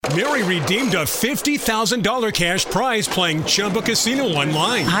Mary redeemed a $50,000 cash prize playing Chumba Casino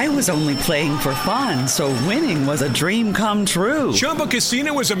online. I was only playing for fun, so winning was a dream come true. Chumba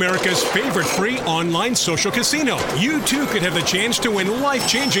Casino is America's favorite free online social casino. You too could have the chance to win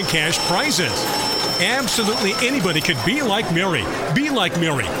life-changing cash prizes. Absolutely anybody could be like Mary. Be like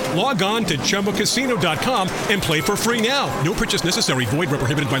Mary. Log on to ChumbaCasino.com and play for free now. No purchase necessary. Void where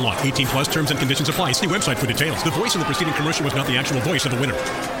prohibited by law. 18 plus terms and conditions apply. See website for details. The voice in the preceding commercial was not the actual voice of the winner.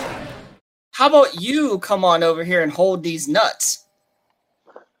 How about you come on over here and hold these nuts?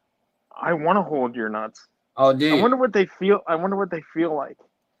 I want to hold your nuts. Oh, dude. I wonder what they feel like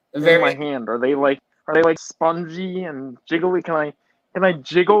in my hand. Are they like spongy and jiggly? Can I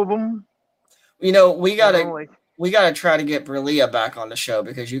jiggle them? You know, we gotta try to get Brelia back on the show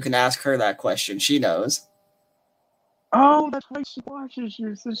because you can ask her that question. She knows. Oh, that's right. She watches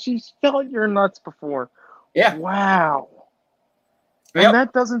you, so she's felt your nuts before. Yeah. Wow. Yep. And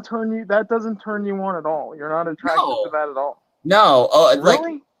that doesn't turn you on at all. You're not attracted to that at all. No. Oh,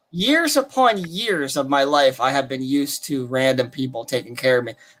 really? Like years upon years of my life, I have been used to random people taking care of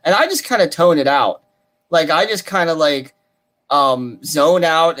me, and I just kind of tone it out. Like I just kind of zone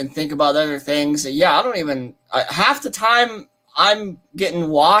out and think about other things. Yeah, I don't even half the time I'm getting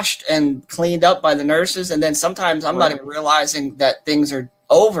washed and cleaned up by the nurses, and then sometimes I'm not even realizing that things are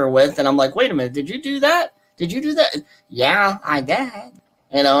over with, and I'm like, wait a minute, did you do that? Did you do that? Yeah, I did.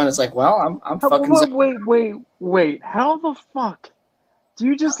 You know, and it's like, well, I'm fucking. Wait. How the fuck do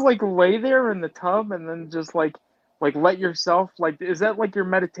you just lay there in the tub and then just like let yourself is that like your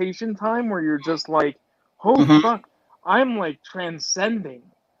meditation time where you're just like, holy fuck? I'm transcending.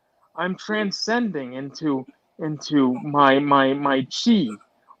 I'm transcending into my chi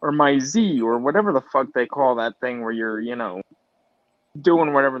or my Z or whatever the fuck they call that thing where you're,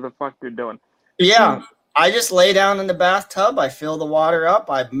 doing whatever the fuck you're doing. Yeah. I just lay down in the bathtub. I fill the water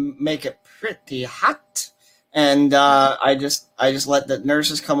up. I make it pretty hot. And I just let the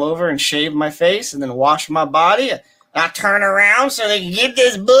nurses come over and shave my face and then wash my body. I turn around so they can get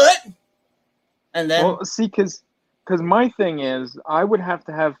this butt. And then... Well, see, because my thing is, I would have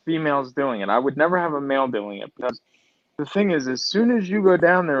to have females doing it. I would never have a male doing it. Because the thing is, as soon as you go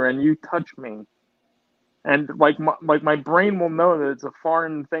down there and you touch me, and my brain will know that it's a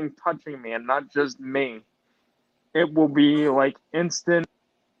foreign thing touching me and not just me, it will be instant,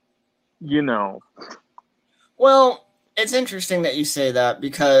 Well, it's interesting that you say that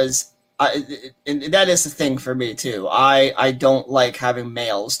because that is the thing for me too. I don't like having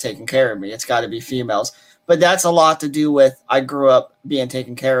males taking care of me. It's got to be females. But that's a lot to do with I grew up being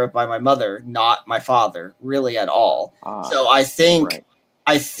taken care of by my mother, not my father, really at all. So I think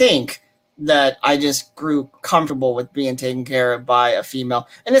that I just grew comfortable with being taken care of by a female.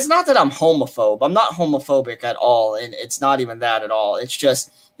 And it's not that I'm homophobe. I'm not homophobic at all, and it's not even that at all. It's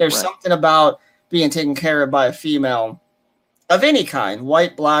just there's something about being taken care of by a female of any kind,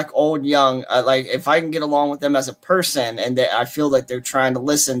 white, black, old, young, if I can get along with them as a person and I feel like they're trying to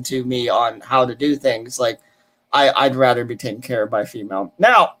listen to me on how to do things, I'd rather be taken care of by a female.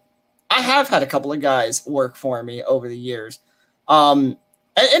 Now, I have had a couple of guys work for me over the years. And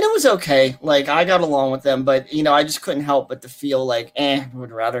it was okay. I got along with them, but, I just couldn't help but to feel I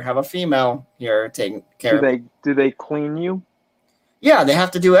would rather have a female here taking care of me. Do they clean you? Yeah, they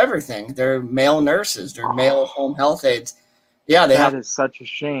have to do everything. They're male nurses. They're male home health aides. Yeah, that is such a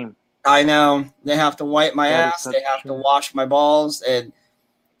shame. I know. They have to wipe my ass. They have to wash my balls. And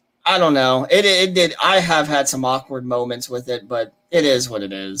I don't know. It did. I have had some awkward moments with it, but it is what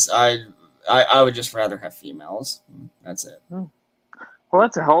it is. I would just rather have females. That's it. Well,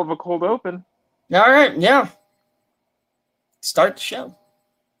 that's a hell of a cold open. All right. Yeah. Start the show.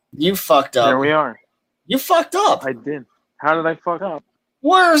 You fucked up. There we are. You fucked up. I did. How did I fuck up?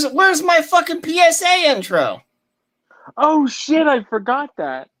 Where's my fucking PSA intro? Oh shit, I forgot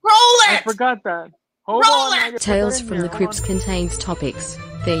that. Roll it! I forgot that. Roll it! Tales from the Crypts contains topics,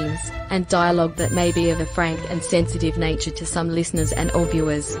 themes, and dialogue that may be of a frank and sensitive nature to some listeners and or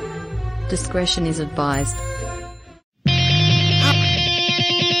viewers. Discretion is advised.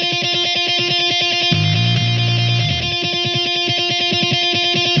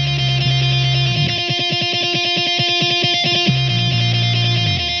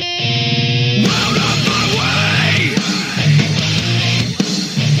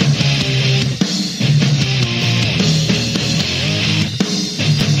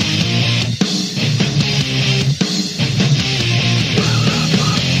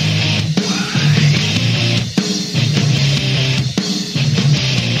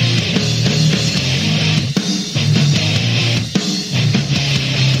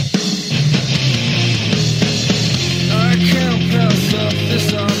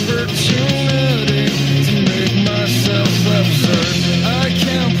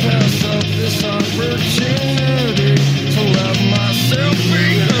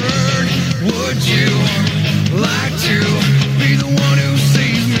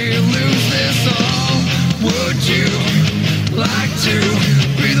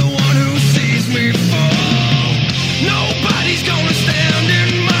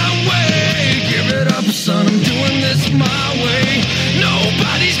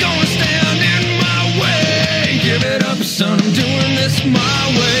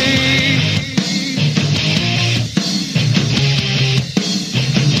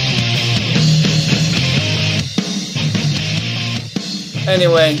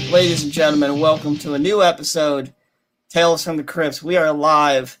 Anyway, ladies and gentlemen, welcome to a new episode, Tales from the Crypts. We are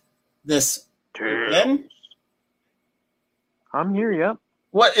live this weekend. I'm here, yep.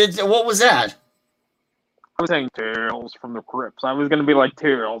 What was that? I was saying Tales from the Crypts. I was going to be like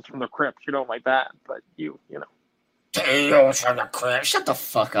Tales from the Crypts, you know, like that. But you know. Tales from the Crypts. Shut the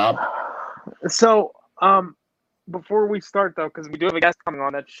fuck up. So, before we start, though, because we do have a guest coming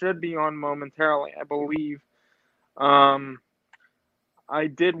on that should be on momentarily, I believe. I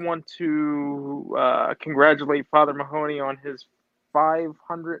did want to congratulate Father Mahoney on his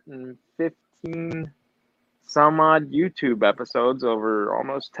 515 some odd YouTube episodes over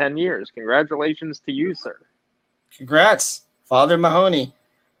almost 10 years. Congratulations to you, sir. Congrats, Father Mahoney.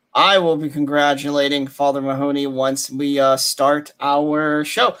 I will be congratulating Father Mahoney once we start our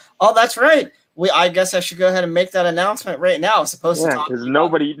show. Oh, that's right. I guess I should go ahead and make that announcement right now. I was supposed to talk because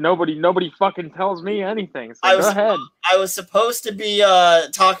nobody fucking tells me anything. So go ahead. I was supposed to be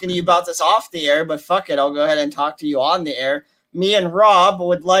talking to you about this off the air, but fuck it, I'll go ahead and talk to you on the air. Me and Rob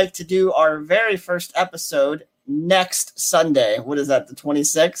would like to do our very first episode next Sunday. What is that? The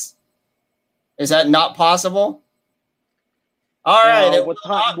 26th? Is that not possible? All right.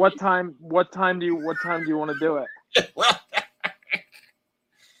 What time do you want to do it?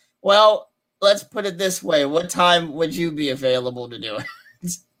 Well, let's put it this way. What time would you be available to do it?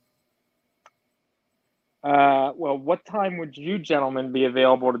 Well, what time would you gentlemen be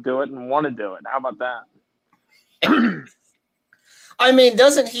available to do it and want to do it? How about that? I mean,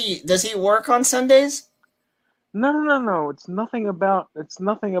 does he work on Sundays? No. It's nothing about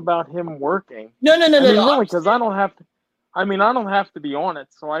him working. No. Really, because I don't have to. I don't have to be on it,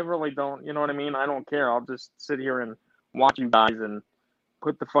 so I really don't. You know what I mean? I don't care. I'll just sit here and watch you guys and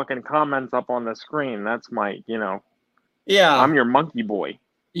put the fucking comments up on the screen. That's my, Yeah. I'm your monkey boy.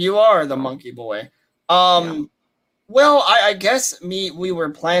 You are the monkey boy. Yeah. Well, I guess we were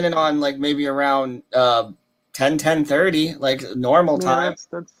planning on like maybe around 10:30, like normal time.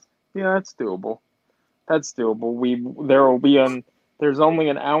 That's doable. That's doable. There's only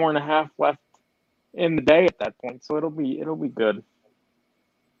an hour and a half left in the day at that point, so it'll be good.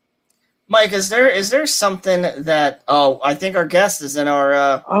 Mike, is there something that I think our guest is in our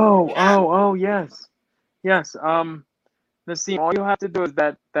yes. Nassim, all you have to do is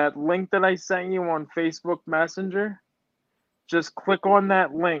that link that I sent you on Facebook Messenger, just click on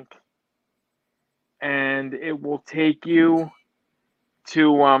that link and it will take you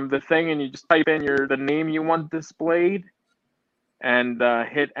to the thing, and you just type in the name you want displayed and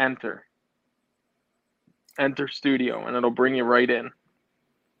hit enter studio, and it'll bring you right in.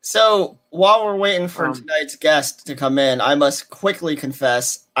 So while we're waiting for tonight's guest to come in, I must quickly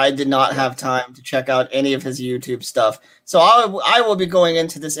confess I did not have time to check out any of his YouTube stuff. So I will be going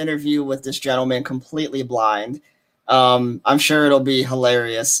into this interview with this gentleman completely blind. I'm sure it'll be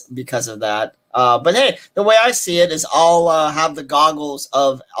hilarious because of that. But hey, the way I see it is I'll have the goggles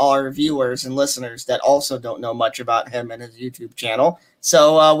of our viewers and listeners that also don't know much about him and his YouTube channel.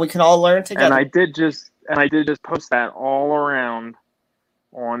 So we can all learn together. And I did just post that all around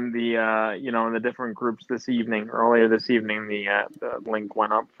on the in the different groups earlier this evening. The link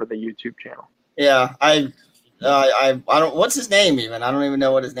went up for the YouTube channel. Yeah, I don't. What's his name even? I don't even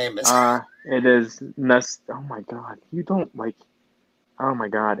know what his name is. It is Oh my god, you don't like. Oh my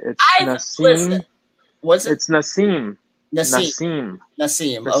god, it's Nassim. Listen, what's it? It's Nassim. Nassim.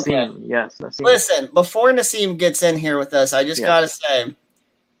 Okay. Yes, Nassim. Listen, before Nassim gets in here with us, I just gotta say,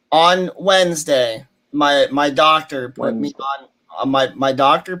 on Wednesday, my doctor put me on. My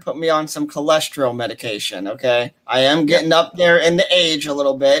doctor put me on some cholesterol medication, okay? I am getting up there in the age a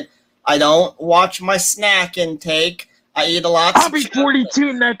little bit. I don't watch my snack intake. I eat a lot. I'll be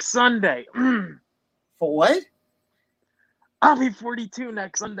 42 next Sunday. For what? I'll be 42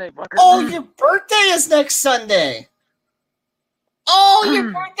 next Sunday, fucker. Oh, your birthday is next Sunday. Oh,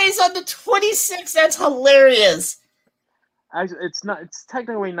 your birthday's on the 26th. That's hilarious. Actually, it's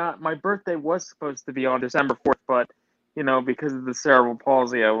technically not. My birthday was supposed to be on December 4th, but because of the cerebral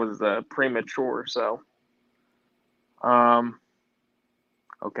palsy, I was premature, so.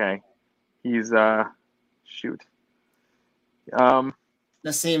 Okay. He's, shoot.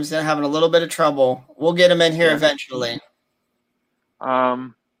 Nassim's having a little bit of trouble. We'll get him in here eventually.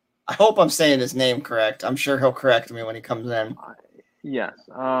 I hope I'm saying his name correct. I'm sure he'll correct me when he comes in. Yes.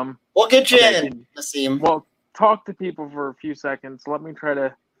 We'll get you in, Nassim. Well, talk to people for a few seconds. Let me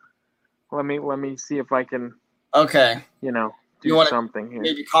see if I can. Okay. Do something here.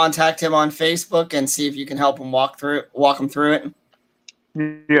 Maybe contact him on Facebook and see if you can help him walk him through it.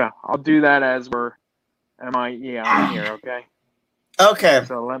 Yeah, I'll do that as I'm here, okay? Okay.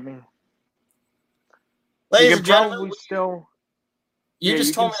 So let me. Ladies and gentlemen, You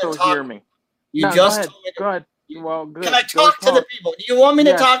just told me to talk. Hear me. You Yeah, just go ahead. told me to, Go ahead. Well, good. Can I talk to the people? Do you want me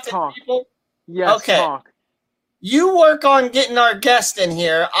to talk to the people? Yes, okay. Talk. You work on getting our guest in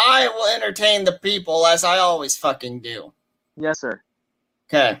here. I will entertain the people as I always fucking do. Yes, sir.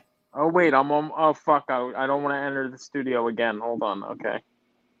 Okay. Oh, wait. I'm on. Oh, fuck. I don't want to enter the studio again. Hold on. Okay.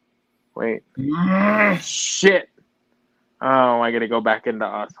 Wait. Shit. Oh, I got to go back into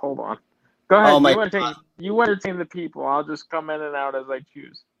us. Hold on. Go ahead. You entertain the people. I'll just come in and out as I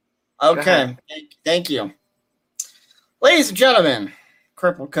choose. Okay. Thank you. Ladies and gentlemen,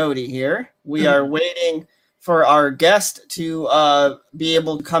 Cripple Cody here. We are waiting for our guest to be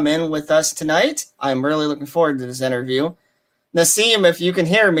able to come in with us tonight. I'm really looking forward to this interview. Nassim, if you can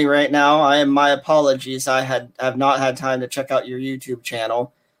hear me right now, my apologies. I have not had time to check out your YouTube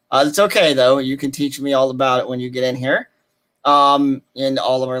channel. It's okay, though. You can teach me all about it when you get in here. And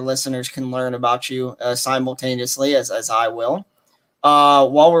all of our listeners can learn about you simultaneously, as I will.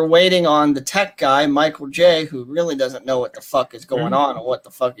 While we're waiting on the tech guy, Michael J., who really doesn't know what the fuck is going on or what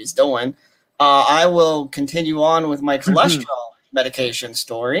the fuck he's doing, I will continue on with my cholesterol medication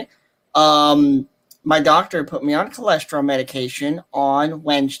story. My doctor put me on cholesterol medication on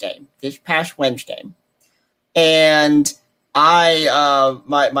Wednesday, this past Wednesday. And my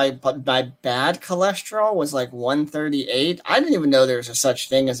bad cholesterol was like 138. I didn't even know there's a such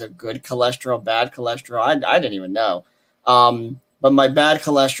thing as a good cholesterol, bad cholesterol. I didn't even know. But my bad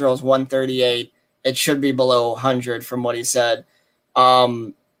cholesterol is 138. It should be below 100 from what he said.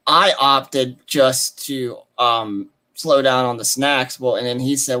 I opted just to slow down on the snacks. Well, and then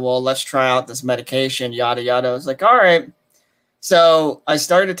he said, well, let's try out this medication, yada, yada. I was like, all right. So I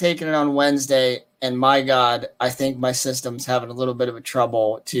started taking it on Wednesday, and my God, I think my system's having a little bit of a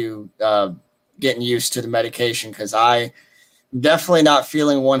trouble to getting used to the medication because I'm definitely not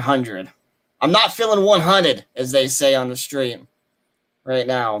feeling 100. I'm not feeling 100, as they say on the street right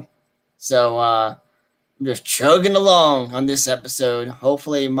now. So I'm just chugging along on this episode.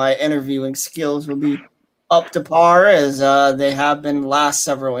 Hopefully my interviewing skills will be up to par as they have been the last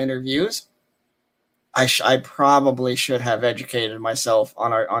several interviews. I probably should have educated myself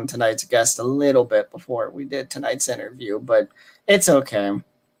on tonight's guest a little bit before we did tonight's interview, but it's okay.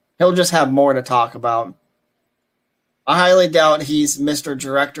 He'll just have more to talk about. I highly doubt he's Mr.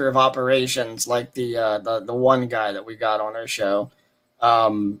 Director of Operations like the one guy that we got on our show.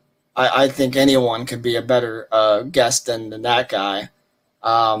 I think anyone could be a better guest than that guy.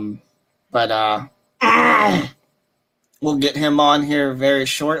 But we'll get him on here very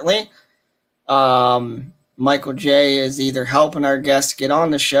shortly. Michael J is either helping our guest get on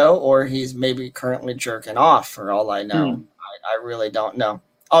the show or he's maybe currently jerking off for all I know. I really don't know.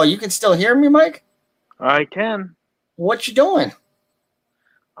 Oh, you can still hear me, Mike? I can. What you doing?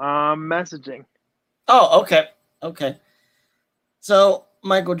 Messaging. Oh, okay. Okay. So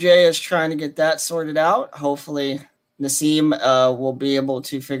Michael J is trying to get that sorted out. Hopefully Nassim will be able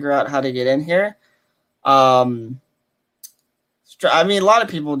to figure out how to get in here. I mean, a lot of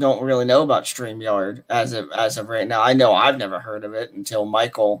people don't really know about StreamYard as of right now. I know I've never heard of it until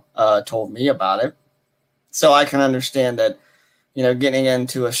Michael told me about it. So I can understand that, getting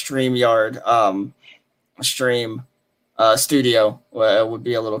into a StreamYard stream studio would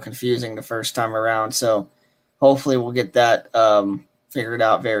be a little confusing the first time around. So hopefully we'll get that figured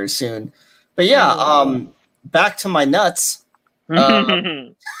out very soon. But yeah, back to my nuts.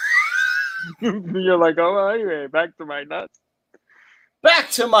 You're like, oh, anyway, back to my nuts.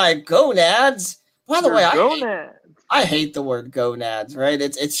 Back to my gonads. By the way, I hate the word gonads, right?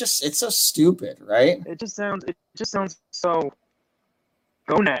 It's so stupid, right? It just sounds so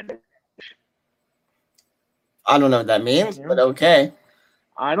gonad. I don't know what that means, but okay.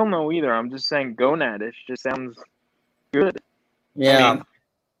 I don't know either. I'm just saying gonadish just sounds good. Yeah.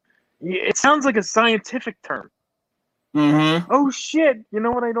 It sounds like a scientific term. Mm-hmm. Oh shit! You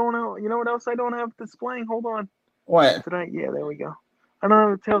know what I don't know? You know what else I don't have displaying? Hold on. What? Yeah, there we go. I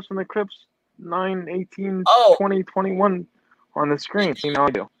don't have Tales from the Crypts 9, 18, 20, 21 on the screen. See, now I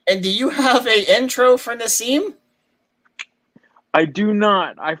do. And do you have a intro for Nassim? I do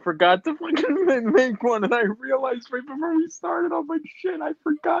not. I forgot to fucking make one, and I realized right before we started, I was like, shit, I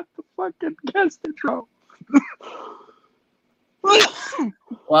forgot the fucking guest intro.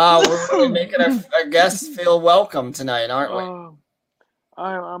 Wow, we're really making our guests feel welcome tonight, aren't we?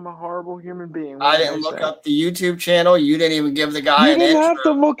 I'm a horrible human being. I didn't look up the YouTube channel. You didn't even give the guy an intro. You didn't have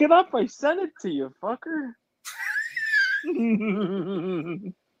to look it up. I sent it to you, fucker.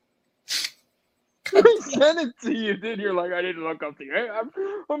 I sent it to you, dude. You're like, I didn't look up the.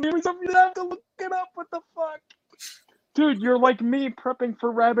 I'm doing something. You have to look it up. What the fuck, dude? You're like me prepping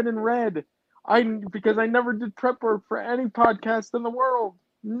for Rabbit in Red. Because I never did prep work for any podcast in the world.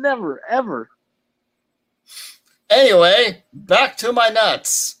 Never, ever. Anyway, back to my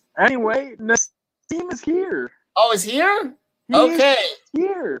nuts. Anyway, Nassim is here. Oh, is here? He Okay. is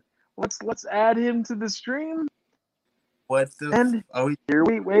here. Let's add him to the stream. What the? And Oh, here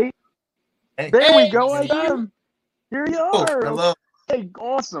we wait. hey. There Hey, we go. I see got you? him. Here you Oh, are. hello. Okay,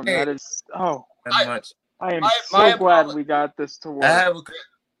 awesome. Hey. That is. Oh, Not much. I am my so glad apologies. we got this to work. I have a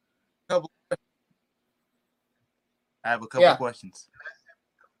couple. Yeah. questions.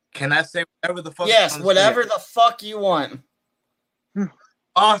 Can I say whatever the fuck? Yes, comes whatever to the fuck you want. me?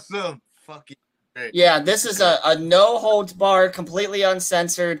 Awesome. Fucking great. Yeah, this is a no holds barred, completely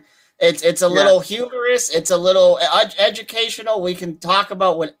uncensored. It's a little humorous. It's a little educational. We can talk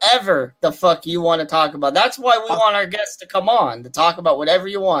about whatever the fuck you want to talk about. That's why we want our guests to come on to talk about whatever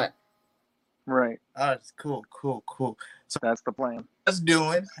you want. Right. Oh, it's cool. So That's the plan. what's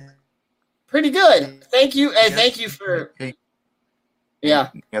doing? Pretty good. Thank you. Hey, thank you for Thank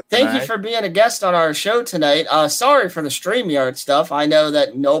you for being a guest on our show tonight. Sorry for the StreamYard stuff. I know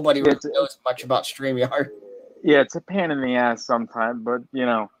that nobody really knows much about StreamYard. Yeah, it's a pain in the ass sometimes, but you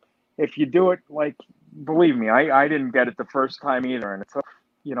know, if you do it like, believe me, I didn't get it the first time either, and it took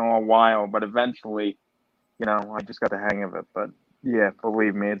a while, but eventually, I just got the hang of it. But yeah,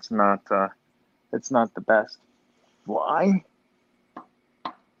 believe me, it's not the best. Why?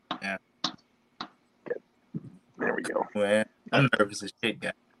 Yeah. Good. There we go. Man, I'm nervous as shit,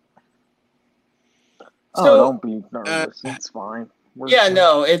 guy. Oh, So- don't be nervous. It's fine. Yeah,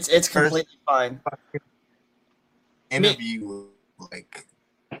 no, it's completely fine. Interview like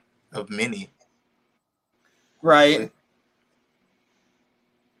of many. Right.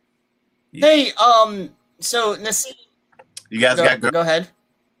 Yeah. Hey, so Nassim, You guys got go ahead.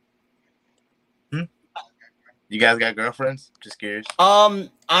 You guys got girlfriends? Just curious.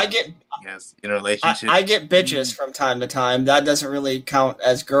 I get You guys in a relationship? I get bitches from time to time. That doesn't really count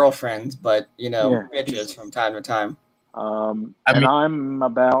as girlfriends, but bitches from time to time. I'm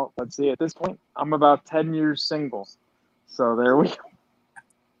about, let's see, at this point, I'm about 10 years single. So there we go.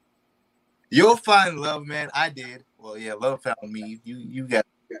 You'll find love, man. I did. Well, yeah, love found me. You got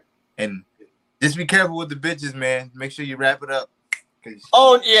it. And just be careful with the bitches, man. Make sure you wrap it up.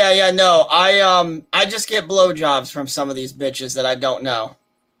 Oh yeah, no. I just get blowjobs from some of these bitches that I don't know.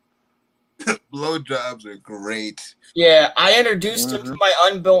 Blowjobs are great. Yeah, I introduced them to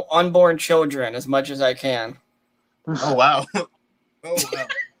my unborn children as much as I can. Oh wow. Oh wow.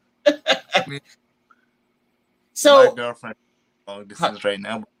 So my girlfriend long distance right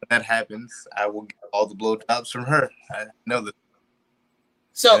now. But when that happens, I will get all the blowjobs from her. I know that.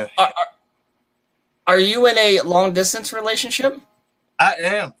 So are you in a long distance relationship? I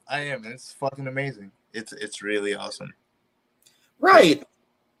am. It's fucking amazing. It's really awesome. Right.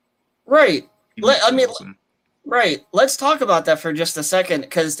 Awesome. Right. Let's talk about that for just a second,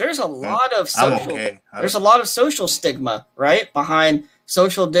 because there's a lot of social. There's a lot of social stigma, right, behind not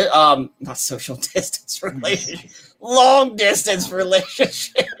social distance relationship, long distance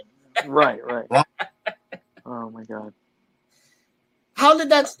relationship. Right. Oh my god. How did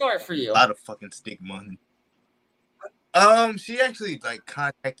that start for you? A lot of fucking stigma. She actually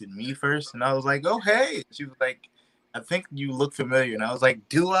contacted me first, and I was like, "Oh hey." She was like, "I think you look familiar," and I was like,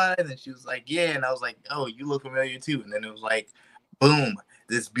 "Do I?" And then she was like, "Yeah," and I was like, "Oh, you look familiar too." And then it was like, boom,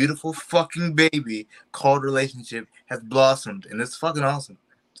 this beautiful fucking baby called relationship has blossomed, and it's fucking awesome.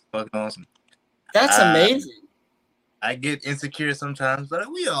 It's fucking awesome. That's amazing. I get insecure sometimes,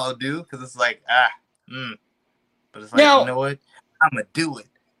 but we all do, because it's like, But it's like, Now, you know what? I'm gonna do it,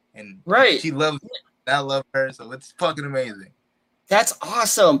 and she loves me. I love her, so it's fucking amazing. That's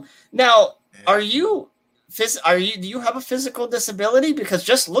awesome. Now, do you have a physical disability? Because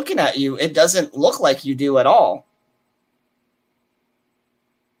just looking at you, it doesn't look like you do at all.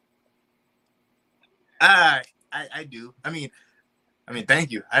 I do. I mean, thank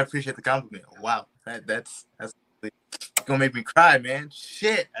you. I appreciate the compliment. Wow, that's gonna make me cry, man.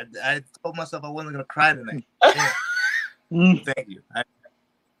 Shit, I told myself I wasn't gonna cry tonight. Thank you.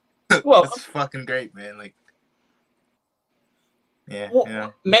 Well, that's fucking great, man. Like, yeah.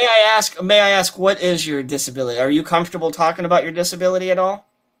 Well, may I ask, what is your disability? Are you comfortable talking about your disability at all?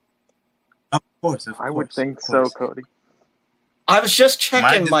 Of course. I would think so, Cody. I was just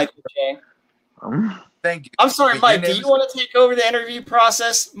checking, Michael J. Thank you. I'm sorry, Mike. Do you want to take over the interview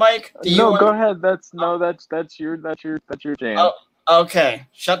process, Mike? No, go ahead. That's your jam. Oh, okay.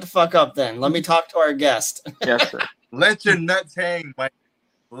 Shut the fuck up then. Let me talk to our guest. Yes, sir. Let your nuts hang, Mike.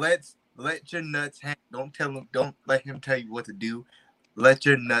 Let your nuts hang. Don't let him tell you what to do. Let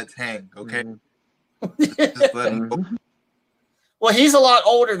your nuts hang, okay? Just let him go. Well, he's a lot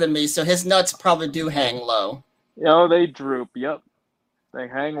older than me, so his nuts probably do hang low. Oh, they droop. Yep. They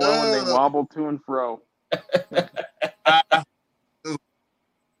hang low and they Oh. wobble to and fro.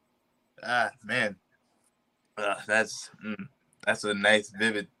 Man. That's a nice,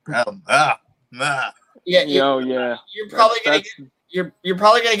 vivid. Yeah, Oh, yeah. you're probably gonna you're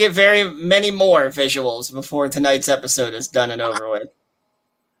probably gonna get very many more visuals before tonight's episode is done and over with.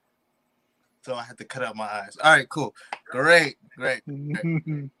 So I had to cut out my eyes. All right, cool, great. So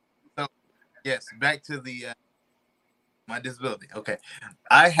yes, back to the my disability. Okay,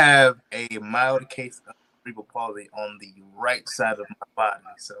 I have a mild case of cerebral palsy on the right side of my body,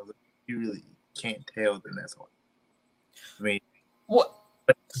 so you really can't tell. Then that's why. I mean, What?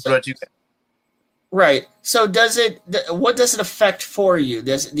 what you? Right. So what does it affect for you?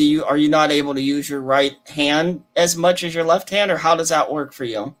 Are you not able to use your right hand as much as your left hand, or how does that work for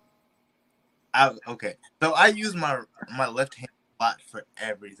you? Okay, so I use my left hand a lot for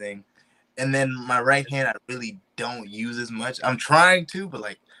everything, and then my right hand I really don't use as much. I'm trying to, but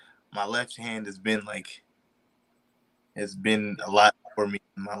like my left hand has been a lot for me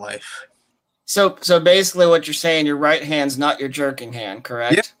in my life. So basically what you're saying, your right hand's not your jerking hand,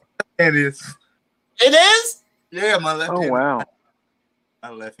 correct? Yeah, it is. It is? Yeah, my left Oh, hand. wow. My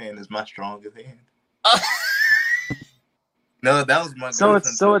left hand is my strongest hand. No, that was my. So girlfriend.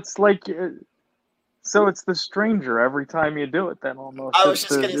 it's the stranger every time you do it then almost. I was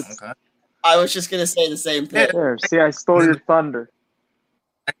just gonna say the same thing. There, see, I stole your thunder.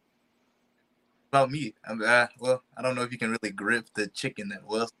 About me. Well, I don't know if you can really grip the chicken that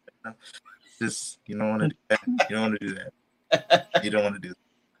well. Just you don't want to do that. You don't want to do that. You don't want to do that.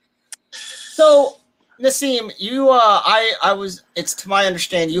 So, Nassim, it's to my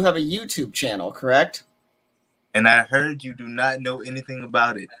understanding you have a YouTube channel, correct? And I heard you do not know anything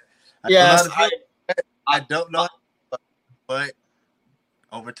about it. Yes, I don't know, but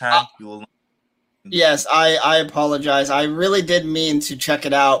over time you will. Yes, I apologize. I really did mean to check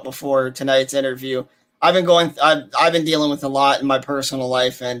it out before tonight's interview. I've been dealing with a lot in my personal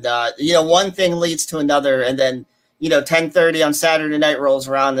life, and one thing leads to another, and then 10:30 on Saturday night rolls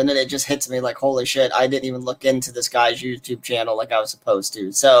around, and then it just hits me like, holy shit! I didn't even look into this guy's YouTube channel like I was supposed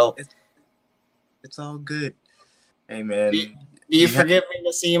to. So it's all good. Hey man, do you forgive me,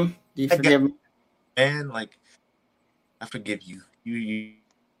 Nassim? Do you forgive me? Man, like I forgive you.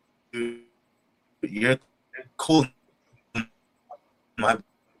 You're cool.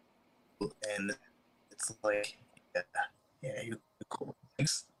 And it's like, yeah, you're cool.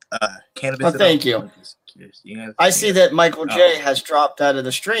 Thanks. Cannabis. Oh, thank you. I see that Michael J has dropped out of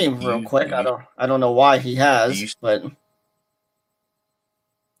the stream real quick. I don't know why he has, but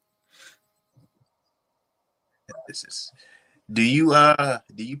this is. Do you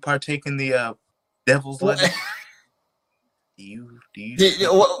partake in the devil's lettuce? Do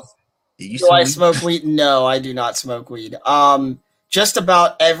I smoke weed? No, I do not smoke weed. Just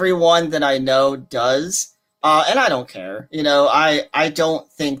about everyone that I know does, and I don't care. I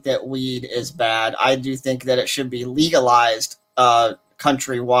don't think that weed is bad. I do think that it should be legalized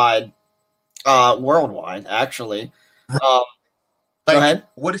countrywide, worldwide, actually. Go ahead.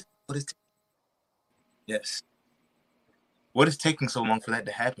 What is? Yes. What is taking so long for that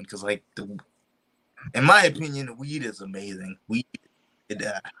to happen? Because, in my opinion, weed is amazing. Weed,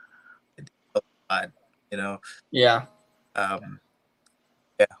 yeah. Yeah.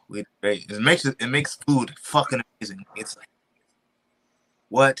 Yeah, weed great. It makes food fucking amazing. It's like,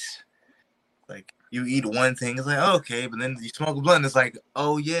 what? Like, you eat one thing, it's like, oh, okay, but then you smoke a blunt, it's like,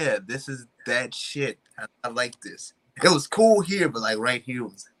 oh yeah, this is that shit. I like this. It was cool here, but right here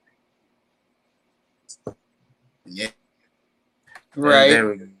was, yeah. Right. There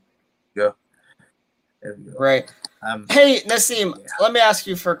we go. Right. Hey, Nassim, let me ask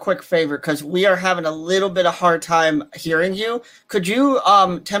you for a quick favor, because we are having a little bit of hard time hearing you. Could you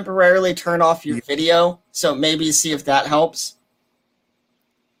temporarily turn off your video, so maybe see if that helps?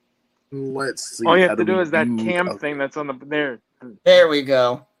 Let's see. All you have to do is that cam thing that's on the there. There we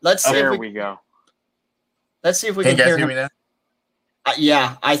go. Let's see. There we go. Let's see if we can hear him. Me now?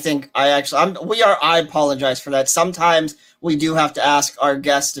 Yeah, I apologize for that. Sometimes we do have to ask our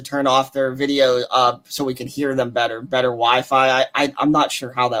guests to turn off their video so we can hear them better Wi-Fi. I'm not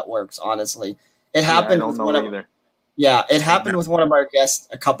sure how that works, honestly. It happened with one of it happened with one of our guests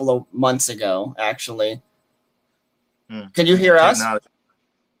a couple of months ago, actually. Can you hear us?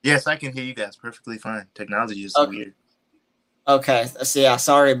 Yes, I can hear you guys perfectly fine. Technology is weird. Okay, so yeah,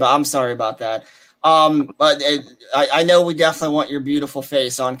 I'm sorry about that. But I know we definitely want your beautiful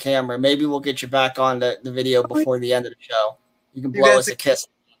face on camera. Maybe we'll get you back on the video before the end of the show. You can blow us a kiss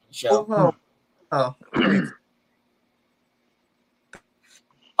on the show. Oh.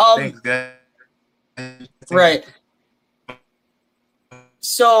 Thanks, guys. Right.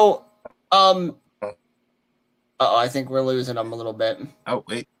 So, I think we're losing him a little bit. Oh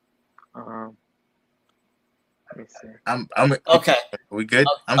wait. Let me see. I'm Okay. We good?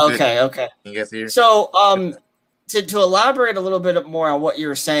 I'm okay. good. Okay. You guys here? So, to elaborate a little bit more on what you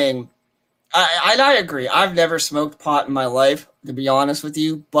were saying, I agree. I've never smoked pot in my life, to be honest with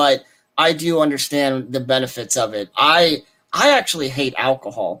you, but I do understand the benefits of it. I actually hate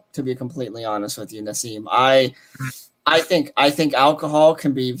alcohol, to be completely honest with you, Nassim. I think alcohol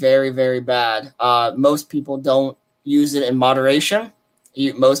can be very, very bad. Most people don't use it in moderation.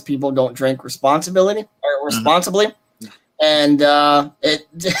 Most people don't drink responsibly, and it.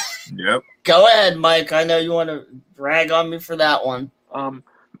 Yep. Go ahead, Mike. I know you want to brag on me for that one. I'm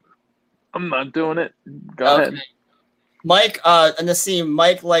not doing it. Go ahead. Mike, Nassim,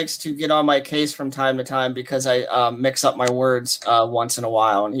 Mike likes to get on my case from time to time because I mix up my words once in a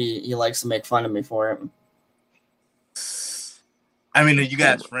while, and he likes to make fun of me for it. I mean, are you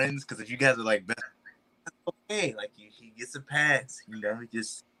guys friends? Because if you guys are like best, okay, like he gets a pass, you know,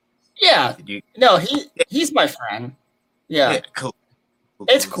 just no, he's my friend. Yeah, cool.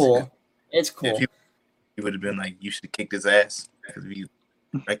 It's cool. It's cool. If he would have been like, you should kick his ass because we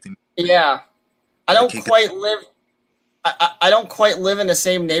correcting. Yeah, I don't quite live. I don't quite live in the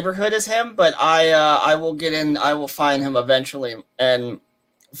same neighborhood as him, but I will get in. I will find him eventually, and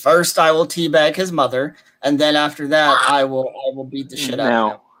first I will teabag his mother, and then after that I will beat the shit out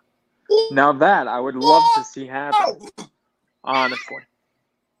of him. Now that I would love to see happen, honestly.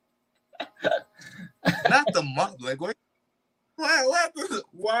 Not the mother. Like what?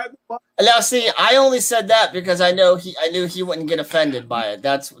 Why? Now, see, I only said that because I knew he wouldn't get offended by it.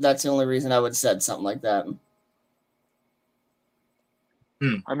 That's the only reason I would have said something like that.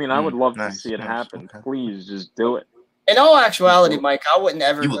 I mean, I would love to see it happen. Okay. Please, just do it. In all actuality, Mike, I wouldn't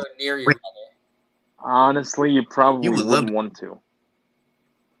ever go near your mother. Honestly, you probably wouldn't want to.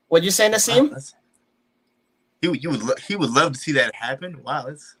 What'd you say, Nassim? He would love to see that happen. Wow,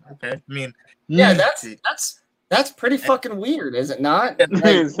 that's okay. I mean, yeah, that's pretty fucking weird, is it not? Like,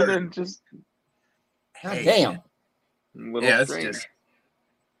 isn't it just? God damn. Yeah,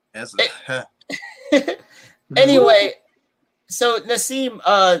 that's Anyway. So Nassim,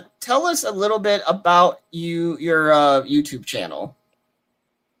 tell us a little bit about your YouTube channel.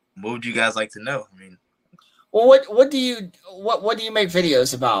 What would you guys like to know? I mean, well, what do you make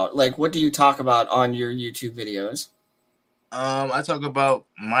videos about? Like, what do you talk about on your YouTube videos? I talk about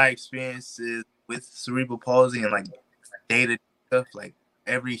my experiences with cerebral palsy and like data stuff, like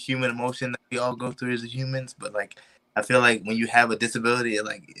every human emotion that we all go through as humans. But like, I feel like when you have a disability,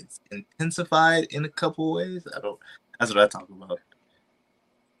 it's intensified in a couple ways. That's what I talk about.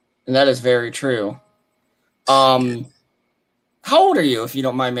 And that is very true. How old are you, if you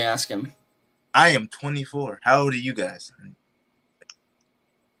don't mind me asking? I am 24. How old are you guys?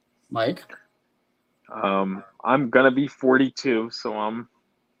 Mike? I'm gonna be 42, so I'm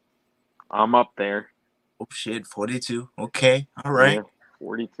up there. Oh shit, 42. Okay, all right. Yeah,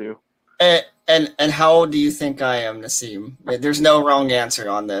 42. And how old do you think I am, Nassim? There's no wrong answer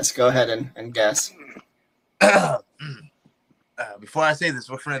on this. Go ahead and guess. Before I say this,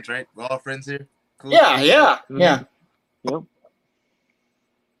 we're friends, right? We're all friends here. Cool. Yeah. Yep.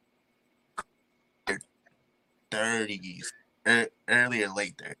 30s, early or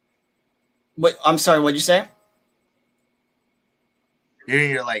late 30s. Wait, I'm sorry. What'd you say? You're in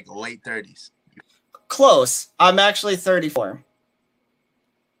your like late 30s. Close. I'm actually 34.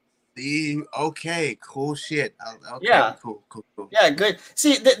 See, okay, cool shit. Okay, yeah, cool. Yeah, good.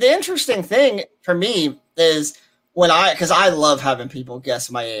 See, the interesting thing for me is because I love having people guess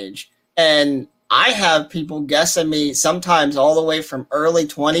my age, and I have people guessing me sometimes all the way from early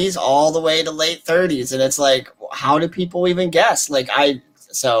 20s all the way to late 30s, and it's like, how do people even guess?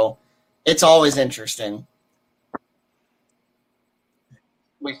 So it's always interesting.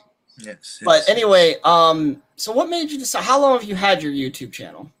 Yes. But anyway, so what made you decide? How long have you had your YouTube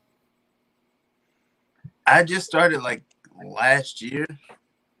channel? I just started like last year.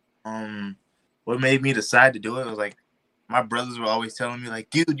 What made me decide to do it was like my brothers were always telling me like,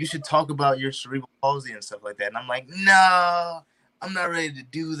 dude, you should talk about your cerebral palsy and stuff like that. And I'm like, no, I'm not ready to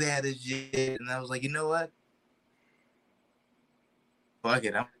do that as yet. And I was like, you know what? Fuck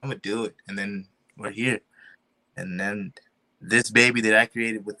it, I'm gonna do it. And then we're here. And then this baby that I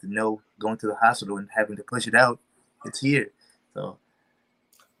created with going to the hospital and having to push it out, it's here. So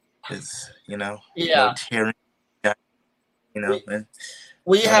it's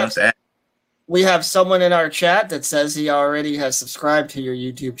We have someone in our chat that says he already has subscribed to your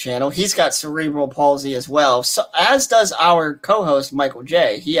YouTube channel. He's got cerebral palsy as well, so as does our co-host Michael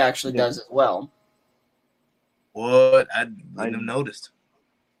J. He actually does as well. What? I wouldn't have noticed.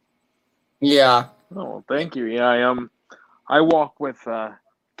 Yeah. Oh, well, thank you. Yeah, I walk with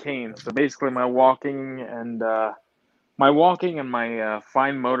cane. So basically, my walking and my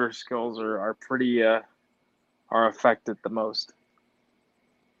fine motor skills are pretty are affected the most.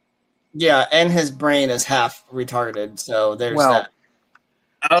 Yeah, and his brain is half retarded, so there's that.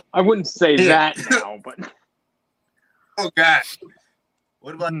 I wouldn't say that now, but oh god.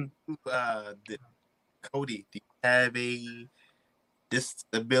 What about Cody? Do you have a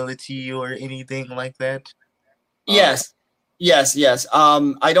disability or anything like that? Yes.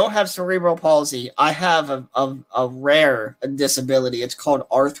 I don't have cerebral palsy. I have a rare disability. It's called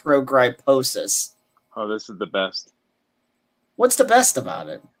arthrogryposis. Oh, this is the best. What's the best about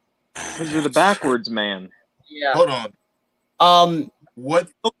it? Because you're the backwards man. Yeah. Hold on. What?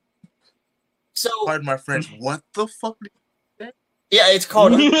 Pardon my French. What the fuck? Yeah, it's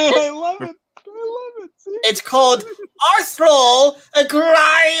called. I love it. See? It's called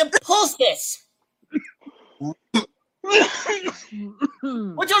arthrogryposis. Would you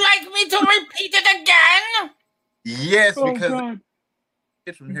like me to repeat it again? Yes, because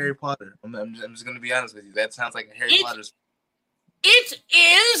it's from Harry Potter. I'm just going to be honest with you. That sounds like a Harry Potter. It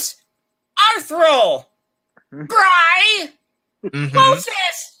is arthro. Gryposis.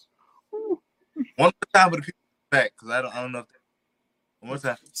 One more time for the people back, because I don't know if one more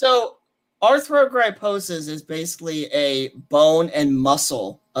time. So arthrogryposis is basically a bone and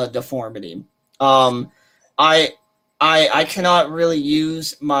muscle deformity. I cannot really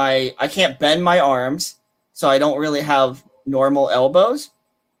use I can't bend my arms, so I don't really have normal elbows.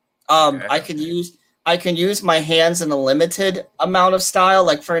 Okay. I can use my hands in a limited amount of style.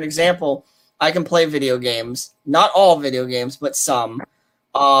 Like for an example, I can play video games, not all video games, but some.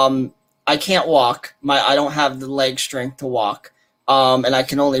 I can't walk. I don't have the leg strength to walk. And I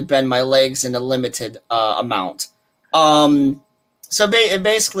can only bend my legs in a limited amount. So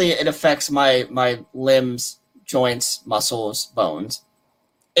basically it affects my limbs, joints, muscles, bones.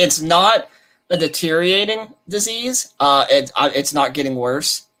 It's not a deteriorating disease. It's not getting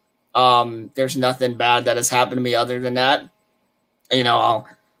worse. There's nothing bad that has happened to me other than that. You know,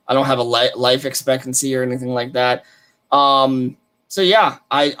 I don't have a life expectancy or anything like that. So yeah,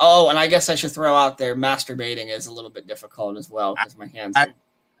 and I guess I should throw out there, masturbating is a little bit difficult as well because my hands. I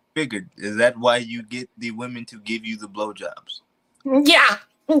figured. Is that why you get the women to give you the blowjobs? Yeah,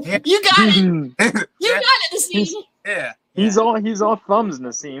 you got it. You got it, Nassim. Yeah. He's all thumbs,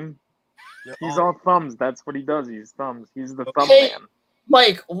 Nassim. He's all thumbs. That's what he does. He's thumbs. He's the thumb man.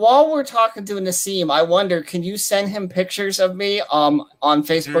 Mike, while we're talking to Nassim, I wonder, can you send him pictures of me on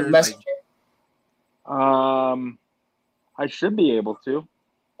Facebook Messenger? I should be able to.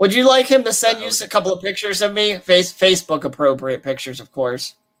 Would you like him to send you a couple of pictures of me? Facebook appropriate pictures, of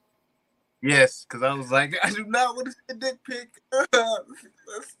course. Yes, because I was like, I do not want to see a dick pic.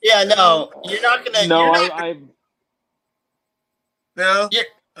 Yeah, no, you're not gonna. No, No.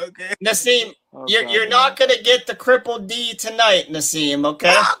 Okay. Nassim, you're not gonna get the crippled D tonight, Nassim.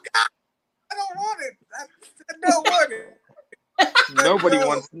 Okay. Oh, God. I don't want it. I don't want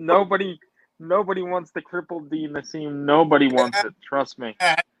it. Nobody wants the crippled D, Nassim. Nobody wants it. Trust me.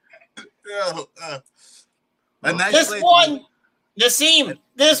 Nassim,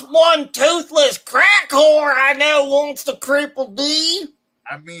 this one toothless crack whore I know wants the crippled D.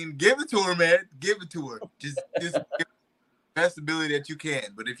 I mean, give it to her, man. Give it to her. Just give the best ability that you can.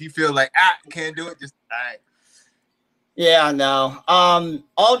 But if you feel like can't do it, just all right. Yeah, no.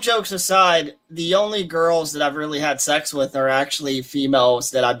 All jokes aside, the only girls that I've really had sex with are actually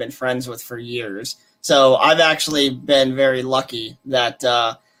females that I've been friends with for years. So I've actually been very lucky that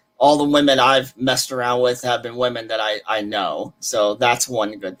all the women I've messed around with have been women that I know. So that's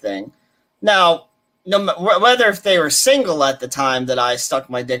one good thing. Now, whether if they were single at the time that I stuck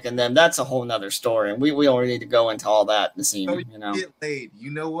my dick in them, that's a whole nother story. And we don't need to go into all that, Nassim. You know? Get laid. You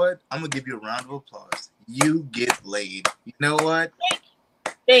know what? I'm going to give you a round of applause. You get laid. You know what?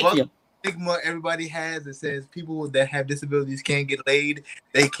 Thank you. Stigma everybody has that says people that have disabilities can't get laid.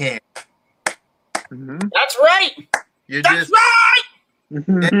 They can. Mm-hmm. That's right. That's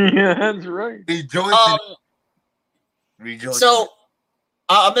right. Rejoice. So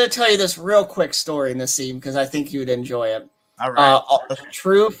I'm going to tell you this real quick story, Nassim, because I think you'd enjoy it. All right.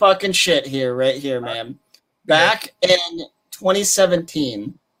 True fucking shit here, right here, man. Back in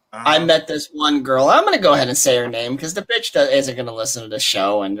 2017, I met this one girl. I'm going to go ahead and say her name because the bitch isn't going to listen to the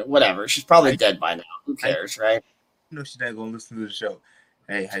show and whatever. She's probably dead by now. Who cares, right? No, she's not going to listen to the show.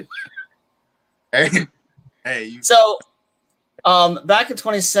 Hey. Hey, So, back in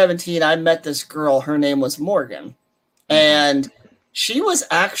 2017, I met this girl. Her name was Morgan, and she was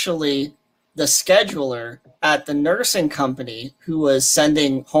actually the scheduler at the nursing company who was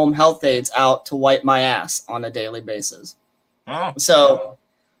sending home health aides out to wipe my ass on a daily basis. oh, So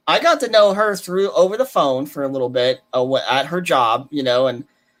I got to know her through over the phone for a little bit at her job, and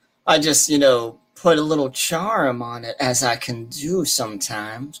I just, put a little charm on it as I can do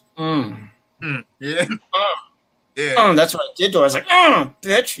sometimes. yeah, yeah. That's what I did to her. I was like,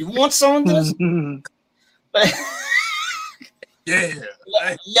 bitch, you want some of this? But Yeah.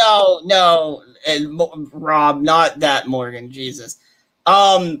 no, and Rob, not that Morgan, Jesus.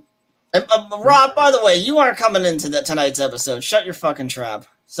 Rob, by the way, you aren't coming into tonight's episode. Shut your fucking trap.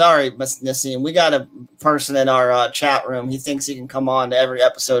 Sorry, Nassim. We got a person in our chat room. He thinks he can come on to every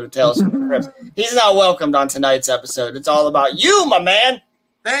episode of Tales from the Crypt. He's not welcomed on tonight's episode. It's all about you, my man.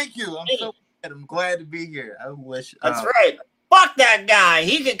 Thank you. I'm glad to be here. I wish. That's right. Fuck that guy.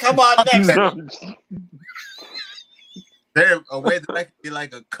 He can come on next. There's a way that I could be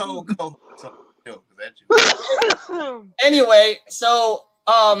like a co-host. Anyway, so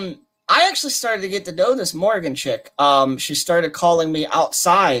I actually started to get to know this Morgan chick. She started calling me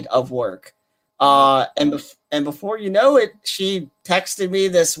outside of work. And before you know it, she texted me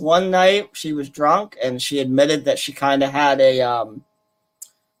this one night. She was drunk and she admitted that she kind of had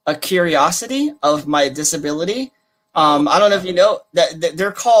a curiosity of my disability. I don't know if you know that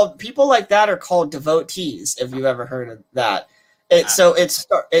they're called, people like that are called devotees, if you've ever heard of that. It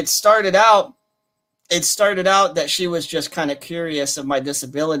started out that she was just kind of curious of my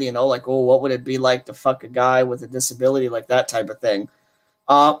disability and like, oh, what would it be like to fuck a guy with a disability, like that type of thing.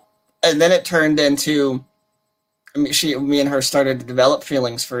 And then it turned into, me and her started to develop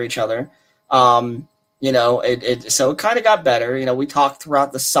feelings for each other. So it kind of got better. We talked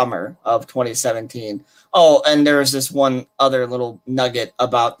throughout the summer of 2017. Oh, and there's this one other little nugget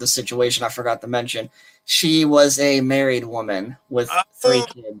about the situation I forgot to mention. She was a married woman with 3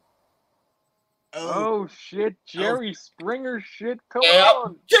 kids. Oh shit, Jerry Springer shit. Come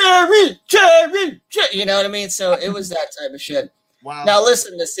on. Jerry. You know what I mean? So it was that type of shit. Wow. Now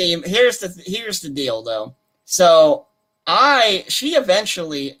listen, Nassim, here's the deal though. So she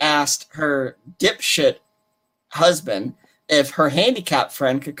eventually asked her dipshit husband if her handicapped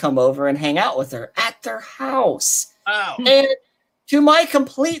friend could come over and hang out with her at their house. Oh. And to my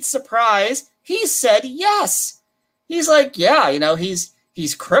complete surprise, he said yes. He's like, yeah, he's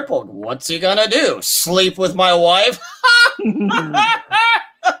crippled. What's he gonna do? Sleep with my wife?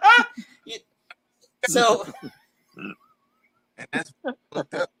 So And that's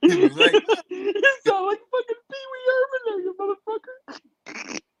fucked up. He was like, You sound like fucking Pee Wee Herman there, you motherfucker.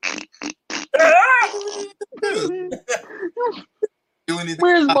 do anything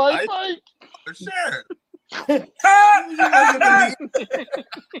Where's about my life? mic? For sure. Oh my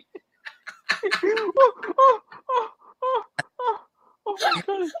god,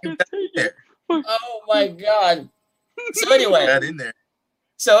 I can't take it. oh my god. So anyway, Got in there.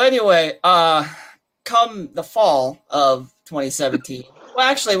 come the fall of 2017. Well,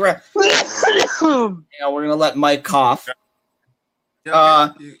 actually, we're gonna let Mike cough.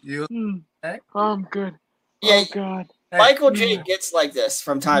 I'm good. Yeah, Oh god. Michael J gets like this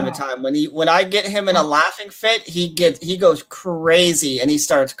from time to time. When I get him in a laughing fit, he goes crazy and he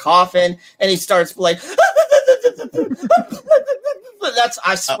starts coughing and he starts like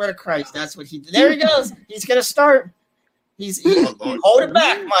I swear to Christ, that's what he did. There he goes. He's gonna start. Hold it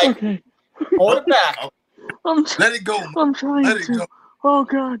back, Mike. Okay. Hold it back. Let it go. I'm trying Let it to. go. Oh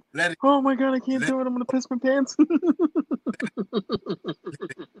god. Let it Oh my god, I can't do it. I'm gonna piss my pants.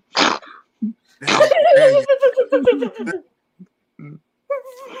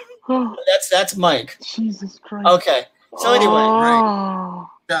 Oh, That's Mike. Jesus Christ. Okay. So anyway, Oh.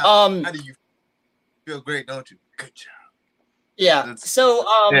 How do you feel? Great, don't you? Good job. yeah. So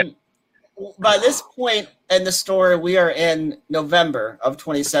by this point in the story, we are in November of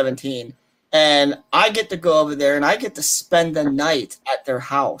 2017, and I get to go over there and I get to spend the night at their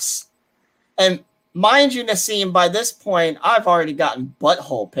house. And mind you, Nassim, by this point, I've already gotten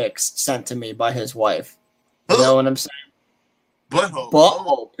butthole pics sent to me by his wife. You know what I'm saying? Butthole.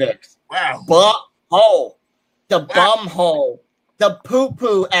 Butthole pics. Wow. Butthole. The bum hole. The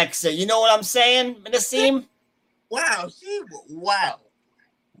poo-poo exit. You know what I'm saying, Nassim? Wow. Wow.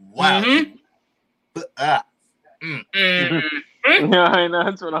 Wow. Mhm. But, Mhm. Yeah, I know,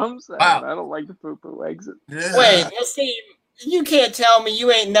 that's what I'm saying. Wow. I don't like the poo-poo exit. Wait, Nassim, you can't tell me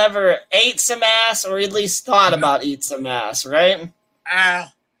you ain't never ate some ass or at least thought about eating some ass, right?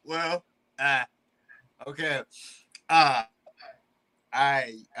 Okay.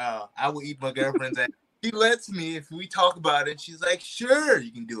 I will eat my girlfriend's ass. She lets me if we talk about it. She's like, sure,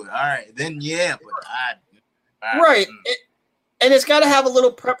 you can do it. All right, then yeah, but right. And it's got to have a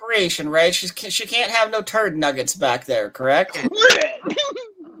little preparation, right? She can't have no turd nuggets back there, correct? What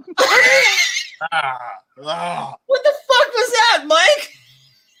the fuck was that, Mike?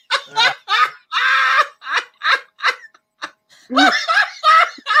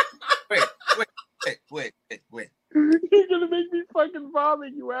 Wait. You're gonna make me fucking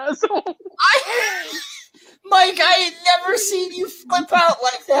vomit, you asshole. Mike, I had never seen you flip out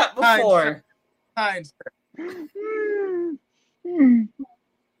like that before. Fine, sir.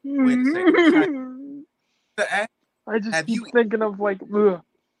 Wait a second. I just keep thinking of like. Ugh.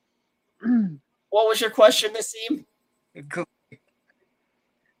 What was your question, Nassim?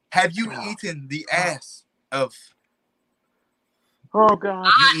 Have you eaten the ass of? Oh God!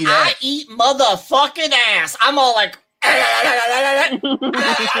 I eat motherfucking ass. I'm all like.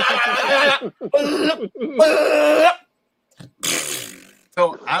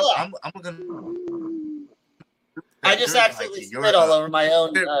 So I'm gonna. I just accidentally spit all over my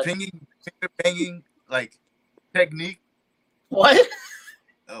own. Finger banging like technique. What?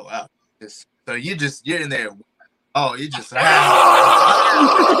 Oh wow! So you're in there. Oh, you just.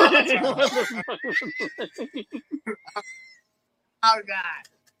 Oh God!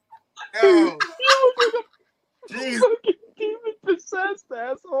 No. Jeez. Fucking demon possessed,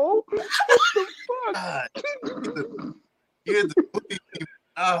 asshole. What the fuck? You're the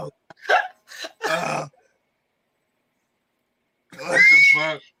oh. What the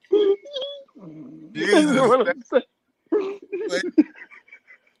fuck? Jesus. What I'm saying.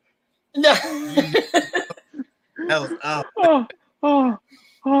 No. Oh God. Oh.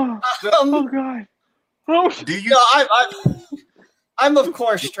 Do you? No, I'm of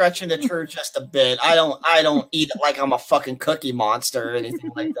course stretching the truth just a bit. I don't eat it like I'm a fucking cookie monster or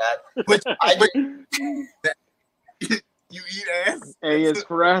anything like that. You eat ass? Hey, it's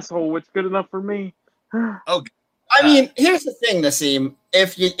for asshole. What's good enough for me? Oh. I mean, here's the thing, Nassim.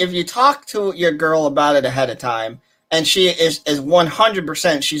 If you talk to your girl about it ahead of time, and she is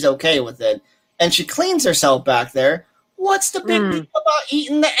 100% she's okay with it, and she cleans herself back there, what's the big deal about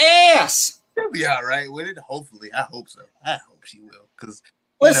eating the ass? She'll be all right with it. Hopefully, I hope so. I hope she will. Because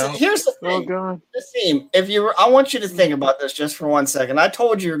listen, here's the thing. Oh God. Nassim, I want you to think about this just for 1 second. I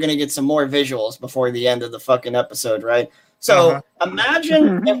told you were going to get some more visuals before the end of the fucking episode, right? So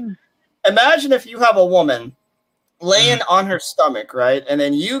imagine if you have a woman laying on her stomach, right? And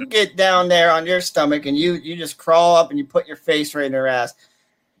then you get down there on your stomach and you just crawl up and you put your face right in her ass.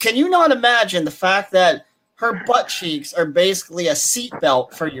 Can you not imagine the fact that her butt cheeks are basically a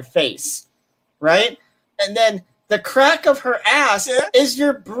seatbelt for your face, right? And then the crack of her ass is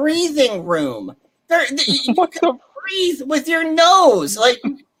your breathing room. You can breathe with your nose. Like,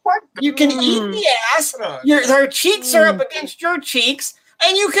 you can eat the ass. Her cheeks are up against your cheeks.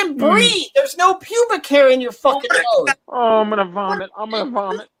 And you can breathe. There's no pubic hair in your fucking nose. Oh, I'm gonna vomit.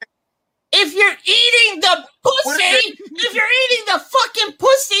 If you're eating the pussy,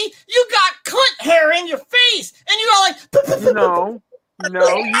 you got cunt hair in your face, and you're all like, no,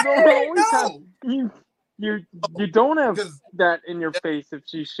 you don't always have you don't have that in your face if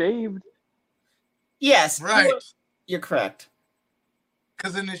she's shaved. Yes, right. You're correct.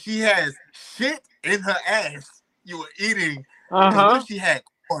 Because then if she has shit in her ass, you were eating. What if she had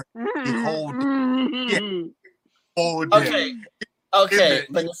corn, the whole day. Okay,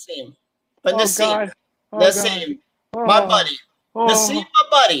 but Nassim. Nassim, my buddy. Nassim, my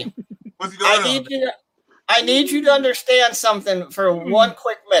buddy. What's going on? I need you to understand something for 1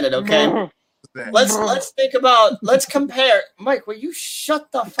 quick minute, okay? Let's think about. Let's compare. Mike, will you shut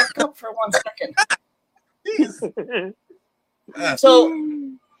the fuck up for 1 second? So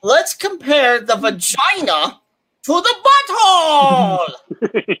let's compare the vagina to the butthole.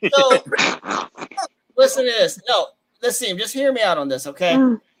 So listen to this. No, Nassim, just hear me out on this, okay?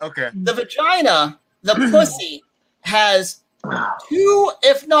 Okay. The vagina, the pussy, has 2,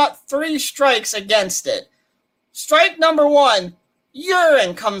 if not 3 strikes against it. Strike number 1,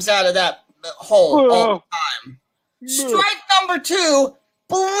 urine comes out of that hole all the time. Strike number 2,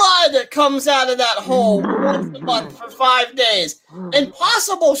 blood comes out of that hole once a month for 5 days. And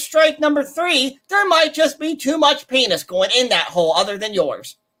possible strike number 3, there might just be too much penis going in that hole other than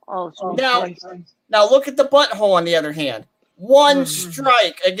yours. Now look at the butthole on the other hand. 1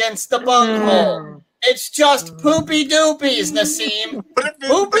 strike against the bunghole. It's just poopy doopies, Nassim.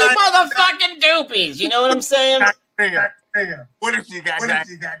 Poopy motherfucking doopies. You know what I'm saying? What if you got that?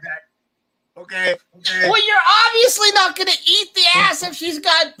 Okay. Well, you're obviously not going to eat the ass if she's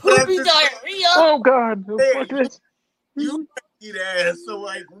got poopy diarrhea. Oh, God. You eat ass. So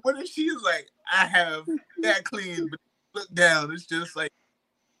like, what if she's like, I have that clean, but look down, it's just like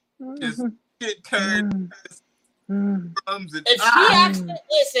just shit turned crumbs and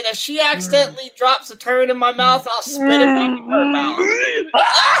if she accidentally drops a turd in my mouth, I'll spit it back in her mouth.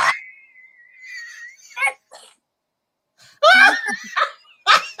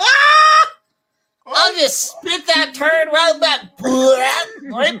 I'll just spit that turd right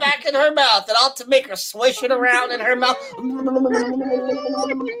back in her mouth, and I'll make her swish it around in her mouth.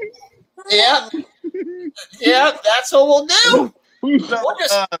 Yep, that's what we'll do.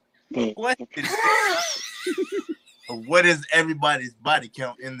 What is everybody's body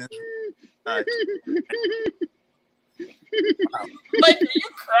count in this? Like, are you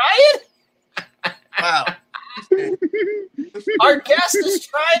crying? Wow. Our guest is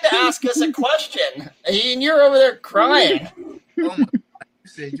trying to ask us a question, and you're over there crying. Oh my God.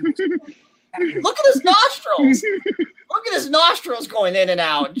 Look at his nostrils. Look at his nostrils going in and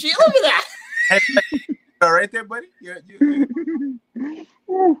out. Gee, look at that. Hey, all right there, buddy?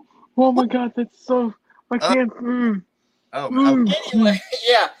 Oh my God, that's so... I can't... Anyway,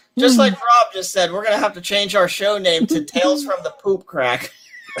 yeah, just like Rob just said, we're going to have to change our show name to Tales from the Poop Crack.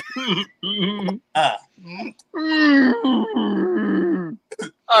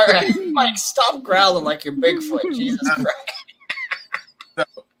 All right, Mike, stop growling like you're Bigfoot. Jesus Christ.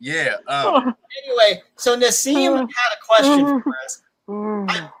 Yeah. Anyway, so Nassim had a question for us.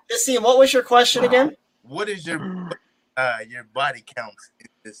 Nassim, what was your question again? What is your body count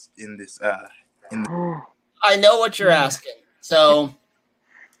in this? I know what you're asking. So,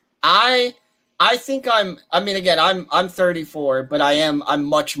 I think I'm 34, but I'm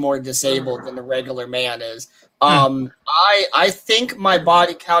much more disabled than the regular man is. I think my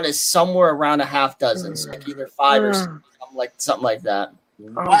body count is somewhere around a half dozen, so like either 5 or 6, something like that.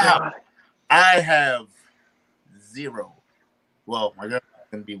 Wow. I have 0. Well, my girl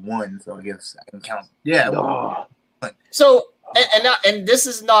can be 1, so I guess I can count. Yeah. So, and this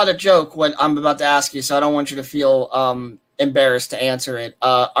is not a joke what I'm about to ask you, so I don't want you to feel embarrassed to answer it.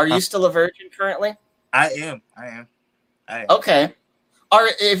 Are you still a virgin currently? I am. Okay.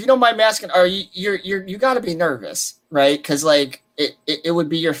 If you don't mind me asking, you got to be nervous, right? Because like it would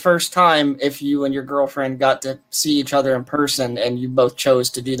be your first time if you and your girlfriend got to see each other in person and you both chose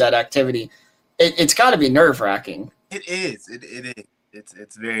to do that activity. It's got to be nerve-wracking. It is. It is.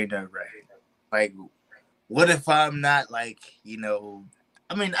 It's very nerve-wracking. Like, what if I'm not like, I don't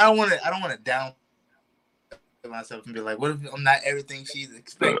want to down myself and be like, what if I'm not everything she's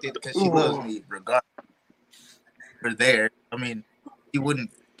expected because she loves me regardless. We're there. I mean, he wouldn't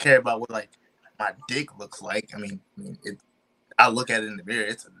care about what like my dick looks like. I look at it in the mirror.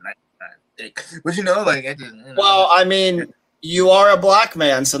 It's a nice dick, but Well, I mean, you are a black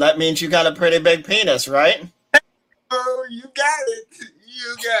man, so that means you got a pretty big penis, right? Oh, you got it.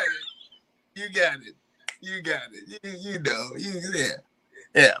 You got it.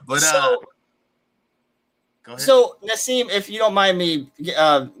 Yeah. But go ahead. So Nassim, if you don't mind me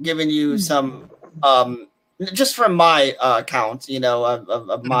giving you some just from my account,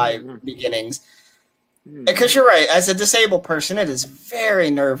 of my beginnings, because you're right. As a disabled person, it is very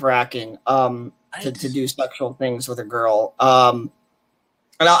nerve-wracking to do sexual things with a girl. And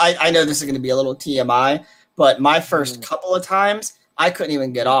I know this is going to be a little TMI, but my first couple of times, I couldn't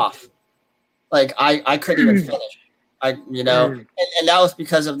even get off. Like I couldn't even finish. And that was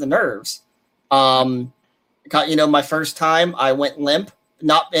because of the nerves. My first time I went limp.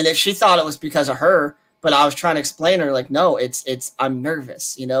 And she thought it was because of her. But I was trying to explain to her, like, no, it's I'm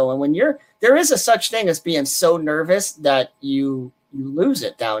nervous, and when there is a such thing as being so nervous that you lose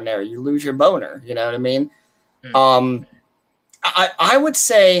it down there, you lose your boner, you know what I mean? I would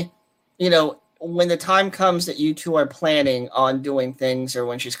say, when the time comes that you two are planning on doing things, or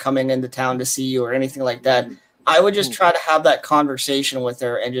when she's coming into town to see you or anything like that, I would just try to have that conversation with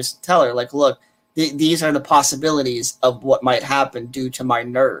her and just tell her, like, look, these are the possibilities of what might happen due to my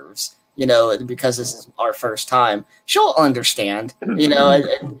nerves. Because this is our first time. She'll understand.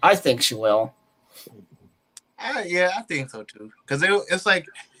 I think she will. Yeah, I think so too. Because it's like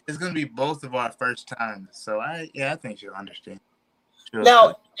it's gonna be both of our first times. So I think she'll understand.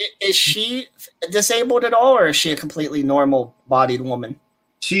 Now, is she disabled at all, or is she a completely normal-bodied woman?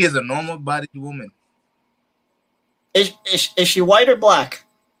 She is a normal-bodied woman. Is she white or black?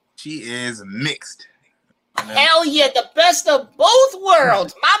 She is mixed. Hell yeah, the best of both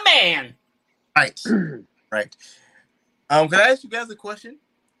worlds, my man. Right. Can I ask you guys a question?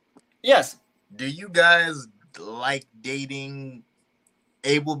 Yes. Do you guys like dating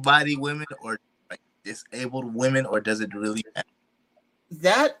able-bodied women or like disabled women, or does it really matter?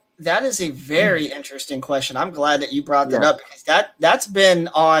 That is a very interesting question. I'm glad that you brought that Yeah. up because that's been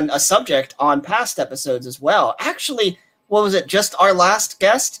on a subject on past episodes as well. Actually, what was it? Just our last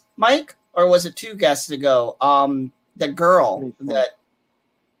guest, Mike, or was it 2 guests ago? The girl that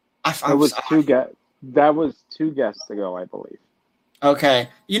That was 2 guests ago, I believe. Okay,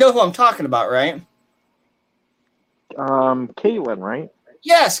 you know who I'm talking about, right? Caitlin, right?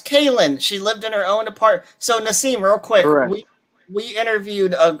 Yes, Kaylin. She lived in her own apartment. So Nassim, real quick, Correct. we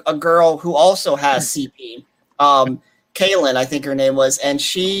interviewed a girl who also has CP. Kaylin, I think her name was, and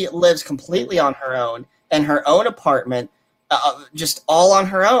she lives completely on her own in her own apartment, just all on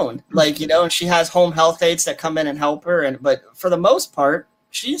her own. Like, you know, and she has home health aides that come in and help her, but for the most part,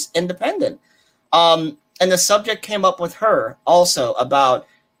 she's independent. And the subject came up with her also about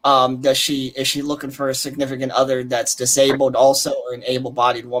is she looking for a significant other that's disabled also, or an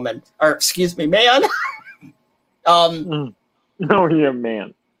able-bodied woman, or excuse me, man. No, you're a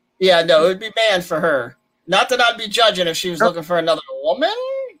man. Yeah, no, it would be man for her. Not that I'd be judging if she was looking for another woman,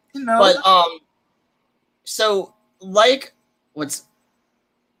 No. but so like what's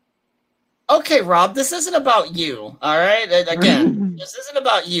okay, Rob, this isn't about you, all right? Again, this isn't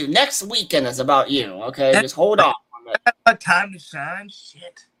about you. Next weekend is about you, okay? Just hold on. Time to shine.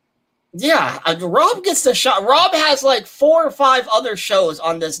 Shit. Yeah, Rob gets the shot. Rob has like 4 or 5 other shows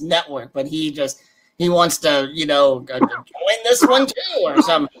on this network, but he wants to, you know, join this one too or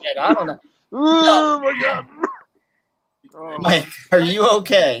some shit. I don't know. Oh my god. Oh, Mike, are you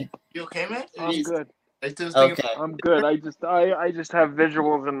okay? You okay, man? I'm good. Okay. I'm good. I just have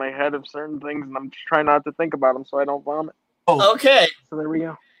visuals in my head of certain things, and I'm just trying not to think about them so I don't vomit. Okay. So there we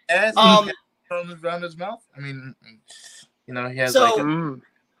go. As around his mouth. I mean, you know, he has So- like.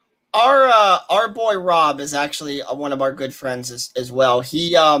 Our boy Rob is actually one of our good friends as well.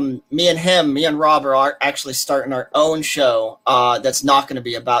 He me and Rob are actually starting our own show that's not going to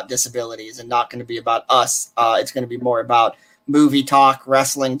be about disabilities and not going to be about us. It's going to be more about movie talk,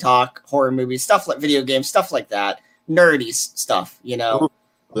 wrestling talk, horror movies, stuff like video games, stuff like that, nerdy stuff, you know.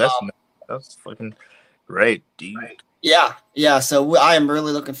 That's fucking great, dude. Yeah. So I am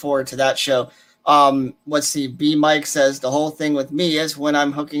really looking forward to that show. Let's see. B Mike says the whole thing with me is when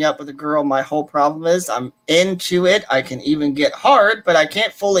I'm hooking up with a girl, my whole problem is I'm into it. I can even get hard, but I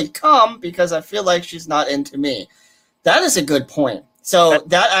can't fully come because I feel like she's not into me. That is a good point. So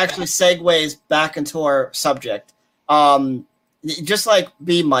that actually segues back into our subject. Just like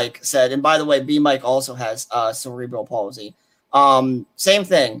B Mike said, and by the way, B Mike also has cerebral palsy. Same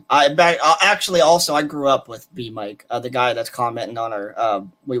thing. I grew up with B Mike, the guy that's commenting on our.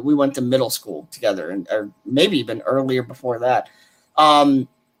 We went to middle school together, or maybe even earlier before that. But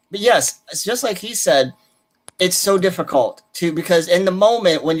yes, it's just like he said. It's so difficult because in the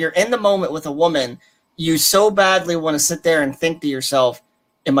moment, when you're in the moment with a woman, you so badly want to sit there and think to yourself,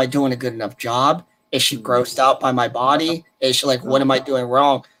 "Am I doing a good enough job? Is she grossed out by my body? Is she like, what am I doing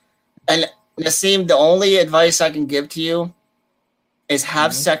wrong?" And Nassim, the only advice I can give to you is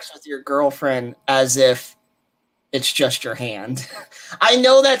have sex with your girlfriend as if it's just your hand. I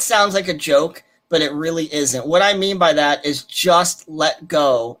know that sounds like a joke, but it really isn't. What I mean by that is just let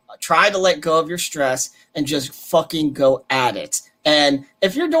go. Try to let go of your stress and just fucking go at it. And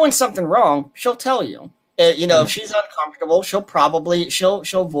if you're doing something wrong, she'll tell you. You know, if she's uncomfortable, she'll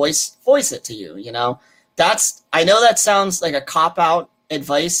voice it to you, you know. I know that sounds like a cop-out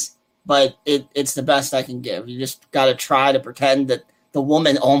advice, but it's the best I can give. You just got to try to pretend that the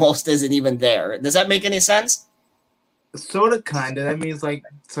woman almost isn't even there. Does that make any sense? Sort of, kind of. That means like,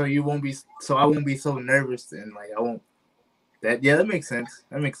 so I won't be so nervous then. Like I won't. That makes sense.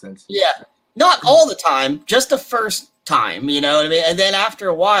 That makes sense. Yeah, not all the time, just the first time. You know what I mean? And then after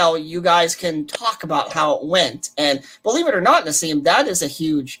a while, you guys can talk about how it went. And believe it or not, Nassim, that is a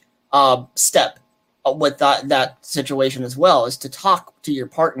huge step with that situation as well. Is to talk to your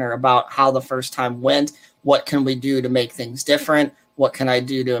partner about how the first time went. What can we do to make things different? What can I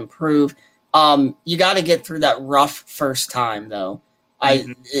do to improve? You got to get through that rough first time, though.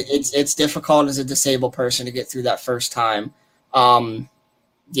 It's difficult as a disabled person to get through that first time.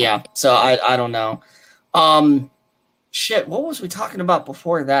 Yeah, so I don't know. Shit, what was we talking about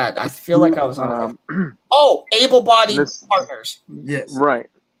before that? I feel like I was on. Able-bodied partners. Yes. Right.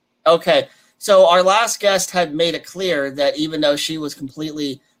 Okay, so our last guest had made it clear that even though she was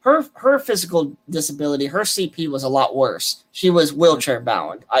completely her physical disability, her CP was a lot worse. She was wheelchair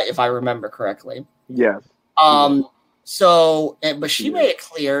bound, if I remember correctly. Yes. But she made it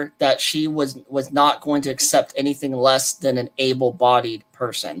clear that she was not going to accept anything less than an able-bodied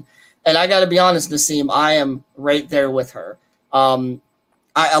person. And I got to be honest, Nassim, I am right there with her. A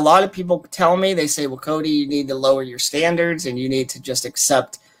lot of people tell me, they say, well, Cody, you need to lower your standards and you need to just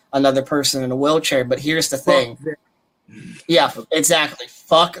accept another person in a wheelchair. But here's the thing. Yeah, exactly.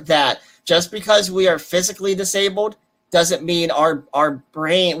 Fuck that. Just because we are physically disabled doesn't mean our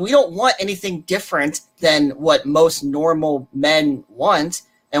brain, we don't want anything different than what most normal men want.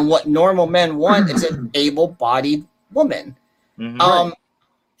 And what normal men want is an able-bodied woman. Mm-hmm.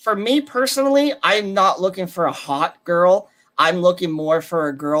 For me personally, I'm not looking for a hot girl. I'm looking more for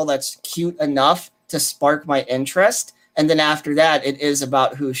a girl that's cute enough to spark my interest. And then after that, it is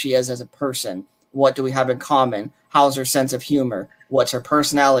about who she is as a person. What do we have in common? How's her sense of humor? What's her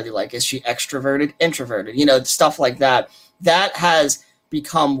personality like? Is she extroverted, introverted? You know, stuff like that. That has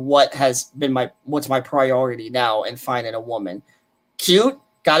become what's my priority now in finding a woman. Cute,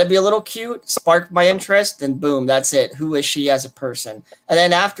 got to be a little cute, spark my interest, then boom, that's it. Who is she as a person? And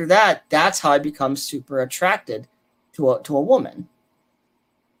then after that, that's how I become super attracted to a woman.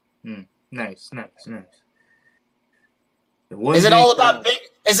 Nice. Is it all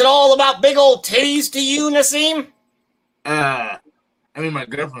about big old titties to you, Nasim? I mean, my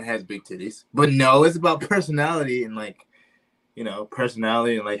girlfriend has big titties, but no, it's about personality and like, you know,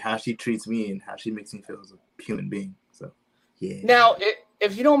 personality and like how she treats me and how she makes me feel as a human being. So, yeah. Now,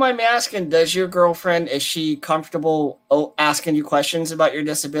 if you don't mind me asking, is she comfortable asking you questions about your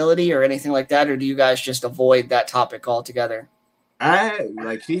disability or anything like that, or do you guys just avoid that topic altogether?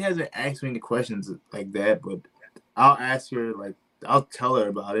 She hasn't asked me any questions like that, but I'll ask her, like, I'll tell her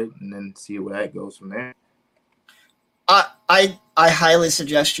about it and then see where that goes from there. I highly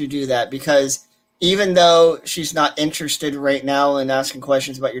suggest you do that, because even though she's not interested right now in asking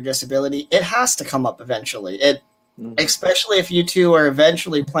questions about your disability, it has to come up eventually. Especially if you two are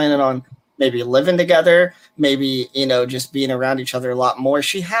eventually planning on maybe living together, maybe, you know, just being around each other a lot more.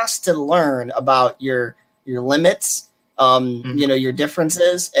 She has to learn about your limits, you know, your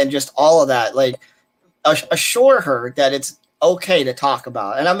differences, and just all of that. Like, assure her that it's okay to talk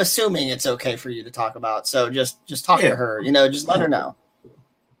about, and I'm assuming it's okay for you to talk about. So just talk to her, you know, just let her know.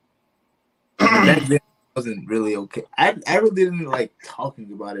 That wasn't really okay. I really didn't like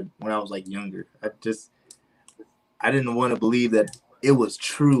talking about it when I was like younger. I didn't want to believe that it was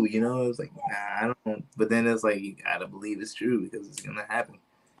true, you know. It was like, nah, I don't. But then it's like, you gotta believe it's true because it's gonna happen.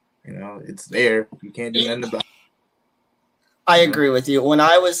 You know, it's there. You can't do nothing about it. I agree with you. When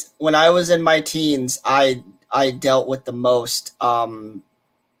I was in my teens, I dealt with the most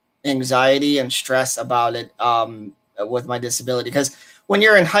anxiety and stress about it with my disability, because when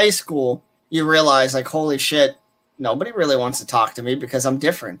you're in high school, you realize, like, holy shit, nobody really wants to talk to me because I'm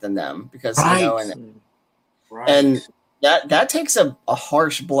different than them. Because you know, and that takes a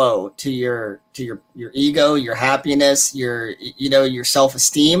harsh blow to your ego, your happiness, your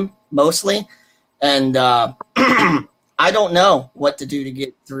self-esteem mostly. And I don't know what to do to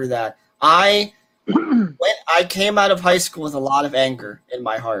get through that. I came out of high school with a lot of anger in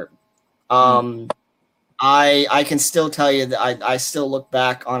my heart. I can still tell you that I still look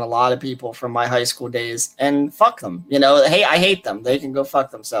back on a lot of people from my high school days and fuck them. You know, hey, I hate them. They can go fuck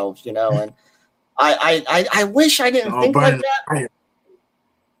themselves, you know. And I wish I didn't think like that.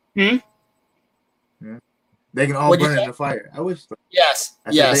 They can all burn in the fire. I wish. Yes.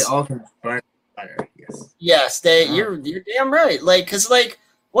 They all can burn in the fire. Yes. You're damn right. Like, cause like,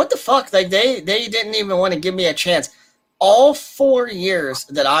 what the fuck? Like, they didn't even want to give me a chance. All 4 years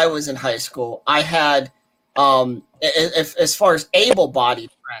that I was in high school, I had, as far as able-bodied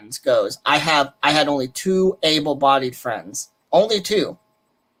friends goes, I had only 2 able-bodied friends. Only 2.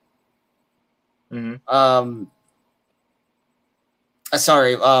 Mm-hmm.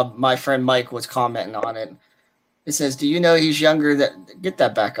 Sorry, my friend Mike was commenting on it. It says, "Do you know he's younger than?" Get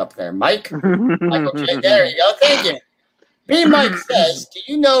that back up there, Mike. Michael J. There you go. Thank you. B. Mike says, "Do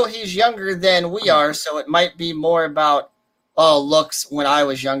you know he's younger than we are? So it might be more about looks. When I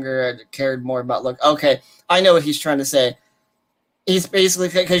was younger, I cared more about look." Okay, I know what he's trying to say. He's basically,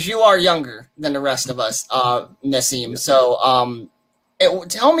 because you are younger than the rest of us, Nasim. So,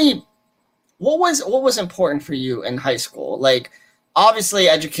 tell me, what was important for you in high school? Like, obviously,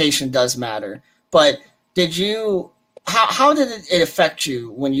 education does matter, but did you? How did it affect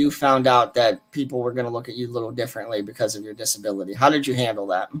you when you found out that people were going to look at you a little differently because of your disability? How did you handle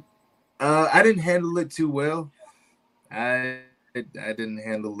that? I didn't handle it too well. I didn't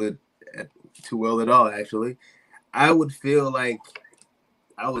handle it too well at all, actually. I would feel like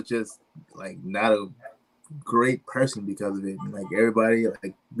I was just like not a great person because of it. Like, everybody,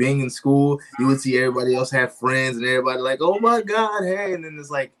 like, being in school, you would see everybody else have friends and everybody like, oh my God, hey, and then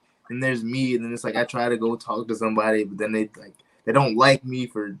it's like, and there's me, and then it's like I try to go talk to somebody, but then they don't like me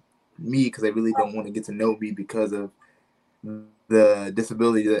for me because they really don't want to get to know me because of the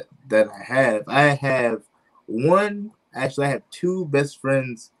disability that I have. I have 2 best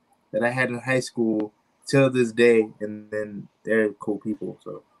friends that I had in high school till this day, and then they're cool people.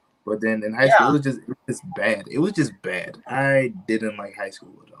 So, but then in high school, it was just bad. It was just bad. I didn't like high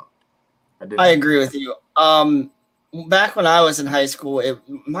school at all. I agree with you. Back when I was in high school,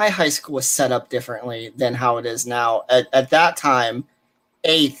 my high school was set up differently than how it is now. At that time,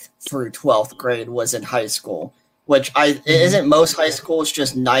 8th through 12th grade was in high school, which isn't most high schools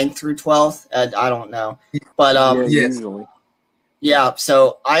just 9th through 12th? I don't know. But usually. Yeah,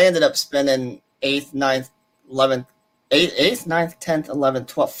 so I ended up spending 8th, 9th, 11th, 8th, 9th, 10th, 11th,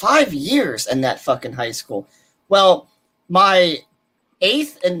 12th, 5 years in that fucking high school. Well, my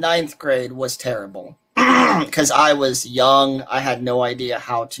 8th and 9th grade was terrible because I was young. I had no idea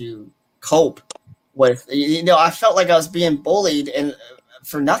how to cope with, I felt like I was being bullied and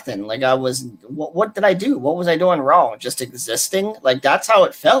for nothing. Like I was, what did I do? What was I doing wrong? Just existing? Like that's how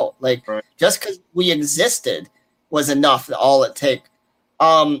it felt. Like just because we existed was enough. All it take.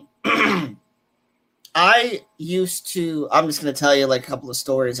 I used to. I'm just gonna tell you like a couple of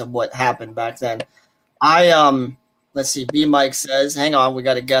stories of what happened back then. Let's see. B Mike says, "Hang on, we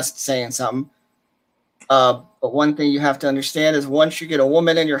got a guest saying something." But one thing you have to understand is once you get a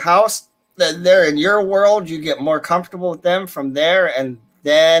woman in your house, that they're in your world, you get more comfortable with them from there, and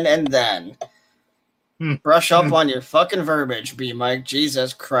then. Brush up on your fucking verbiage, B Mike.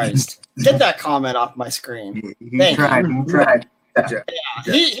 Jesus Christ. Get that comment off my screen. He tried. Yeah,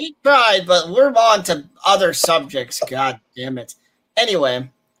 he tried, but we're on to other subjects. God damn it. Anyway,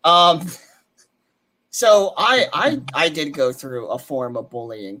 so I did go through a form of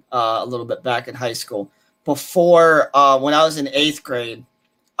bullying a little bit back in high school. Before, when I was in 8th grade,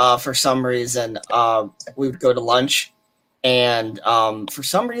 for some reason, we would go to lunch, and for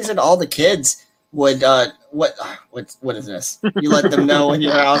some reason, all the kids would what is this? You let them know when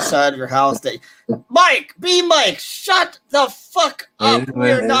you're outside of your house that Mike, shut the fuck up.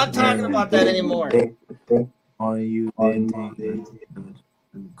 We're not talking about that anymore. Are you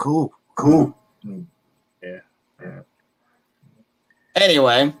cool? Yeah.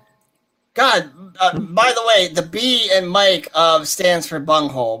 Anyway, God, by the way, the B in Mike stands for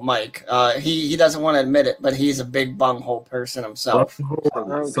bunghole. Mike, he doesn't want to admit it, but he's a big bunghole person himself.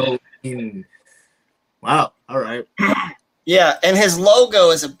 So, wow. All right. Yeah, and his logo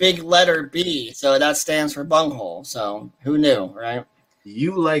is a big letter B, so that stands for bunghole. So who knew, right?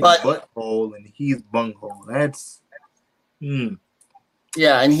 You like butthole, and he's bunghole. That's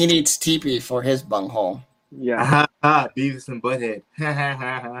Yeah, and he needs teepee for his bunghole. Yeah. Beavis and Butthead.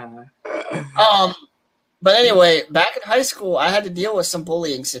 But anyway, back in high school, I had to deal with some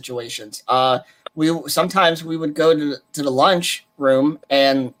bullying situations. Sometimes we would go to the lunch room,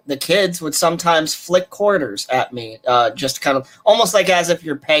 and the kids would sometimes flick quarters at me, just kind of almost like as if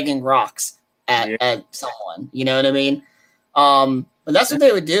you're pegging rocks at someone. You know what I mean? But that's what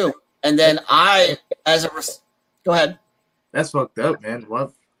they would do. And then go ahead. That's fucked up, man.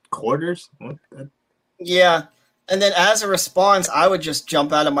 What, quarters? What? Yeah. And then as a response, I would just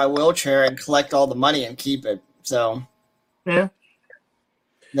jump out of my wheelchair and collect all the money and keep it. So yeah.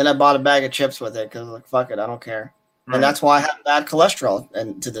 Then I bought a bag of chips with it because like, fuck it, I don't care. Right. And that's why I have bad cholesterol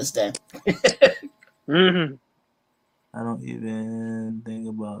and to this day. Mm-hmm. I don't even think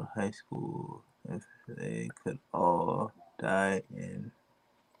about high school. If they could all die in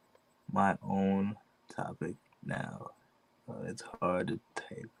my own topic now. It's hard to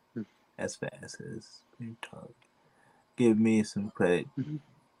type as fast as you talk. Give me some credit.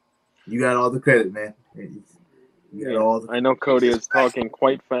 You got all the credit, man. You got all the I know Cody is talking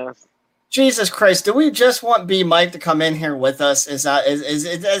quite fast. Jesus Christ, do we just want B Mike to come in here with us? Is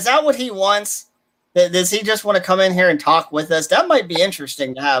that what he wants? Does he just want to come in here and talk with us? That might be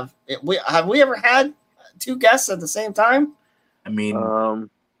interesting to have. Have we ever had two guests at the same time? I mean, I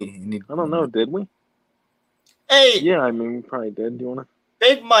don't know. Did we? Hey. Yeah, I mean, we probably did. Do you want to?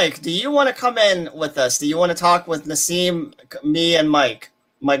 Big Mike, do you want to come in with us? Do you want to talk with Nassim, me, and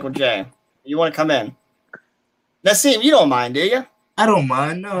Michael J? You want to come in? Nassim, you don't mind, do you? I don't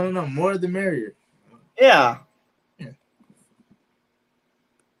mind. No. More the merrier. Yeah.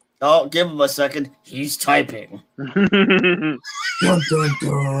 Oh, give him a second. He's typing. Dun, dun,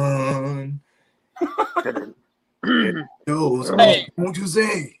 dun. Hey, won't you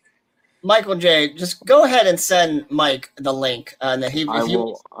say? Michael J, just go ahead and send Mike the link. I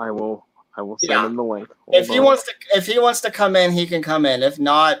will send him the link. If he wants to come in, he can come in. If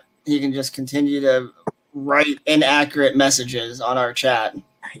not, he can just continue to write inaccurate messages on our chat.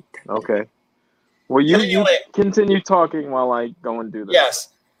 Okay. Well, you continue talking while I go and do this. Yes.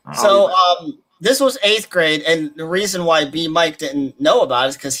 So this was 8th grade, and the reason why B Mike didn't know about it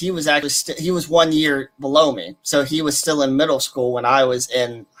is because he was actually he was 1 year below me, so he was still in middle school when I was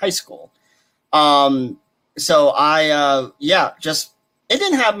in high school. So I just it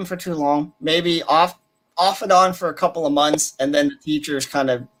didn't happen for too long, maybe off and on for a couple of months, and then the teachers kind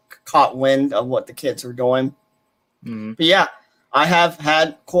of caught wind of what the kids were doing. Mm-hmm. But yeah, I have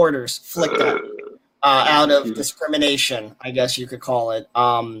had quarters flicked at out of discrimination, I guess you could call it,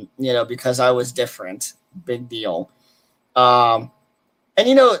 because I was different. Big deal. And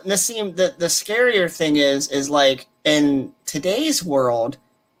Nassim, the scarier thing is like in today's world,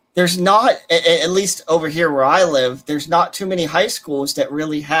 there's not, at least over here where I live, there's not too many high schools that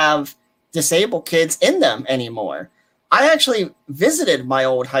really have disabled kids in them anymore. I actually visited my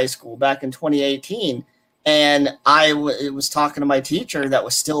old high school back in 2018, and I was talking to my teacher that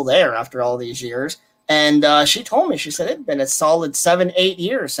was still there after all these years. And she told me, she said, it'd been a solid 7-8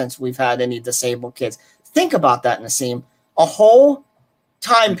 years since we've had any disabled kids. Think about that, Nassim. A whole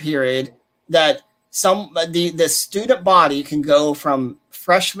time period that the student body can go from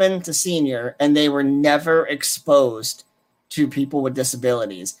freshman to senior, and they were never exposed to people with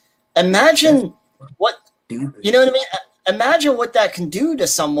disabilities. Imagine what, you know what I mean? Imagine what that can do to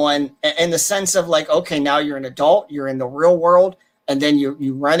someone in the sense of like, okay, now you're an adult, you're in the real world, and then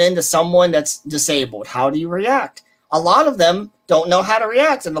you run into someone that's disabled. How do you react? A lot of them don't know how to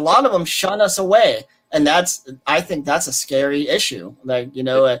react, and a lot of them shun us away. And I think that's a scary issue. Like,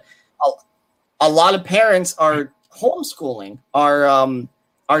 a lot of parents are homeschooling, are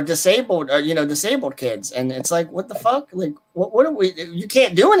disabled, disabled kids. And it's like, what the fuck? Like, what are we, you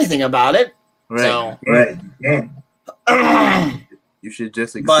can't do anything about it. Right. So, right. Yeah. You should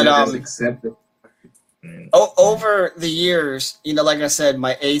just accept it. Over the years, like I said,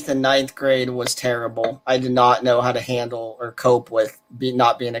 my 8th and 9th grade was terrible. I did not know how to handle or cope with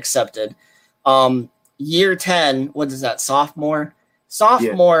not being accepted. Year 10, what is that, sophomore?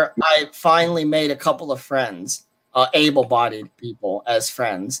 Yeah. I finally made a couple of friends, able-bodied people as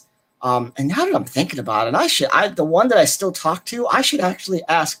friends. And now that I'm thinking about it, the one that I still talk to, I should actually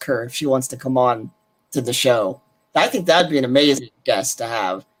ask her if she wants to come on to the show. I think that'd be an amazing guest to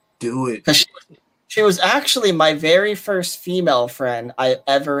have. Do it. Because she was actually my very first female friend I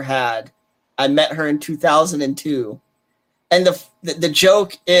ever had. I met her in 2002. And the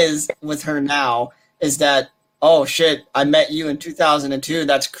joke is with her now is that, oh shit, I met you in 2002.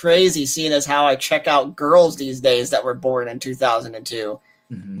 That's crazy, seeing as how I check out girls these days that were born in 2002.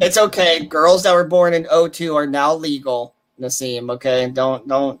 Mm-hmm. It's okay. Girls that were born in 2002 are now legal, Nassim, okay? Don't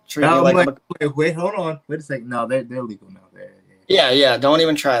treat me like wait, hold on. Wait a second. No, they're legal now. Yeah. Don't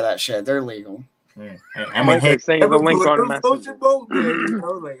even try that shit. They're legal. Yeah. I mean, hey, saying the link on message.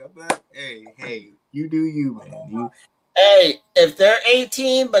 Hey, you do you, man. Hey, if they're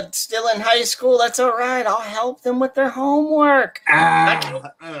 18 but still in high school, that's all right. I'll help them with their homework. I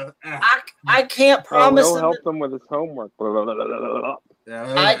can't promise them. Help them with his homework. I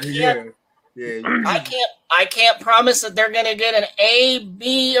can't promise that they're gonna get an A,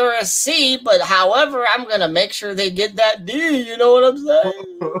 B, or a C. But however, I'm gonna make sure they get that D. You know what I'm saying?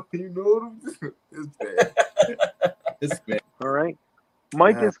 You know what I'm saying? It's bad. It's bad. All right,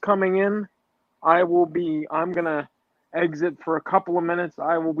 Mike is coming in. I'm gonna exit for a couple of minutes.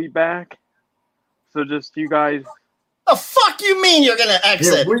 I will be back. So just you guys. The fuck you mean you're gonna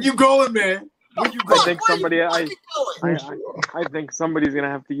exit? Yeah, where you going, man? Where you going? I think somebody's gonna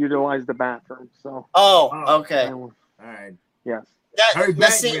have to utilize the bathroom. So. Oh, okay. All right. Yes.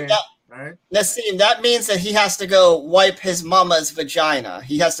 Nassim, that means that he has to go wipe his mama's vagina.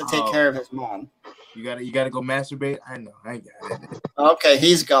 He has to take care of his mom. You gotta go masturbate. I know. I got it. Okay,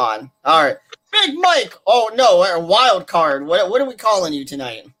 he's gone. All right. Big Mike. Oh no, a wild card. What are we calling you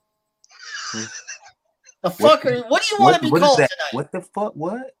tonight? The fuck are you? What do you want to be called tonight? What the fuck?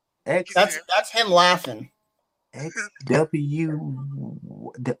 What? That's him laughing. XW.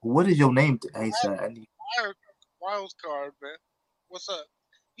 What is your name? Hey, son. Wild card, man. What's up?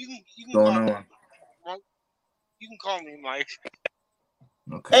 You can call me Mike.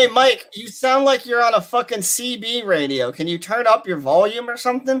 Okay. Hey, Mike, you sound like you're on a fucking CB radio. Can you turn up your volume or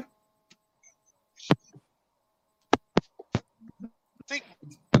something?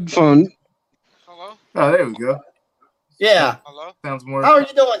 Phone. Hello? Oh, there we go. Yeah. Hello? Sounds more. How are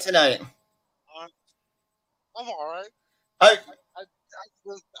you doing tonight? I'm all right.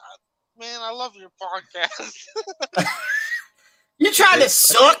 Man, I love your podcast. You trying to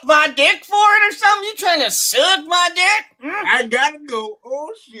suck my dick for it or something? You trying to suck my dick? I gotta go.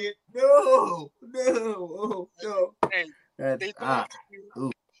 Oh shit! No! Oh no! Hey, they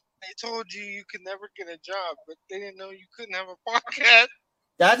told you you could never get a job, but they didn't know you couldn't have a podcast.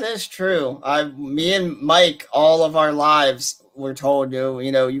 That is true. Me and Mike, all of our lives, were told,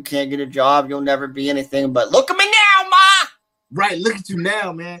 you can't get a job, you'll never be anything. But look at me now, Ma. Right, look at you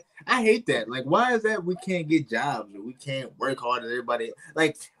now, man. I hate that. Like, why is that we can't get jobs or we can't work hard as everybody?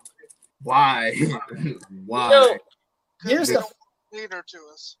 Like, why? Why? Here's the leader to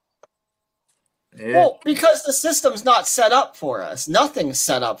us. Yeah. Well, because the system's not set up for us. Nothing's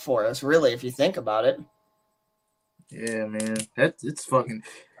set up for us, really, if you think about it. Yeah, man. It's fucking.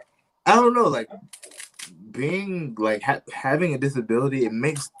 I don't know. Like, being like having a disability, it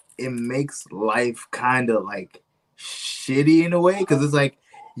makes life kind of like shitty in a way, because it's like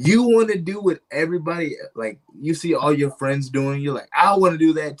you want to do what everybody, like, you see all your friends doing. You're like, I want to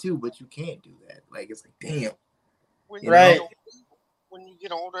do that too, but you can't do that. Like, it's like, damn. When you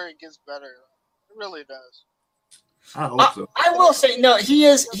get older, it gets better. It really does. I hope so. I will say, no, he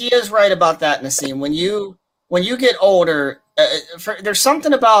is right about that, Nassim. When you get older, there's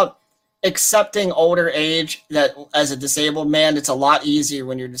something about accepting older age that as a disabled man, it's a lot easier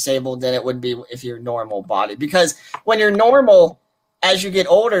when you're disabled than it would be if you're normal body. Because when you're normal, as you get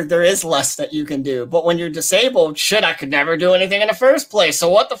older, there is less that you can do. But when you're disabled, shit, I could never do anything in the first place. So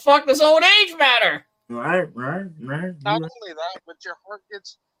what the fuck does old age matter? Right. Not only that, but your heart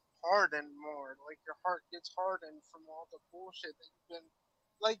gets hardened more. Like, your heart gets hardened from all the bullshit that you've been.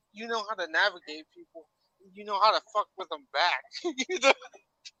 Like, you know how to navigate people. You know how to fuck with them back.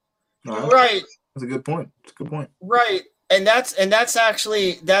 Right. That's a good point. Right. And that's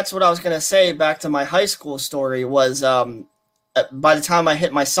what I was going to say back to my high school story was by the time I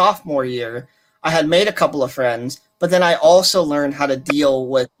hit my sophomore year, I had made a couple of friends, but then I also learned how to deal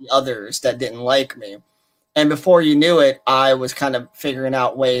with the others that didn't like me. And before you knew it, I was kind of figuring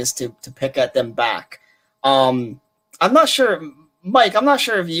out ways to pick at them back. I'm not sure, Mike,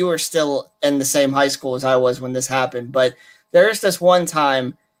 if you were still in the same high school as I was when this happened, but there's this one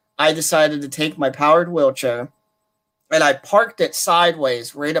time I decided to take my powered wheelchair and I parked it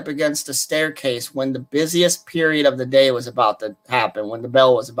sideways right up against the staircase when the busiest period of the day was about to happen, when the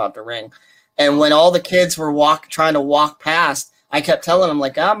bell was about to ring. And when all the kids were trying to walk past, I kept telling them,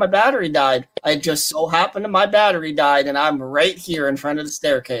 like, my battery died. I just so happened to my battery died, and I'm right here in front of the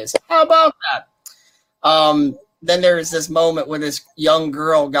staircase. How about that? Then there was this moment where this young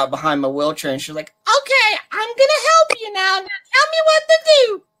girl got behind my wheelchair, and she's like, okay, I'm going to help you now. Now tell me what to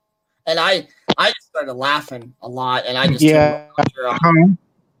do. And I just started laughing a lot, and I just turned my wheelchair off.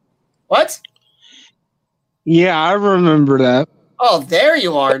 What? Yeah, I remember that. Oh, there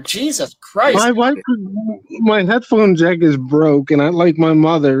you are. Jesus Christ. My headphone jack is broke, and I like my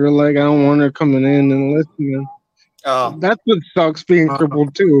mother. Like, I don't want her coming in and listening. Oh. That's what sucks being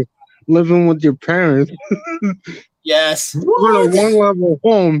crippled, too. Living with your parents. Yes. On a one-level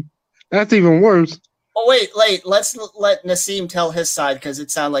home. That's even worse. Oh, wait. Let's let Nassim tell his side, because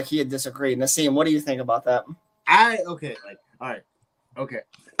it sounded like he had disagreed. Nassim, what do you think about that? All right. Okay.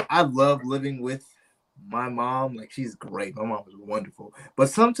 I love living with my mom. Like, she's great. My mom is wonderful. But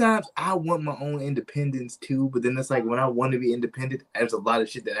sometimes I want my own independence too. But then it's like, when I want to be independent, there's a lot of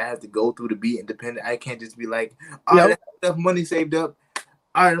shit that I have to go through to be independent. I can't just be like, all right, I have enough money saved up.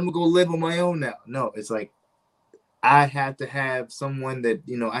 All right, I'm gonna go live on my own now. No, it's like I have to have someone that,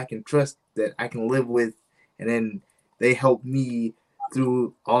 I can trust, that I can live with, and then they help me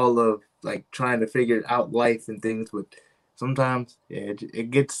through all of, like, trying to figure out life and things. But sometimes, it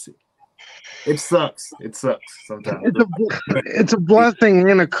sucks. It sucks sometimes. It's a blessing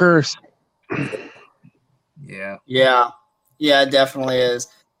and a curse. Yeah. Yeah, it definitely is.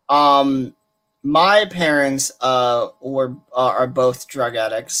 My parents are both drug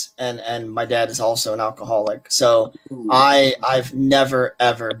addicts, and my dad is also an alcoholic. So I've never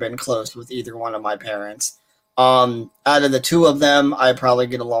ever been close with either one of my parents. Out of the two of them, I probably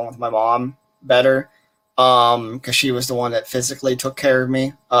get along with my mom better, because she was the one that physically took care of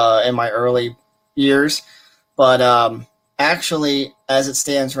me in my early years. But actually, as it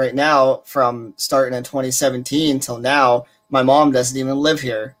stands right now, from starting in 2017 till now, my mom doesn't even live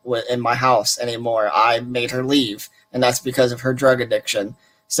here in my house anymore. I made her leave, and that's because of her drug addiction.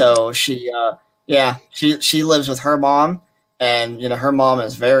 So she lives with her mom, and her mom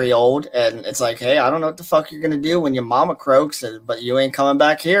is very old, and it's like, hey, I don't know what the fuck you're gonna do when your mama croaks, but you ain't coming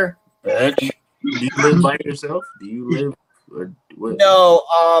back here, bitch. Do you live by yourself? Do you live? Or what? No,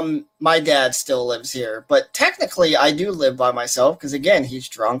 my dad still lives here, but technically I do live by myself because, again, he's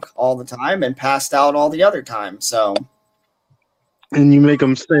drunk all the time and passed out all the other time. So. And you make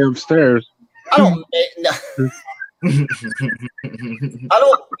him stay upstairs. I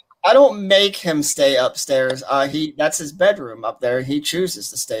don't make him stay upstairs. That's his bedroom up there. He chooses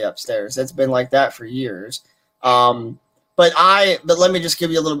to stay upstairs. It's been like that for years. But let me just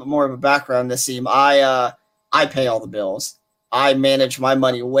give you a little bit more of a background, Nassim. I pay all the bills. I manage my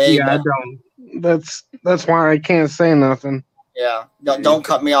money way Yeah, I better. don't. That's why I can't say nothing. Yeah, don't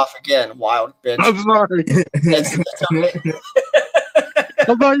cut me off again, wild bitch. I'm sorry. It's okay.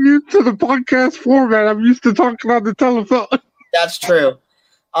 I'm not used to the podcast format. I'm used to talking on the telephone. That's true.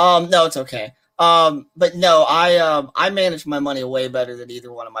 No, it's okay. But no, I manage my money way better than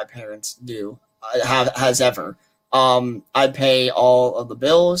either one of my parents has ever. I pay all of the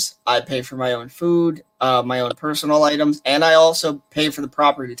bills. I pay for my own food, my own personal items, and I also pay for the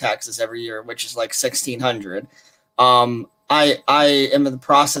property taxes every year, which is like $1,600. I am in the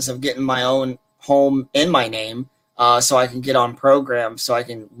process of getting my own home in my name, so I can get on programs, so I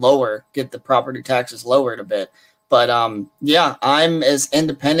can get the property taxes lowered a bit. But yeah, I'm as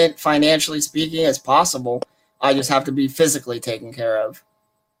independent financially speaking as possible. I just have to be physically taken care of.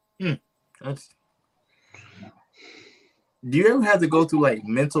 Do you ever have to go through like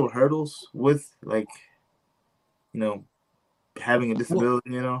mental hurdles with like, having a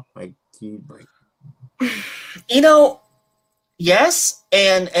disability? Yes,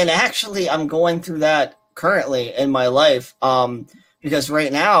 and actually, I'm going through that currently in my life. Because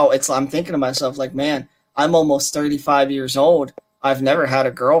right now I'm thinking to myself like, man, I'm almost 35 years old. I've never had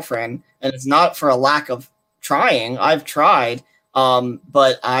a girlfriend, and it's not for a lack of trying. I've tried.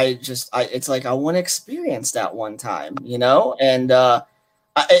 But it's like I want to experience that one time, and I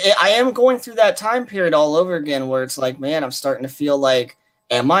am going through that time period all over again where it's like, man, I'm starting to feel like,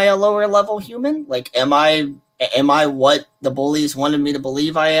 am I a lower level human? Like, am I what the bullies wanted me to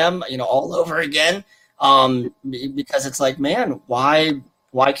believe I am, all over again? Because it's like, man, why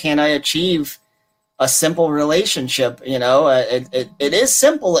can't I achieve a simple relationship? It is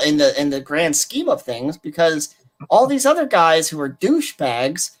simple in the grand scheme of things, because all these other guys who are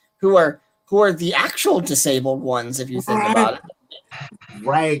douchebags, who are the actual disabled ones, if you think about it.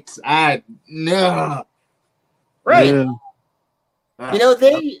 Right. No. Right. Yeah.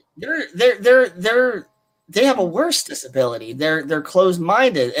 They have a worse disability. They're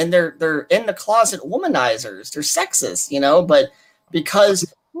closed-minded, and they're in the closet womanizers. They're sexist, but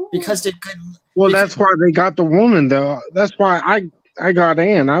because they're good. Well, that's why they got the woman, though. That's why I got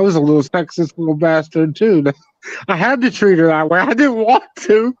Ann. I was a little sexist little bastard too. I had to treat her that way. I didn't want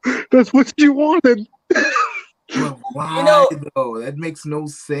to. That's what she wanted. But why though? That makes no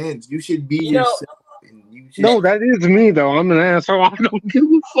sense. You should be yourself. No, that is me though. I'm an asshole. I don't give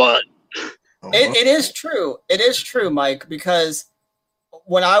a fuck. It is true. It is true, Mike, because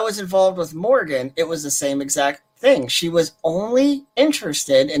when I was involved with Morgan, it was the same exact thing. She was only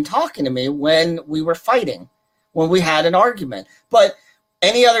interested in talking to me when we were fighting, when we had an argument. But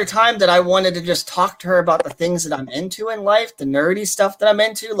any other time that I wanted to just talk to her about the things that I'm into in life, the nerdy stuff that I'm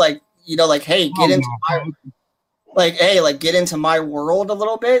into, hey, get into my world a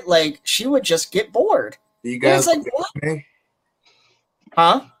little bit. Like, she would just get bored. You guys, like, what? Anime?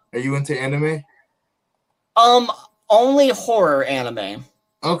 Huh? Are you into anime? Only horror anime.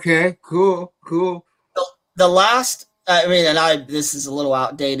 Okay, cool. The last, this is a little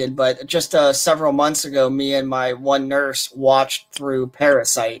outdated, but just several months ago, me and my one nurse watched through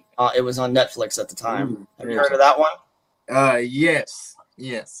Parasite. It was on Netflix at the time. Have you heard of that one? Yes.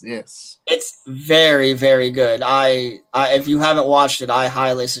 It's very, very good. If you haven't watched it, I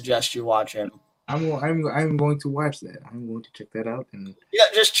highly suggest you watch it. I'm going to watch that. I'm going to check that out. And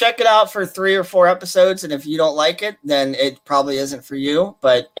just check it out for 3 or 4 episodes, and if you don't like it, then it probably isn't for you.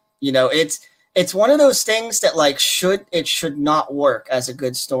 But it's one of those things that it should not work as a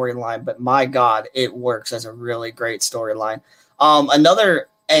good storyline, but my God, it works as a really great storyline. Another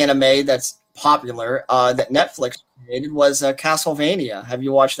anime that's popular that Netflix created was Castlevania. Have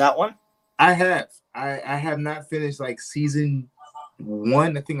you watched that one? I have. I have not finished season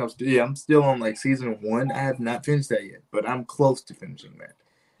 1. I think I'm still on season 1. I have not finished that yet, but I'm close to finishing that.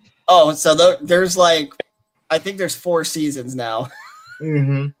 Oh, so there's I think there's 4 seasons now.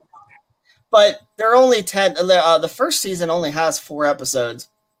 Mm-hmm. But they're only 10. The first season only has 4 episodes,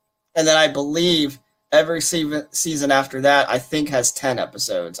 and then I believe every season after that, I think, has 10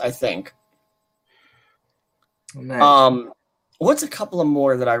 episodes. I think. Nice. What's a couple of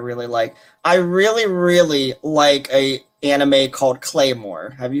more that I really like? I really, really like a anime called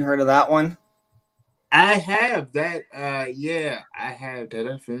Claymore. Have you heard of that one? I have that. Yeah, I have. Did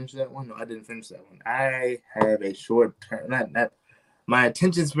I finish that one? No, I didn't finish that one. I have a short term. Not. My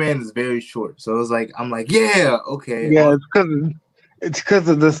attention span is very short, so it's I'm yeah, okay. Yeah, it's because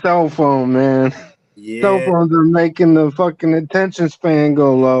of the cell phone, man. Yeah, cell phones are making the fucking attention span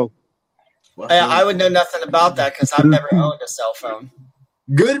go low. I would know nothing about that because I've never owned a cell phone.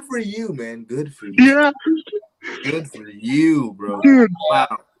 Good for you, man. Good for you. Yeah. Good for you, bro. Dude, Wow.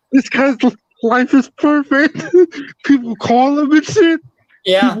 this guy's life is perfect. People call him and shit.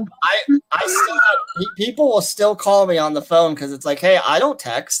 Yeah, I still have, people will still call me on the phone because it's like, hey, I don't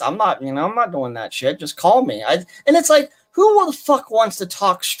text. I'm not doing that shit. Just call me. And it's like, who the fuck wants to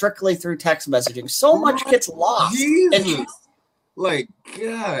talk strictly through text messaging? So much gets lost. Jesus. And Like,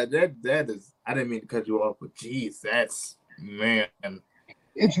 God, that is. I didn't mean to cut you off, but geez, that's man.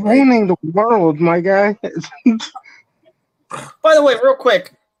 It's ruining the world, my guy. by the way, real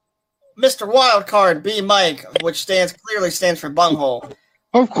quick, Mr. Wildcard B Mike, which clearly stands for bunghole.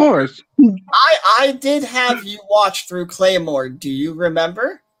 Of course. I did have you watch through Claymore. Do you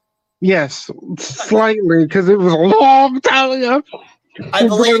remember? Yes, slightly, because it was a long time ago. I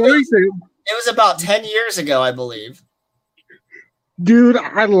believe it was about 10 years ago, I believe. Dude,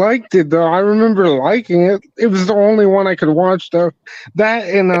 I liked it though. I remember liking it. It was the only one I could watch though. That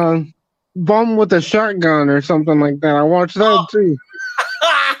and Bum with a Shotgun or something like that. I watched that too.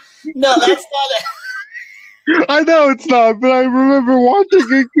 No, that's not it. I know it's not, but I remember watching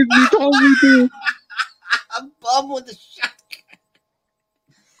it because you told me to. A Bum with a Shotgun.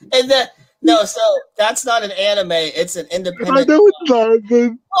 And no, so that's not an anime. It's an independent. I know it's not, but...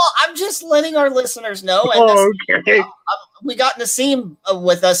 Well, I'm just letting our listeners know. And okay. We got Nassim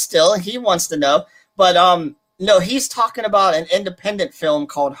with us still. He wants to know. But no, he's talking about an independent film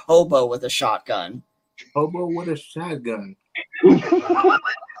called Hobo with a Shotgun. Hobo with a Shotgun.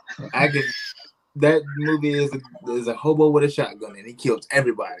 That movie is a hobo with a shotgun and he kills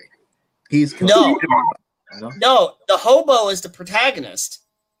everybody. He's killing everybody. No, the hobo is the protagonist.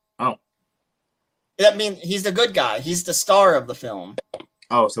 Oh. That means he's the good guy. He's the star of the film.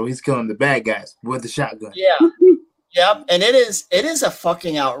 Oh, so he's killing the bad guys with the shotgun. Yeah. Yep. And it is a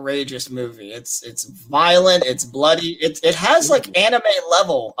fucking outrageous movie. It's violent, it's bloody. It has like anime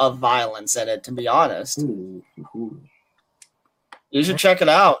level of violence in it, to be honest. Ooh. You should check it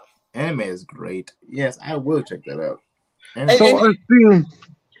out. Anime is great. Yes, I will check that out. So,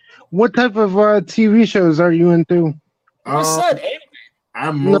 what type of TV shows are you into? You said anime.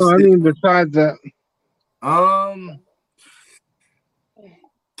 I'm no, I mean besides that.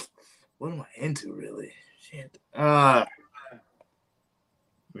 What am I into really? Shit. Let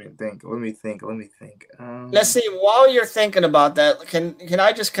me think. Let's see. While you're thinking about that, can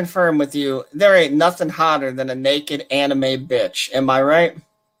I just confirm with you? There ain't nothing hotter than a naked anime bitch. Am I right?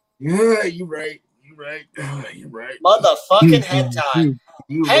 Yeah, you're right. Motherfucking hentai.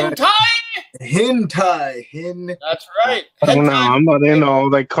 Hentai. That's right. I don't know. I'm not into all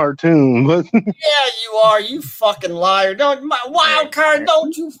that cartoon, but yeah, you are. You fucking liar! Wild card.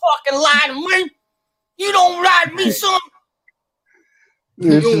 Don't you fucking lie to me? You don't lie to me, son.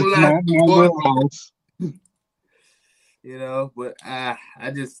 This is not my wheelhouse. You know, but I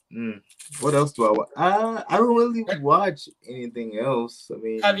just what else do I watch? I don't really watch anything else. I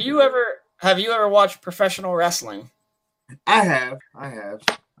mean, have you ever watched professional wrestling? I have.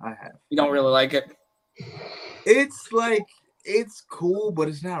 You don't really like it? It's like it's cool, but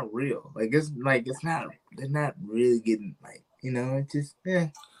it's not real. They're not really getting it's just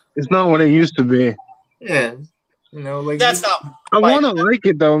It's not what it used to be. Yeah. That's not. I want to like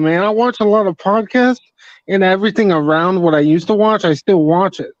it though, man. I watch a lot of podcasts and everything around what I used to watch. I still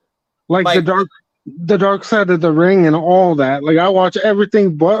watch it, like the dark side of the ring and all that. Like I watch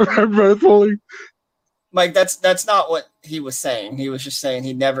everything but wrestling. Mike, that's not what he was saying. He was just saying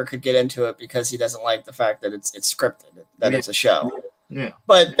he never could get into it because he doesn't like the fact that it's scripted, that it's a show. Yeah.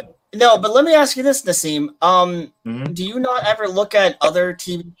 But let me ask you this, Nassim. Do you not ever look at other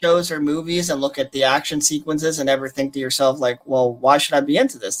TV shows or movies and look at the action sequences and ever think to yourself like, well, why should I be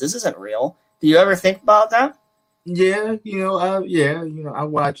into this? This isn't real. Do you ever think about that? Yeah, I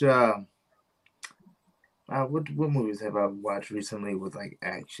watch what movies have I watched recently with like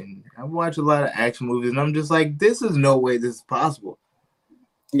action? I watch a lot of action movies and I'm just like, this is no way this is possible.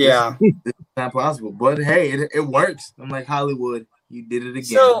 Yeah. This is not possible. But hey, it works. I'm like, Hollywood, you did it again.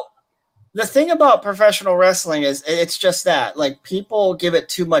 So the thing about professional wrestling is it's just that. Like people give it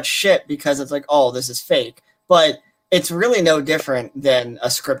too much shit because it's like, oh, this is fake. But it's really no different than a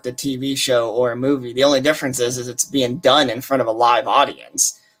scripted TV show or a movie. The only difference is it's being done in front of a live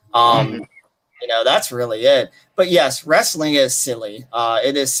audience. That's really it. But yes, wrestling is silly.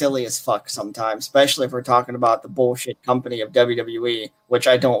 It is silly as fuck sometimes, especially if we're talking about the bullshit company of WWE, which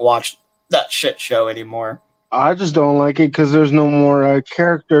I don't watch that shit show anymore. I just don't like it because there's no more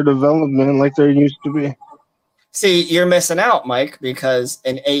character development like there used to be. See, you're missing out, Mike, because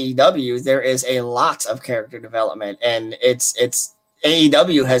in AEW there is a lot of character development, and it's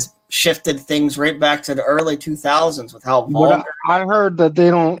AEW has shifted things right back to the early 2000s with how vulgar. I heard that they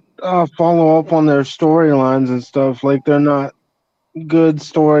don't follow up on their storylines and stuff. Like they're not good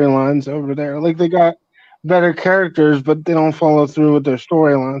storylines over there. Like they got better characters, but they don't follow through with their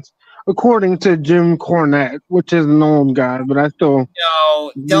storylines. According to Jim Cornette, which is an old guy, but I still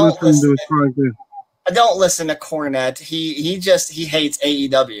don't listen. to his content. Don't listen to Cornette. He hates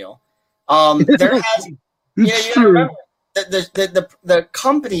AEW. There has you gotta remember the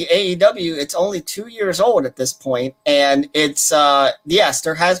company AEW. It's only 2 years old at this point, and it's yes,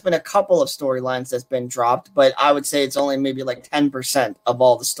 there has been a couple of storylines that's been dropped, but I would say it's only maybe like 10% of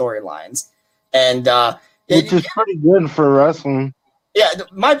all the storylines, and which is pretty good for wrestling. Yeah,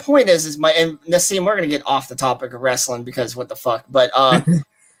 my point is and Nassim, we're gonna get off the topic of wrestling because what the fuck, but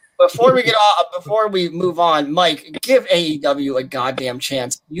before we move on, Mike, give AEW a goddamn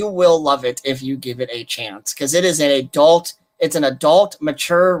chance. You will love it if you give it a chance because it is an adult,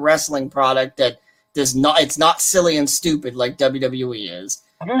 mature wrestling product that it's not silly and stupid like WWE is.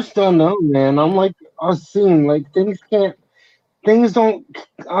 I just don't know, man. I'm like seeing like things don't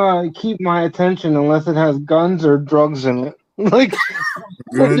keep my attention unless it has guns or drugs in it. Like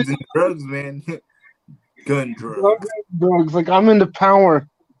guns and drugs, man. Gun drugs. Drugs. Like I'm into Power.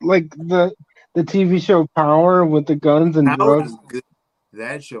 Like the TV show Power with the guns and drugs. Is good.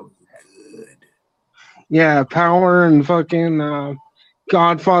 That show is good. Yeah, Power and fucking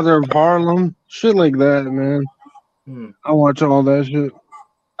Godfather of Harlem, shit like that, man. I watch all that shit.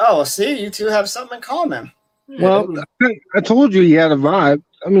 Oh, see, you two have something in common. Well, I told you he had a vibe.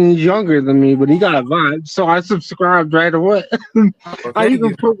 I mean, he's younger than me, but he got a vibe, so I subscribed right away. I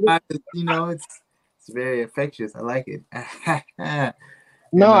even put, it's very infectious. I like it.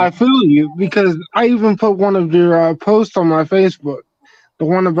 No, I feel you because I even put one of your posts on my Facebook, the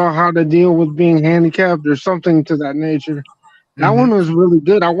one about how to deal with being handicapped or something to that nature. That one was really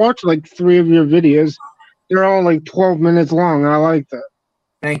good. I watched like 3 of your videos. They're all like 12 minutes long. I like that.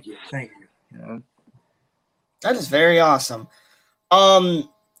 Thank you. Yeah. That is very awesome. So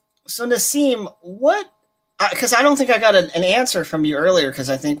Nassim, because I don't think I got an answer from you earlier because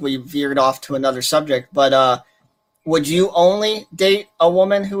I think we veered off to another subject, but would you only date a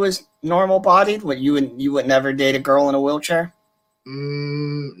woman who is normal bodied? You would never date a girl in a wheelchair?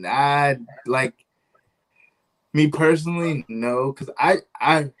 I like me personally, no, because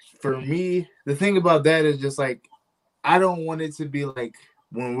I for me, the thing about that is just like I don't want it to be like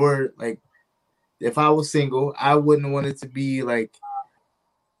when we're like if I was single, I wouldn't want it to be like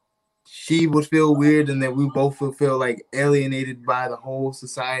she would feel weird and then we both would feel like alienated by the whole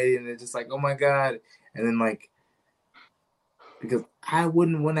society and it's just like, oh my God. And then like, because I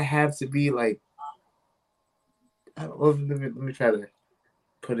wouldn't want to have to be like, let me try to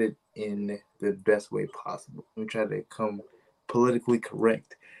put it in the best way possible. Let me try to come politically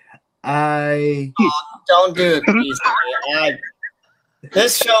correct. Don't do it, PC.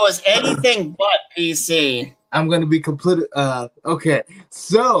 This show is anything but PC. I'm gonna be completely okay.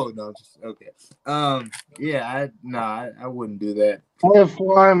 So no, just okay. Yeah, I wouldn't do that. Let it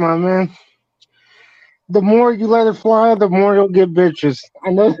fly, my man. The more you let it fly, the more you'll get bitches. I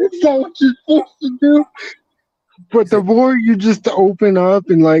know that's not what you're supposed to do, but the more you just open up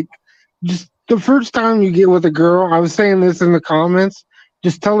and like, just the first time you get with a girl, I was saying this in the comments,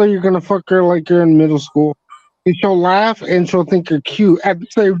 just tell her you're gonna fuck her like you're in middle school, and she'll laugh and she'll think you're cute at the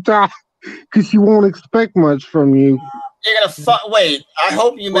same time. Because she won't expect much from you. You're gonna fuck. Wait, I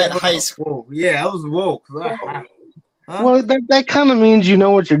hope you meant high school. Yeah, I was woke. Well, that kind of means you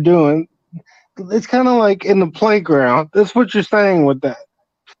know what you're doing. It's kind of like in the playground. That's what you're saying with that.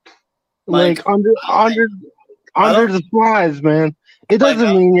 Like under the flies, man. It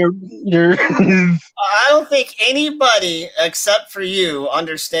doesn't mean you're. I don't think anybody except for you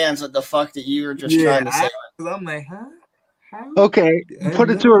understands what the fuck that you were just trying to say. I'm like, huh? Okay, put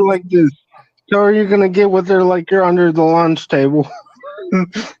it to her like this. So are you gonna get with her like you're under the lunch table?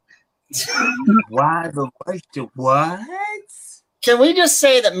 Why the lunch table? What? Can we just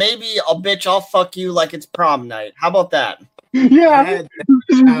say that maybe I'll fuck you like it's prom night? How about that? Yeah.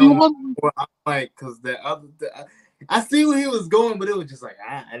 I'm like, because I see where he was going, but it was just like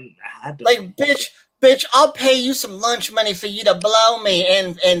I don't like bitch, I'll pay you some lunch money for you to blow me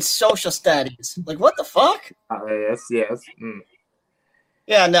in social studies. Like, what the fuck? Yes.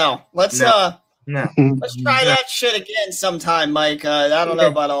 Yeah, no. Let's No. let's try that shit again sometime, Mike. I don't know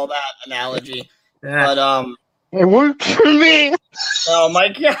about all that analogy, but it worked for me. Oh my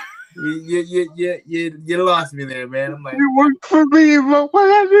God. You lost me there, man. I'm like, it worked for me, but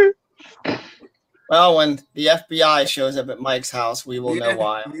whatever. Well, when the FBI shows up at Mike's house, we will know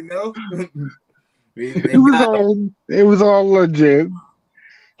why. You know. It was all legit.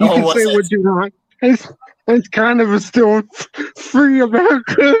 You can say what you want. it's kind of a still free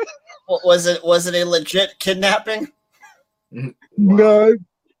America. Was it a legit kidnapping? No,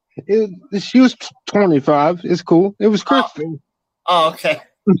 she was 25. It's cool. It was Kristen. Oh, okay.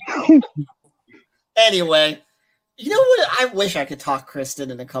 Anyway, you know what? I wish I could talk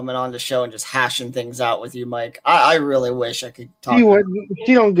Kristen into coming on the show and just hashing things out with you, Mike. I really wish I could talk.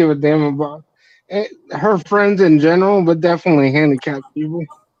 She don't give a damn about her friends in general, but definitely handicapped people.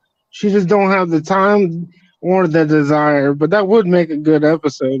 She just don't have the time or the desire. But that would make a good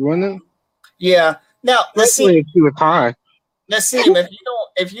episode, wouldn't it? Yeah. Now, especially if she was high. Nassim,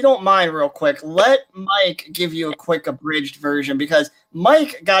 if you don't mind, real quick, let Mike give you a quick abridged version, because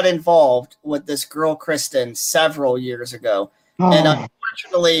Mike got involved with this girl Kristen several years ago, and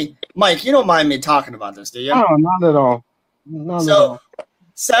unfortunately, Mike, you don't mind me talking about this, do you? No, not at all. Not at all.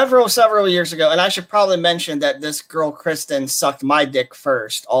 Several years ago, and I should probably mention that this girl Kristen sucked my dick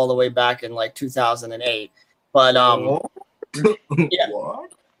first, all the way back in like 2008. But yeah.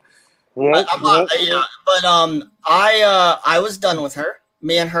 I was done with her.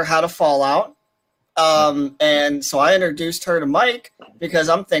 Me and her had a fallout, and so I introduced her to Mike because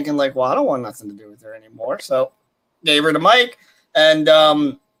I'm thinking like, well, I don't want nothing to do with her anymore. So gave her to Mike, and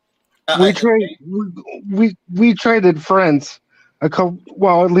we traded friends a couple.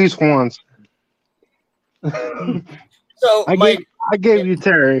 Well, at least once. So I gave you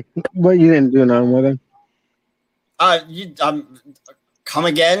Terry, but you didn't do nothing with him. Come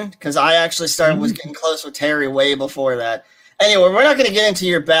again, because I actually was getting close with Terry way before that. Anyway, we're not going to get into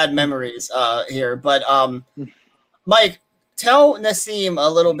your bad memories here, but Mike, tell Nassim a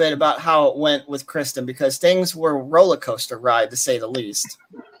little bit about how it went with Kristen, because things were a roller coaster ride, to say the least.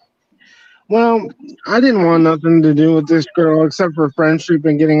 Well, I didn't want nothing to do with this girl except for friendship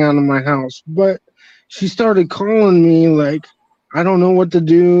and getting out of my house, but she started calling me like, I don't know what to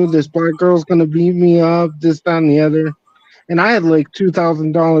do. This black girl's going to beat me up, this, that, and the other. And I had like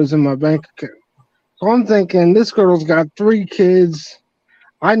 $2,000 in my bank account. So I'm thinking, this girl's got 3 kids.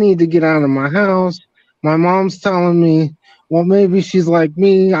 I need to get out of my house. My mom's telling me, well, maybe she's like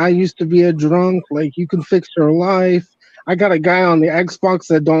me. I used to be a drunk. Like, you can fix her life. I got a guy on the Xbox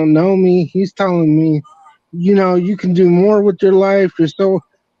that don't know me. He's telling me, you know, you can do more with your life.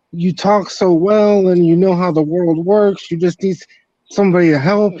 You talk so well and you know how the world works. You just need somebody to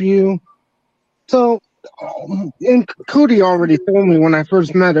help you. So, and Cody already told me when I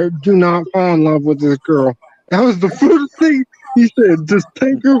first met her, do not fall in love with this girl. That was the first thing he said. Just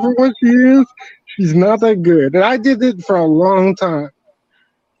take her for what she is. She's not that good. And I did it for a long time.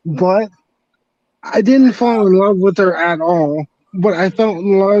 But I didn't fall in love with her at all. But I fell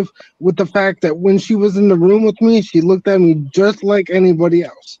in love with the fact that when she was in the room with me, she looked at me just like anybody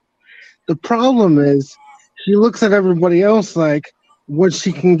else. The problem is she looks at everybody else like what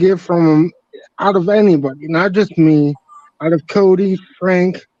she can get from them out of anybody, not just me, out of Cody,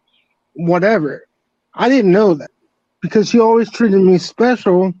 Frank, whatever. I didn't know that because she always treated me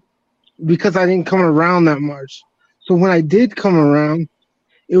special because I didn't come around that much. So when I did come around,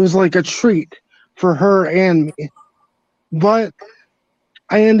 it was like a treat for her and me. But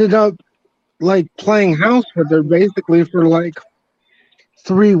I ended up like playing house with her basically for like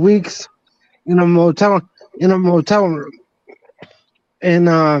 3 weeks in a motel room.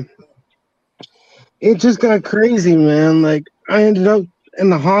 And it just got crazy, man. Like, I ended up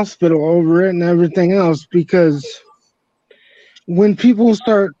in the hospital over it and everything else because when people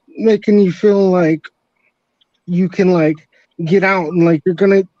start making you feel like you can, like, get out and, like, you're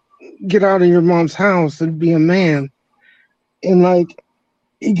going to get out of your mom's house and be a man, and, like,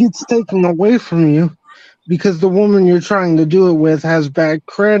 it gets taken away from you because the woman you're trying to do it with has bad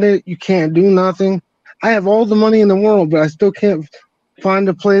credit, you can't do nothing. I have all the money in the world, but I still can't find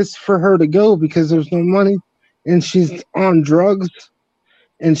a place for her to go because there's no money, and she's on drugs,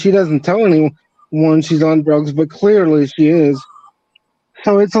 and she doesn't tell anyone she's on drugs, but clearly she is.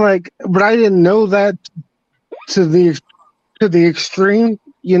 So it's like, but I didn't know that to the extreme,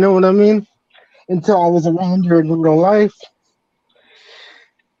 you know what I mean? Until I was around her in real life.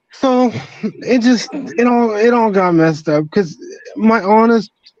 So it all got messed up because my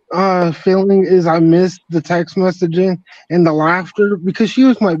honest feeling is I missed the text messaging and the laughter because she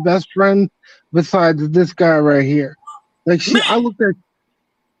was my best friend besides this guy right here. Like I looked at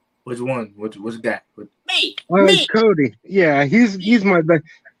which one? Which guy? Me. Cody. Yeah, he's my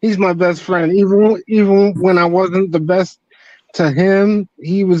best friend. Even when I wasn't the best to him,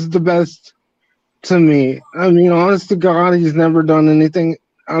 he was the best to me. I mean, honest to God, he's never done anything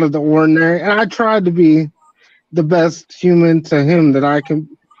out of the ordinary, and I tried to be the best human to him that I can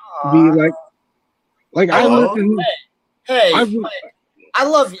be. Like I look at him. Hey, I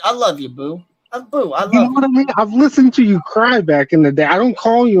love you, boo. Boo, I You know love what I mean? I've listened to you cry back in the day. I don't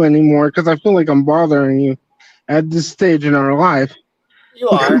call you anymore because I feel like I'm bothering you at this stage in our life. you.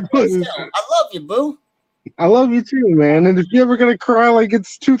 You are. But still, I love you, Boo. I love you too, man. And if you're ever gonna cry like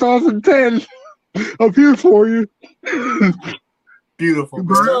it's 2010, I'm here for you. Beautiful.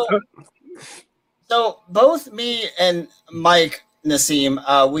 So both me and Mike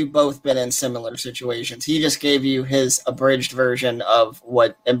Nassim, we've both been in similar situations. He just gave you his abridged version of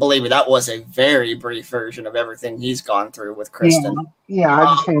what, and believe me, that was a very brief version of everything he's gone through with Kristen. Yeah,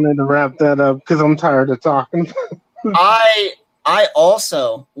 I just wanted to wrap that up because I'm tired of talking. I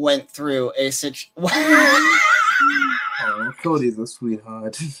also went through a situation. Oh, Cody's a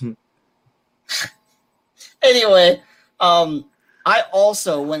sweetheart. Anyway, I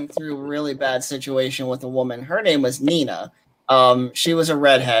also went through a really bad situation with a woman. Her name was Nina. She was a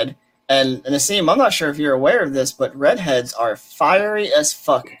redhead. And Nassim, I'm not sure if you're aware of this, but redheads are fiery as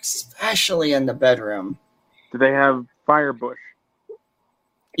fuck, especially in the bedroom. Do they have firebush?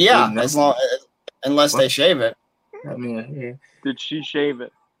 Yeah, unless they shave it. I mean, yeah. Did she shave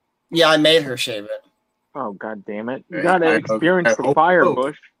it? Yeah, I made her shave it. Oh, god damn it. You gotta experience the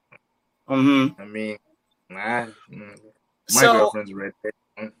firebush. Mm-hmm. I mean, my girlfriend's redhead.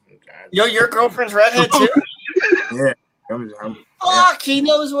 Your girlfriend's redhead too? Yeah. Fuck, he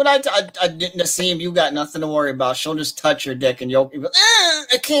knows what I didn't Nassim, you got nothing to worry about. She'll just touch your dick and you'll be like,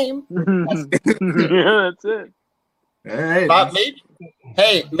 it came. Yeah, that's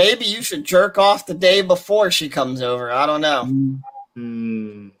it. Maybe you should jerk off the day before she comes over. I don't know.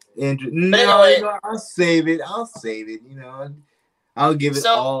 Anyway, I'll save it. I'll give it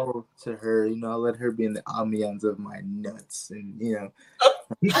all to her. I'll let her be in the ambiance of my nuts, and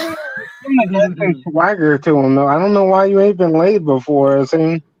swagger to him though. I don't know why you ain't been laid before. I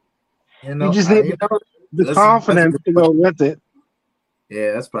mean, you just need the confidence to go with it.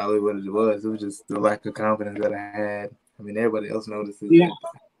 Yeah, that's probably what it was. It was just the lack of confidence that I had. I mean, everybody else notices. Yeah.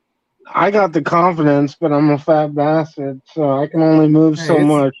 I got the confidence, but I'm a fat bastard, so I can only move so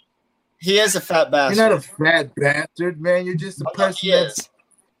much. He is a fat bastard. You're not a fat bastard, man. You're just a person that's...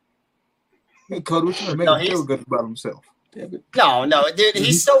 Hey, Cody, what you want to make him feel good about himself? No, dude,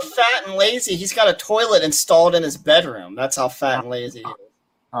 he's so fat and lazy. He's got a toilet installed in his bedroom. That's how fat and lazy he is.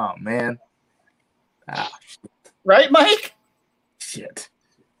 Oh, man. Right, Mike? Shit.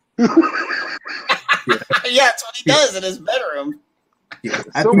 Yeah, that's what he does in his bedroom. Yeah,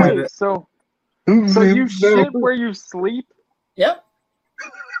 so you shit where you sleep? Yep.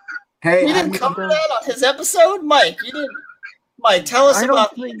 Hey, we didn't cover that on his episode, Mike. You didn't. Mike, tell us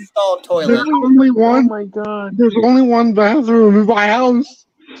about the installed toilet. There's only one. Oh my god. There's only one bathroom in my house,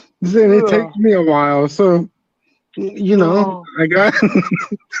 and it takes me a while. So, I got.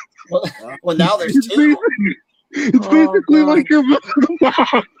 well, now there's two. It's basically like your mom.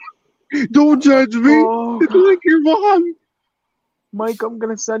 Don't judge me. It's like your mom. Mike, I'm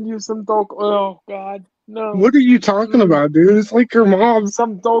gonna send you some Oh god, no. What are you talking about, dude? It's like your mom.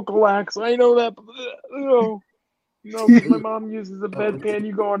 Some Docalax. I know that. No, my mom uses a bedpan.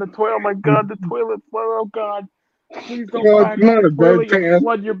 You go on the toilet. Oh my god, the toilet. Oh god. Please don't it's not a bedpan.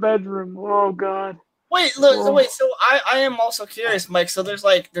 Flood your bedroom. Oh god. Wait. So I am also curious, Mike. So there's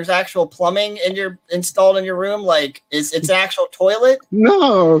actual plumbing installed in your room. Like, it's an actual toilet?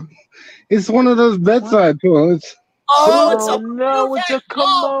 No, it's one of those bedside toilets. It's a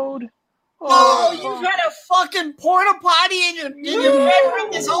commode. You've had a fucking porta potty in your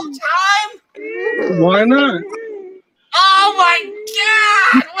bedroom this whole time? Why not? Oh my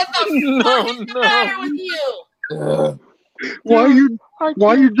god! What the fuck is the matter with you?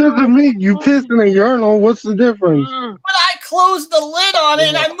 Why you judging me? You pissed in a urinal. What's the difference? But I closed the lid on it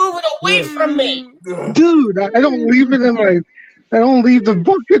and I move it away from me. Dude, I don't leave it in my... I don't leave the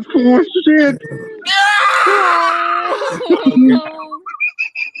bucket full of shit.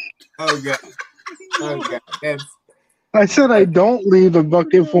 Oh god. I said I don't leave the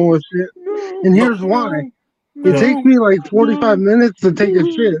bucket full of shit. And here's why. It takes me like 45 minutes to take a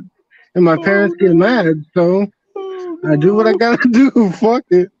shit. And my parents get mad, so I do what I gotta do. Fuck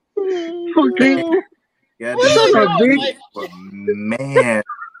it. Okay. Man.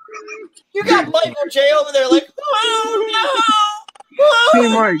 You got Michael J over there like, oh no! Hey,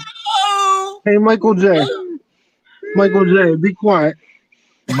 Mike. Hey, Michael J. Michael J, be quiet.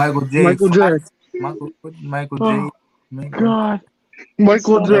 Michael J. Michael J. Michael J. God.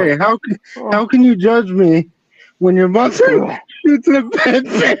 Michael J. How can you judge me when your mother shoots in a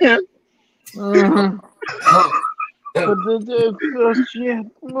bedpan?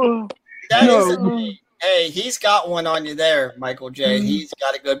 Hey, he's got one on you there, Michael J. He's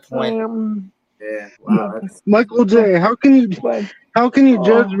got a good point. Yeah. Wow. Michael J. How can you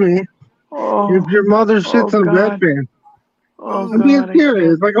judge me if your mother shits in a bedpan. Oh, I'm being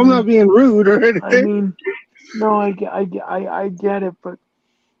serious. Like, I'm not being rude or anything. I mean, no, I get it, but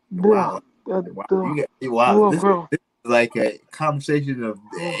Wow. Wow. This is like a conversation of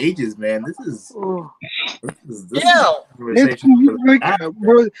ages, man. This is Yeah. It's like,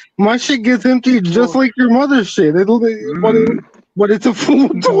 bro, my shit gets empty just like your mother's shit. But it's a full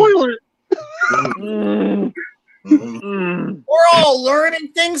toilet. We're all learning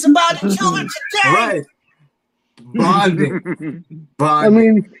things about each other today. Right. Bonding. I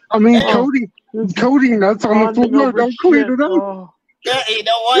mean, Cody nuts on the floor. Don't clean it up. Yeah, you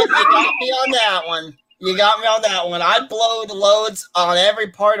know what? You got me on that one. I blow the loads on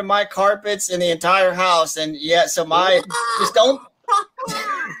every part of my carpets in the entire house, and yeah, so just don't.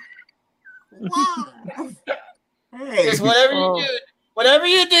 Hey. Just whatever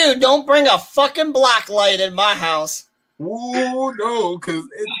you do, don't bring a fucking black light in my house. Oh no, because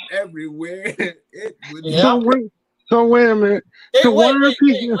it's everywhere. So wait a minute.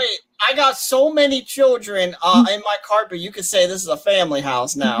 Wait. I got so many children in my carpet. You could say this is a family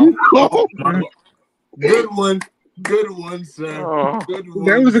house now. Good one, sir. Good one.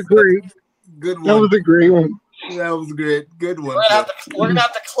 That was a great. Good one. That was a great one. That was great. Good one. We're gonna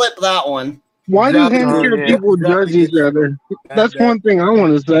have to clip that one. Why do handicapped people judge each other? That's one thing I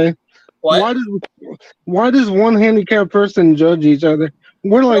want to say. What? Why does one handicapped person judge each other?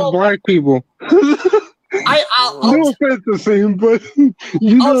 We're like black people. No offense to Sam, but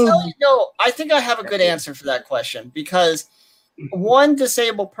I'll tell you, no, I think I have a good answer for that question, because one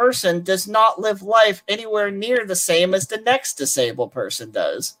disabled person does not live life anywhere near the same as the next disabled person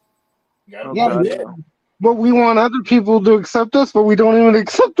does. Yeah, but we want other people to accept us, but we don't even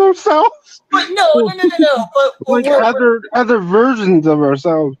accept ourselves. But no. But like other versions of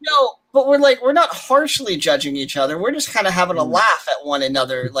ourselves. No, but we're not harshly judging each other. We're just kind of having a laugh at one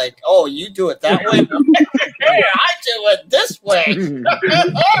another, like, oh, you do it that way. Hey, I do it this way.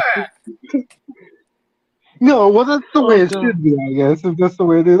 No, well, that's the way it should be, I guess, if that's the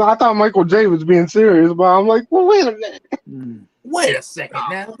way it is. I thought Michael J was being serious, but I'm like, well, wait a minute. Wait a second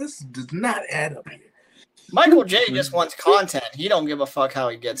now. This does not add up here. Michael J just wants content. He don't give a fuck how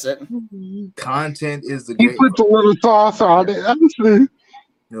he gets it. Content is the He puts a little sauce on it.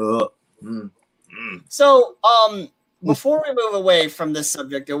 So, before we move away from this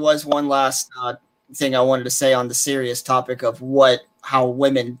subject, there was one last thing I wanted to say on the serious topic of how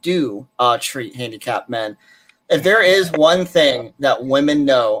women do treat handicapped men. If there is one thing that women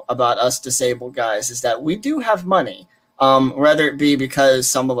know about us disabled guys, is that we do have money. Whether it be because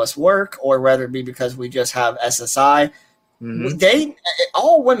some of us work or whether it be because we just have SSI,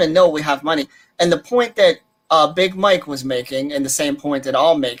 all women know we have money. And the point that Big Mike was making, and the same point that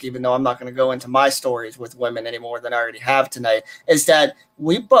I'll make, even though I'm not going to go into my stories with women any more than I already have tonight, is that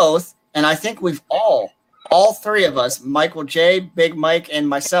we both, and I think we've all three of us, Michael J, Big Mike, and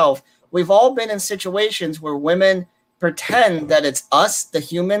myself, we've all been in situations where women pretend that it's us, the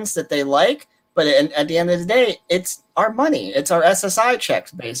humans that they like, but at the end of the day, it's our money. It's our SSI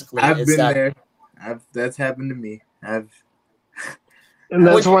checks, basically. I've been there. That's happened to me. And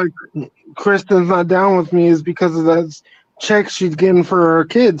that's why Kristen's not down with me, is because of that check she's getting for her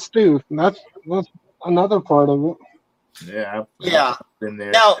kids, too. That's another part of it. Yeah. I've been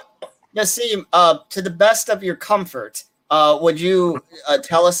there. Now, Nassim, to the best of your comfort, would you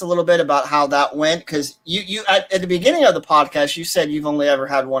tell us a little bit about how that went? Because you at the beginning of the podcast, you said you've only ever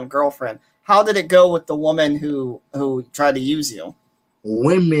had one girlfriend. How did it go with the woman who tried to use you?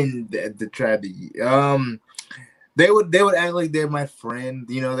 Women that tried to they would act like they're my friend,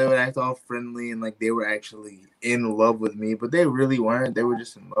 they would act all friendly and like they were actually in love with me, but they really weren't. They were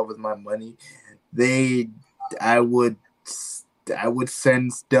just in love with my money. I would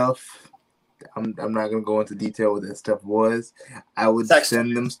send stuff. I'm not gonna go into detail what that stuff was. I would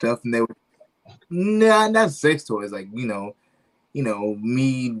send them stuff and they would not sex toys, like me,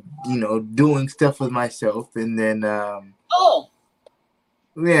 doing stuff with myself, and then got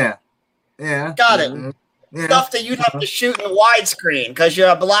it. Stuff that you'd have to shoot in widescreen because you're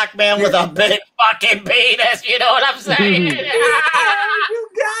a black man with a big fucking penis. You know what I'm saying? You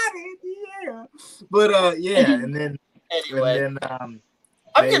got it, yeah. But and then anyway, I'm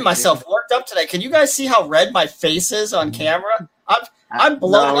getting myself worked up today. Can you guys see how red my face is on camera? I'm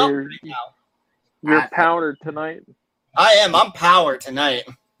blown up right now. You're powdered tonight. I am. I'm powered tonight.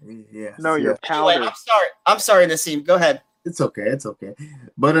 Yeah. No, you're powdered. Anyway, I'm sorry, Nassim. Go ahead. It's okay.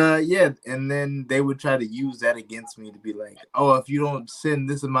 But and then they would try to use that against me to be like, oh, if you don't send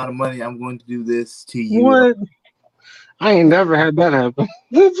this amount of money, I'm going to do this to you. What? I ain't never had that happen.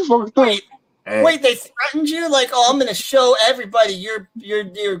 That's fucked up. Hey. Wait, they threatened you? Like, oh, I'm gonna show everybody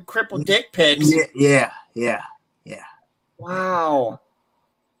your crippled dick pics. Yeah. Wow.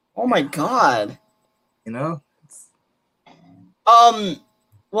 Oh my god. You know?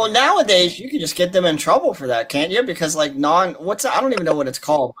 Well, nowadays you can just get them in trouble for that, can't you? Because like I don't even know what it's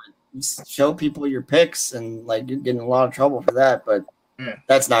called. But you show people your pics, and like you're getting a lot of trouble for that. But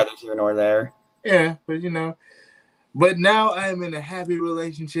that's neither here nor there. Yeah, but but now I am in a happy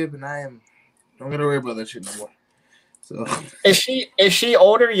relationship, and don't gotta worry about that shit no more. So is she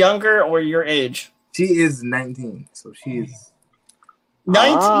older, younger, or your age? She is 19, so she is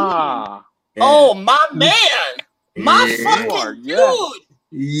 19. Ah. Yeah. Oh my man, my fucking yeah. dude.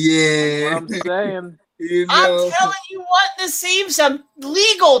 Yeah. What I'm saying. I'm telling you what, Nassim, some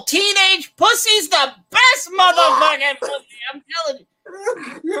legal teenage pussy's the best motherfucking pussy. I'm telling you.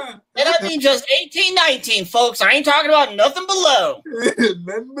 And I mean just 18, 19, folks. I ain't talking about nothing below.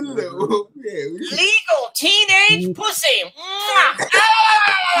 Nothing below. Yeah. Legal teenage pussy.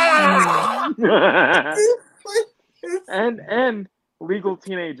 and legal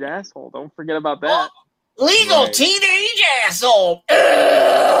teenage asshole. Don't forget about that. Legal teenage asshole.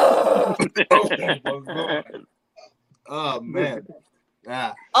 Oh man.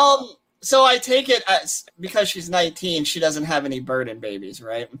 So I take it as because she's 19, she doesn't have any burden babies,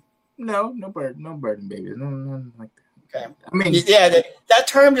 right? No burden babies. No, nothing like that. Okay. I mean, yeah, that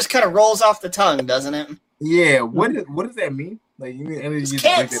term just kind of rolls off the tongue, doesn't it? Yeah. What does that mean? Like, you mean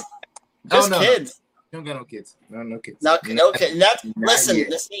kids. Just kids. Don't got no kids. No kids. No kids. Listen,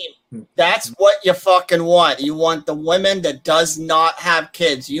 that's what you fucking want. You want the women that does not have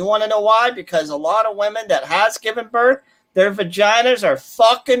kids. You want to know why? Because a lot of women that has given birth, their vaginas are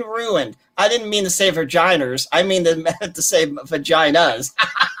fucking ruined. I didn't mean to say vaginas. I mean to say vaginas.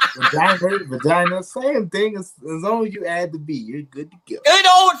 Vagina, same thing. As long as you add the B, you're good to go. Good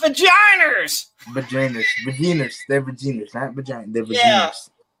old vaginas. Vaginas. They're vaginas, not vagina. They're vaginas. Yeah.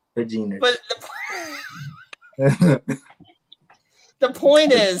 Vaginas. But the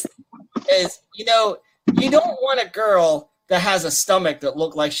point is you don't want a girl that has a stomach that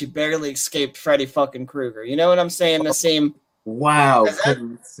looked like she barely escaped Freddy fucking Krueger. You know what I'm saying? Nassim? Wow.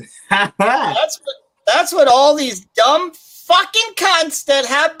 That's what all these dumb fucking cunts that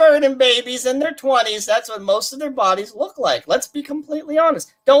have burden babies in their 20s, that's what most of their bodies look like. Let's be completely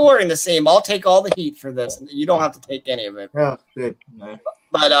honest. Don't worry, Nassim. I'll take all the heat for this. You don't have to take any of it. Oh, good. No.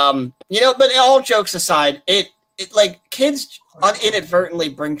 But but all jokes aside, it like kids inadvertently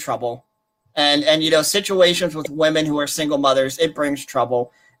bring trouble. And situations with women who are single mothers, it brings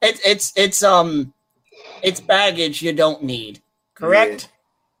trouble. It's baggage you don't need. Correct?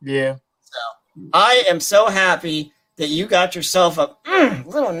 Yeah. So I am so happy that you got yourself a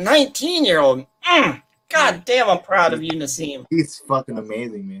little 19-year-old. God damn, I'm proud of you, Nassim. She's fucking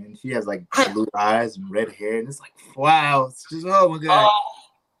amazing, man. She has like blue eyes and red hair, and it's like, wow. It's just, oh my god.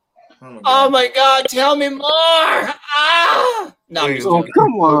 Oh my god, tell me more. No,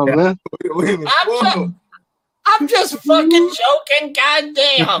 come on, man. I'm just fucking joking. God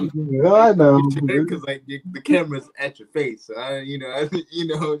damn. Yeah, I know. Because like the camera's at your face, so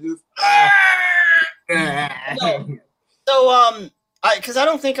just. So because I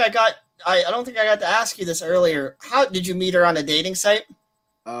don't think I got to ask you this earlier. How did you meet her on a dating site?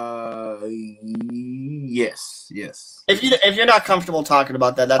 Yes. If you're not comfortable talking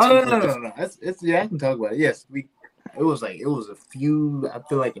about that, that's no. It's I can talk about it. Yes, it was a few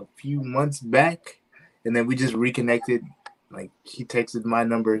months back, and then we just reconnected. Like she texted my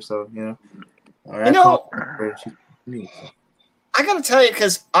number, so I called her. I gotta tell you,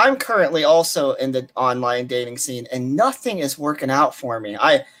 because I'm currently also in the online dating scene, and nothing is working out for me.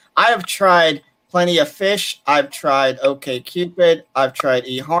 I have tried Plenty of Fish. I've tried OkCupid. I've tried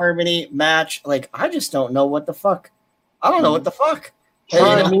eHarmony, Match. Like, I just don't know what the fuck. I don't know what the fuck.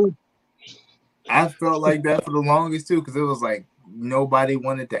 I felt like that for the longest too, because it was like nobody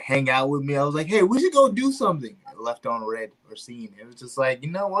wanted to hang out with me. I was like, hey, we should go do something. Left on red or seen. It was just like, you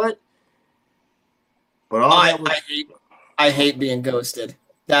know what? But I hate being ghosted.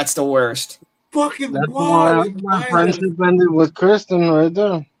 That's the worst. Fucking that's why my friendship ended with Kristen right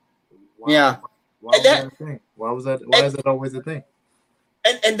there. Yeah. Why was that a thing? Why is that always a thing?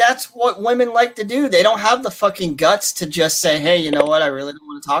 And that's what women like to do. They don't have the fucking guts to just say, hey, you know what? I really don't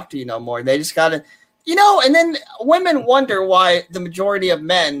want to talk to you no more. They just got to, and then women wonder why the majority of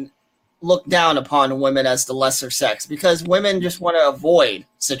men look down upon women as the lesser sex, because women just want to avoid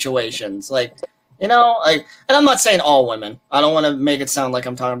situations and I'm not saying all women. I don't want to make it sound like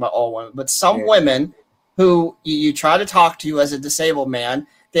I'm talking about all women, but some women who you try to talk to as a disabled man,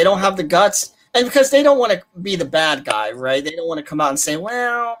 they don't have the guts. And because they don't want to be the bad guy, right? They don't want to come out and say,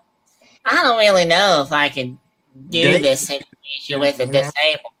 well, I don't really know if I can do Yeah. this situation with a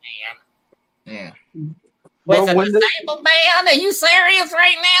disabled man. Yeah. With But a when they- disabled man? Are you serious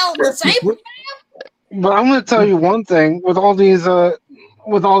right now? Disabled? But I'm gonna tell you one thing: with all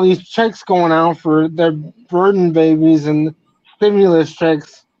these checks going out for their burden babies and stimulus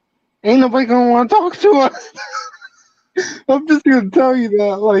checks, ain't nobody gonna want to talk to us. I'm just gonna tell you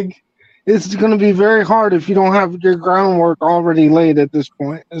that, like, it's gonna be very hard if you don't have your groundwork already laid at this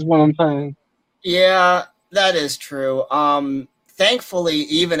point. Is what I'm saying. Yeah, that is true. Thankfully,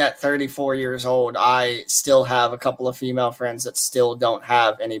 even at 34 years old, I still have a couple of female friends that still don't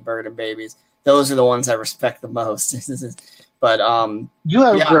have any burden babies. Those are the ones I respect the most. But You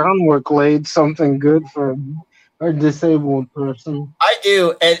have yeah. groundwork laid, something good for a disabled person. I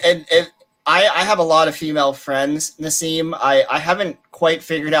do, and I have a lot of female friends, Nassim. I haven't quite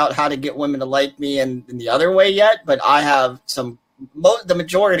figured out how to get women to like me in the other way yet, but I have the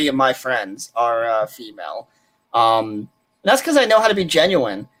majority of my friends are female. And that's because I know how to be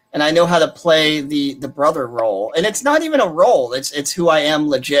genuine, and I know how to play the brother role. And it's not even a role; it's who I am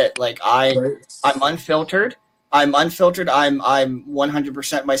legit. Like I'm unfiltered. I'm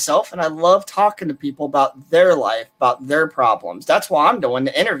 100% myself, and I love talking to people about their life, about their problems. That's why I'm doing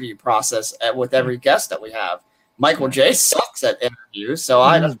the interview process with every guest that we have. Michael J sucks at interviews, so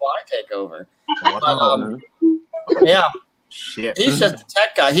that's why I take over. But, yeah, Shit. he's just the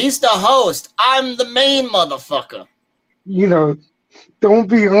tech guy. He's the host. I'm the main motherfucker. You know, don't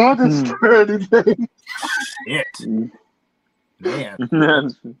be honest or anything. Shit. Man.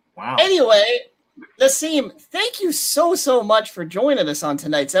 Wow. Anyway, Nassim, thank you so much for joining us on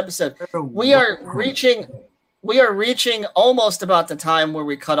tonight's episode. We are reaching almost about the time where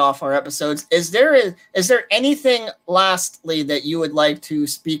we cut off our episodes. Is there anything lastly that you would like to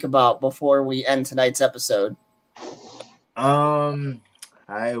speak about before we end tonight's episode?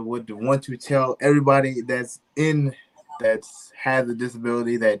 I would want to tell everybody that's has a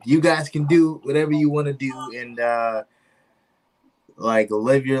disability that you guys can do whatever you want to do and like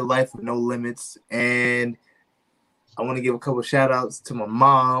live your life with no limits. And I want to give a couple shout outs to my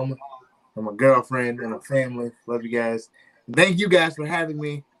mom and my girlfriend and my family. Love you guys. And thank you guys for having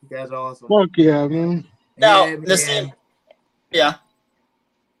me. You guys are awesome. Fuck yeah, man. Now, Yeah, Nassim, yeah.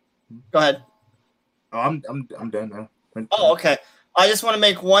 Go ahead. Oh, I'm done now. Oh, okay. I just want to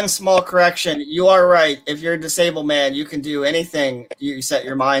make one small correction. You are right. If you're a disabled man, you can do anything you set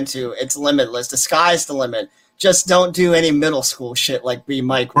your mind to. It's limitless. The sky's the limit. Just don't do any middle school shit like B.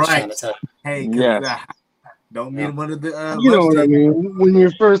 Mike was trying to tell you. Hey, don't mean one of the. You know what I mean? When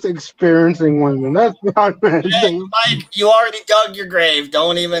you're first experiencing women, that's what I meant. Hey, Mike, you already dug your grave.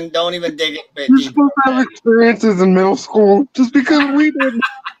 Don't even dig it. You're supposed to have experiences in middle school just because we didn't.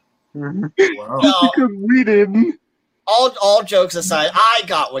 Just because we didn't. All jokes aside, I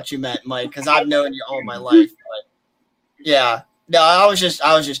got what you meant, Mike, because I've known you all my life. But yeah, no, I was just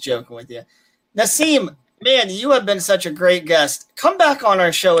joking with you. Nassim, man, you have been such a great guest. Come back on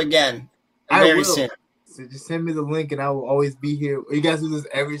our show again very soon. So just send me the link, and I will always be here. You guys do this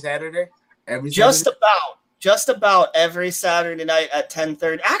every Saturday? Just about every Saturday night at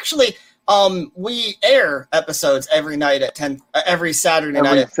 10:30. Actually, we air episodes every night at 10. Every Saturday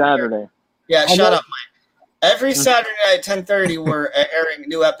night. Every Saturday. Yeah, shut up, Mike. Every Saturday night at 10:30, we're airing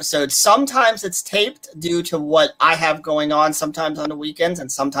new episodes. Sometimes it's taped due to what I have going on, sometimes on the weekends,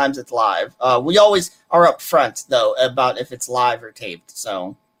 and sometimes it's live. We always are upfront, though, about if it's live or taped.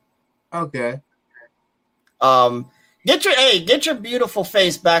 So, okay. Get your beautiful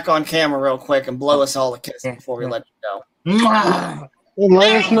face back on camera real quick and blow us all a kiss before we let you go. And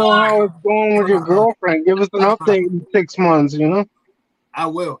let us know how it's going with your girlfriend. Give us an update in 6 months, you know? I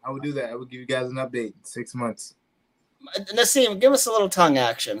will do that. I will give you guys an update in 6 months. Nassim, give us a little tongue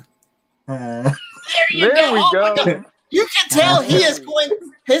action. There we Oh my go. God. You can tell his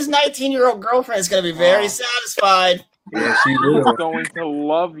 19-year-old girlfriend is going to be very satisfied. Yeah, she She's will. going to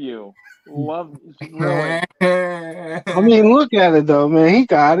love you. Really. I mean, look at it, though, man. He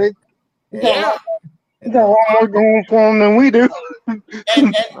got it. Yeah. He got a lot more going for him than we do. And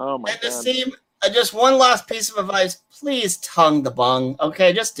Oh my God. Nassim, just one last piece of advice. Please tongue the bung.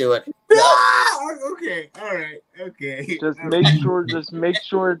 Okay, just do it. Okay, all right, okay. Just make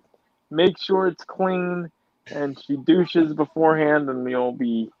sure it's clean, and she douches beforehand, and you'll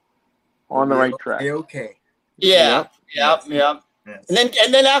be on the right track. Okay. Yeah. Yep. Yes.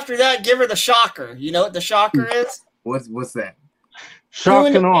 And then after that, give her the shocker. You know what the shocker is? What's that?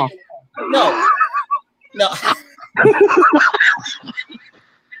 Shocking off. No.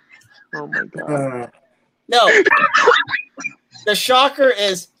 Oh my God. No. The shocker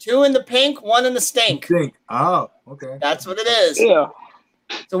is 2 in the pink, 1 in the stink. Think. Oh, okay. That's what it is. Yeah.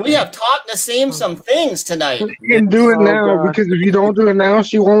 So we have taught Nassim some things tonight. You can do it now God. because if you don't do it now,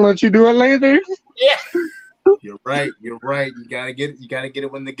 she won't let you do it later. Yeah. You're right. You're right. You gotta get it. You gotta get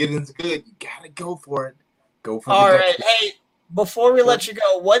it when the getting's good. You gotta go for it. Go for All the right. Hey, before we let you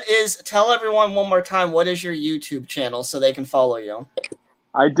go, tell everyone one more time, what is your YouTube channel so they can follow you?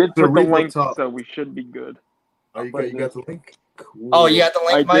 I did put the Cerebral link, Talk. so we should be good. Oh, you got the link? Cool. Oh, you got the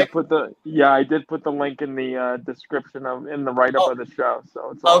I link, Mike? I did put the link in the description in the write up of the show.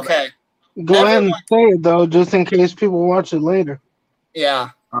 So it's all Okay. Go ahead and say it though, just in case people watch it later.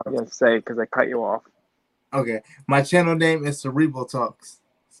 Yeah. there. Yeah, say because I cut you off. Okay. My channel name is Cerebral Talks.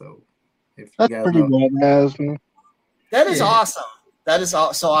 So if you That's guys pretty know. badass, man. That is awesome. That is so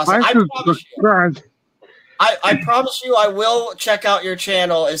awesome. I subscribe. I promise you I will check out your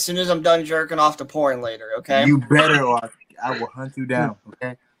channel as soon as I'm done jerking off to porn later, okay? You better off. I will hunt you down,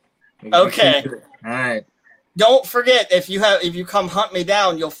 okay? Okay. All right. Don't forget, if you come hunt me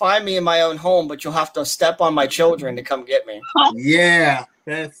down, you'll find me in my own home, but you'll have to step on my children to come get me. Yeah,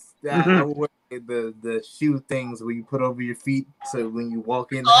 that's I would wear the shoe things where you put over your feet so when you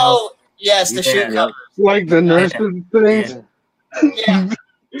walk in the house. Oh, yes, the shoe covers. Like the nurses things. Yeah.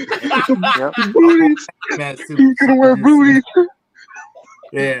 Booties. You can wear booties.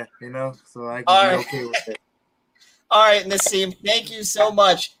 Yeah, you know, so I can All be right. okay with it. All right, Nassim, thank you so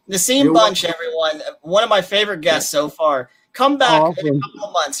much. Nassim You're Bunch, welcome. everyone. One of my favorite guests so far. Come back in Awesome. a couple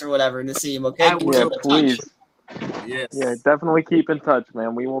of months or whatever, Nassim, okay? I will. Yeah, Keep in please. touch. Yes. Yeah, definitely keep in touch,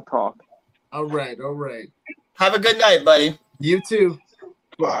 man. We will talk. All right. All right. Have a good night, buddy. You too.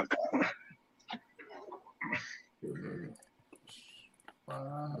 Fuck.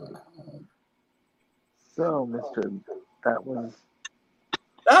 So, Mr. That was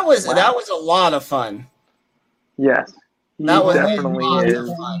That was a lot of fun. yes. He That was definitely lots is.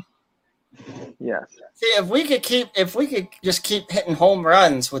 of fun. Yes. See, if we could just keep hitting home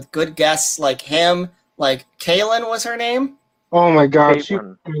runs with good guests like him, like Kaylin was her name. Oh my god, she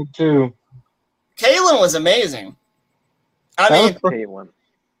Caitlin. me too. Kaylin was amazing. I That mean, was Caitlin.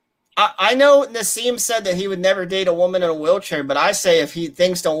 I know Nassim said that he would never date a woman in a wheelchair, but I say if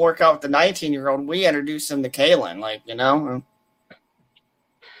things don't work out with the 19-year-old, we introduce him to Kaylin. Like, you know,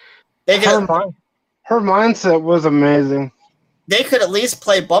 they could her mindset was amazing. they could at least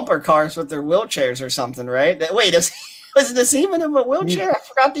play bumper cars with their wheelchairs or something, right? Wait, was Nassim in a wheelchair? I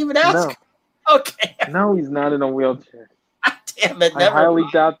forgot to even ask. No. Okay, No, he's not in a wheelchair. damn it, I never. highly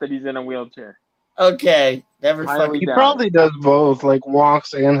doubt that he's in a wheelchair. Okay, never Highly fucking. He doubt probably does both, like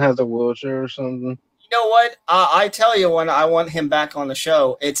walks and has a wheelchair or something. You know what? I tell you, when I want him back on the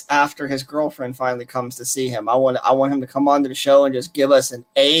show, it's after his girlfriend finally comes to see him. I want him to come on to the show and just give us an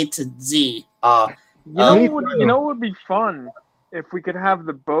A to Z. You know, Me what, too. you know what would be fun if we could have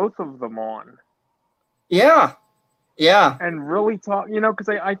the both of them on Yeah, and really talk. You know, because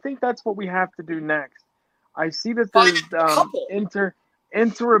I think that's what we have to do next. I see that Find there's a couple.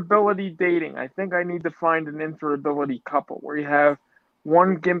 interability dating. I think I need to find an interability couple where you have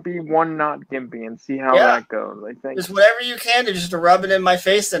one gimpy, one not gimpy, and see how Yeah. that goes. I think. just whatever you can to just to rub it in my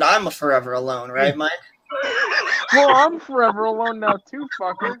face that I'm forever alone, right, Mike? Well, I'm forever alone now too,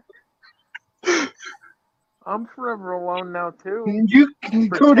 fucker. I'm forever alone now too.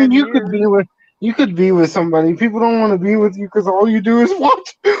 For Cody, 10 you could be with somebody. People don't want to be with you because all you do is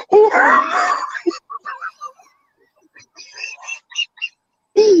watch.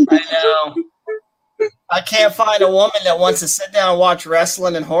 I know. I can't find a woman that wants to sit down and watch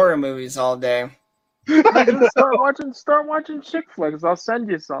wrestling and horror movies all day. Start watching chick flicks. I'll send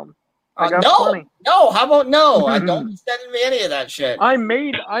you some. I got no, plenty. no. How about no? I don't be sending me any of that shit. I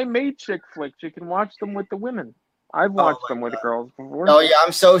made chick flicks. You can watch them with the women. I've watched them with girls before. Oh yeah,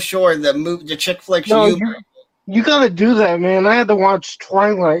 I'm so sure the chick flicks No, you. you gotta do that, man. I had to watch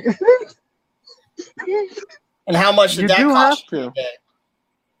Twilight. And how much did You that do cost have you? to. today?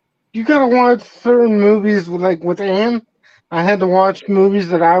 You gotta watch certain movies, like with Anne. I had to watch movies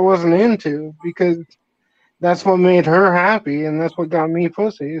that I wasn't into because that's what made her happy, and that's what got me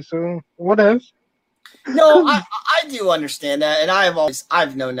pussy. So what else? No, I do understand that, and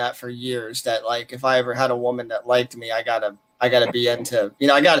I've known that for years. That like if I ever had a woman that liked me, I gotta be into,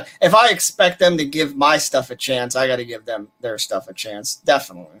 if I expect them to give my stuff a chance, I gotta give them their stuff a chance.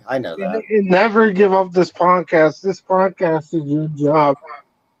 Definitely, I know that. Never give up this podcast. This podcast is your job.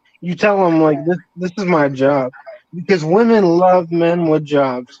 You tell them like this is my job because women love men with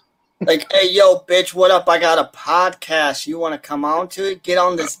jobs. Like, hey, yo, bitch, what up? I got a podcast. You want to come on to it? Get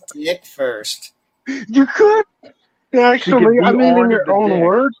on this dick first. You could actually. be I mean, in on your the own dick.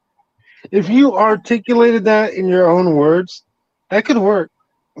 words. If you articulated that in your own words, that could work.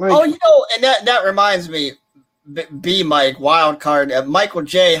 Like, Oh, and that reminds me, B Mike Wildcard. Michael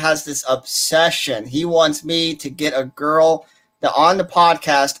J has this obsession. He wants me to get a girl that on the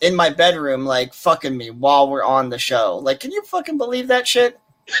podcast in my bedroom, like fucking me while we're on the show. Like, can you fucking believe that shit?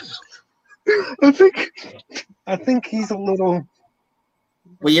 I think he's a little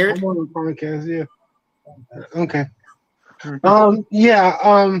weird. I'm on the podcast, yeah. Okay.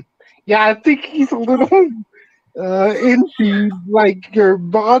 Yeah, I think he's a little into like your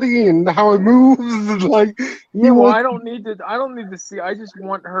body and how it moves. And, like, I don't need to see. I just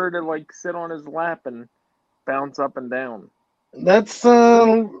want her to like sit on his lap and bounce up and down. That's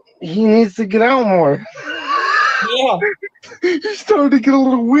he needs to get out more. Yeah. He's starting to get a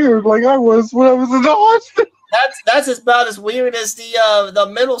little weird, like I was when I was in the hospital. That's about as weird as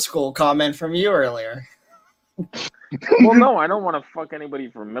the middle school comment from you earlier. Well, no, I don't want to fuck anybody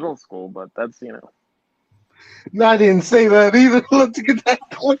from middle school, but that's, you know. No, I didn't say that either. Let's get that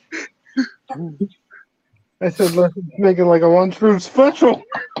clear. I said let's make it like a lunchroom special.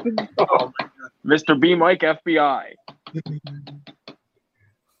 Mr. B Mike FBI.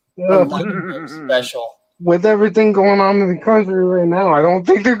 Special. With everything going on in the country right now, I don't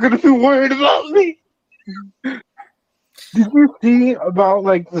think they're going to be worried about me. Did you see about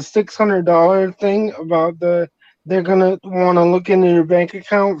like the $600 thing about they're going to want to look into your bank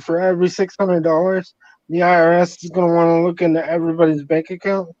account for every $600? The IRS is going to want to look into everybody's bank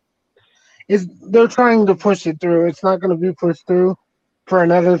account. They're trying to push it through. It's not going to be pushed through for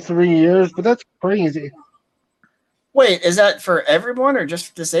another 3 years, but that's crazy. Wait, is that for everyone or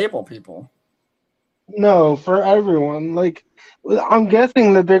just disabled people? No, for everyone. Like, I'm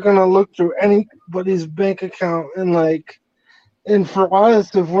guessing that they're going to look through anybody's bank account and for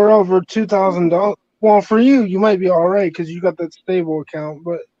us, if we're over $2,000, well, for you might be all right because you got that stable account,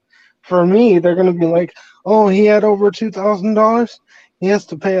 but for me, they're going to be like, oh, he had over $2,000. He has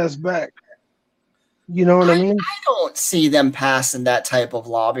to pay us back. You know what I mean? I don't see them passing that type of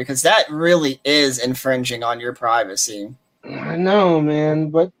law because that really is infringing on your privacy. I know, man.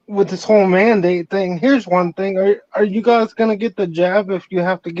 But with this whole mandate thing, here's one thing. Are you guys going to get the jab if you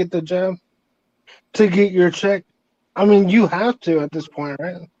have to get the jab to get your check? I mean, you have to at this point,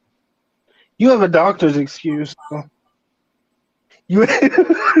 right? You have a doctor's excuse. So.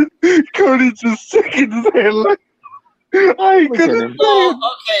 Cody's just shaking his head like, I ain't gonna. Well,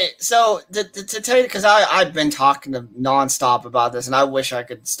 okay, so to tell you, because I've been talking to nonstop about this, and I wish I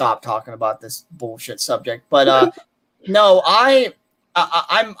could stop talking about this bullshit subject, but no, I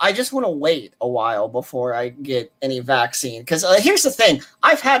just want to wait a while before I get any vaccine. Because here's the thing: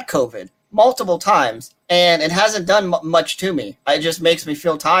 I've had COVID multiple times, and it hasn't done much to me. It just makes me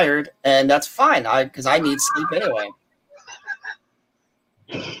feel tired, and that's fine. Because I need sleep anyway.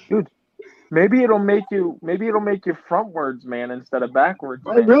 Dude, maybe it'll make you frontwards, man, instead of backwards.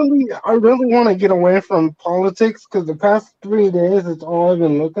 Man. I really want to get away from politics because the past 3 days it's all I've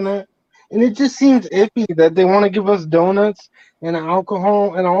been looking at, and it just seems iffy that they want to give us donuts and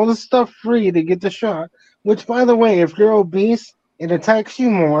alcohol and all this stuff free to get the shot. Which, by the way, if you're obese, it attacks you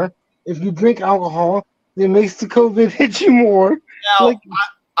more. If you drink alcohol, it makes the COVID hit you more. Now,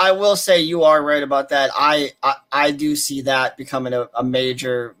 I will say you are right about that. I do see that becoming a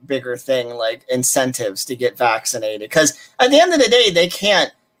major, bigger thing, like incentives to get vaccinated. Because at the end of the day, they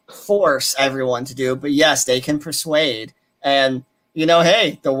can't force everyone to do it, but yes, they can persuade. And, you know,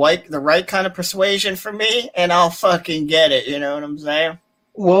 hey, the right kind of persuasion for me, and I'll fucking get it. You know what I'm saying?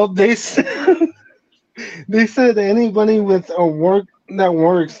 Well, they said anybody with a work that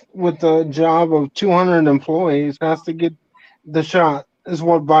works with a job of 200 employees has to get the shot. Is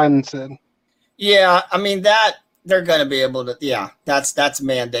what Biden said. Yeah, I mean that they're gonna be able to. Yeah, that's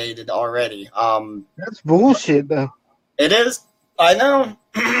mandated already. That's bullshit, though. It is. I know.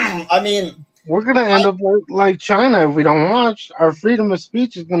 I mean, we're gonna end up like China if we don't watch. Our freedom of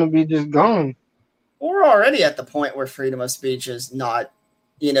speech is gonna be just gone. We're already at the point where freedom of speech is not.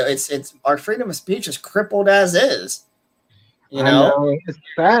 You know, it's our freedom of speech is crippled as is. You know, it's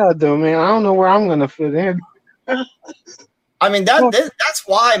sad though, man. I don't know where I'm gonna fit in. I mean, that's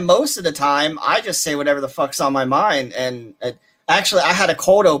why most of the time I just say whatever the fuck's on my mind. And actually, I had a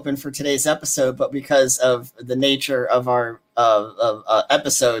cold open for today's episode, but because of the nature of our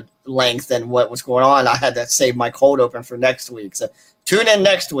episode length and what was going on, I had to save my cold open for next week. So tune in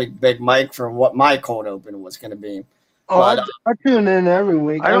next week, Big Mike, for what my cold open was going to be. Oh, but, I tune in every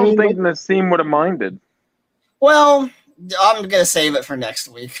week. I don't think Nassim would have minded. Well, I'm going to save it for next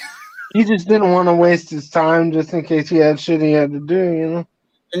week. He just didn't want to waste his time just in case he had shit he had to do, you know?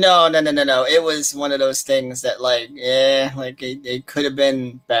 No. It was one of those things that, it could have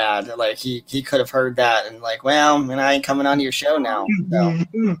been bad. Like, he could have heard that and, well, I ain't coming on your show now.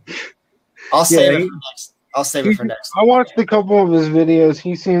 So. I'll save it for I'll save it for next. I watched a couple of his videos.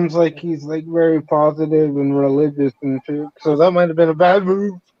 He seems like he's like very positive and religious and shit. So that might have been a bad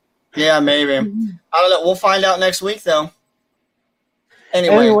move. Yeah, maybe. I don't know. We'll find out next week, though.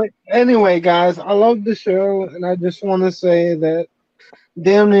 Anyway, guys, I love the show, and I just want to say that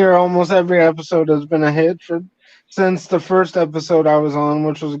damn near almost every episode has been a hit since the first episode I was on,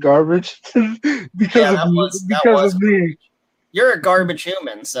 which was garbage, because of me. You're a garbage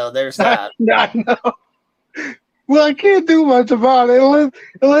human, so there's that. I know. Well, I can't do much about it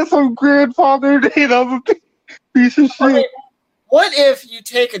unless I'm grandfathered in. I'm a piece of shit. Okay. What if you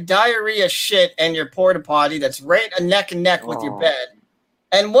take a diarrhea shit in your porta potty that's right neck and neck with your bed?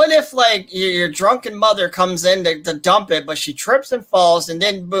 And what if, like, your drunken mother comes in to dump it, but she trips and falls, and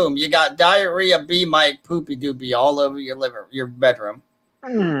then boom, you got diarrhea, Mike, poopy doopy all over your bedroom?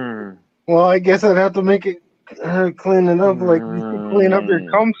 Well, I guess I'd have to make it clean it up, like you clean up your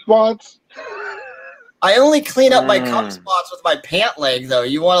cum spots. I only clean up my cum spots with my pant leg, though.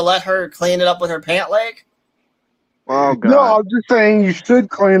 You want to let her clean it up with her pant leg? Oh God! No, I'm just saying you should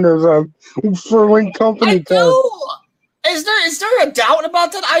clean those up for when company comes. Is there a doubt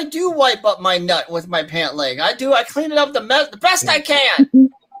about that? I do wipe up my nut with my pant leg. I do. I clean it up the best I can.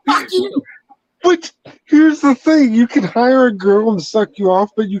 Fuck you. But here's the thing: you can hire a girl to suck you off,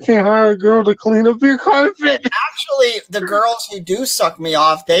 but you can't hire a girl to clean up your carpet. Actually, the girls who do suck me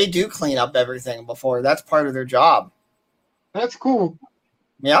off, they do clean up everything before. That's part of their job. That's cool.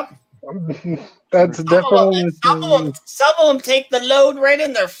 Yep. That's definitely. Some of them take the load right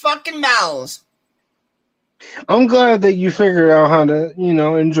in their fucking mouths. I'm glad that you figured out how to,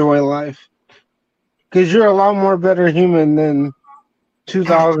 enjoy life. Because you're a lot more better human than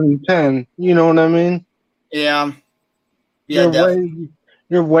 2010. You know what I mean? Yeah. Yeah,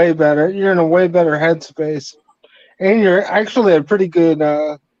 you're way better. You're in a way better headspace. And you're actually a pretty good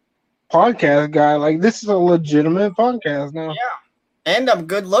podcast guy. Like, this is a legitimate podcast now. Yeah. And I'm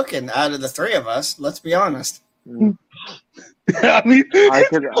good looking out of the three of us. Let's be honest. I mean, I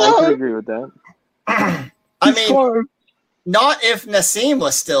could agree with that. I mean, not if Nassim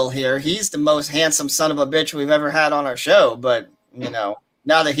was still here. He's the most handsome son of a bitch we've ever had on our show. But, now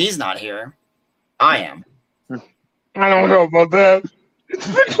that he's not here, I am. I don't know about that. It's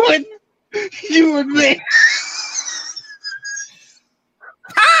between you and me.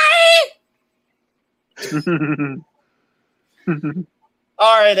 Hi!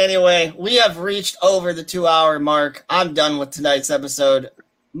 All right, anyway, we have reached over the 2-hour mark. I'm done with tonight's episode.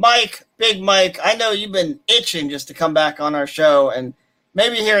 Mike, Big Mike, I know you've been itching just to come back on our show, and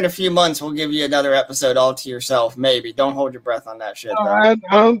maybe here in a few months we'll give you another episode all to yourself. Maybe. Don't hold your breath on that shit, though. I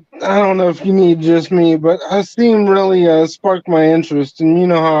don't know if you need just me, but I seem really sparked my interest, and you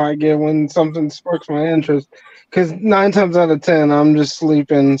know how I get when something sparks my interest, because 9 times out of 10 I'm just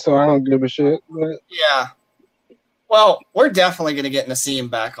sleeping, so I don't give a shit. But yeah. Well, we're definitely going to get Nassim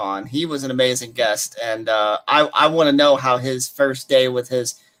back on. He was an amazing guest, and I want to know how his first day with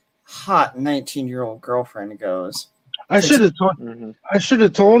his hot 19-year-old girlfriend goes. I should have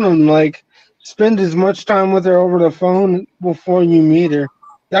told him, like, spend as much time with her over the phone before you meet her.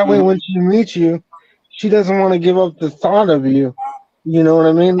 That way, when she meets you, she doesn't want to give up the thought of you. You know what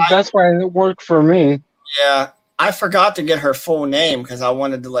I mean? That's why it worked for me. Yeah. I forgot to get her full name because I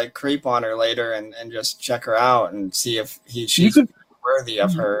wanted to like creep on her later and just check her out and see if she's worthy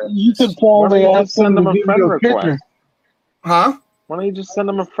of her. You could probably send him a friend request. Huh? Why don't you just send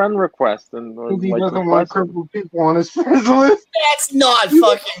him a friend request? And he doesn't want crippled people on his friends list. That's not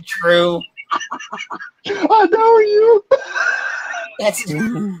fucking true. I know you. That's. All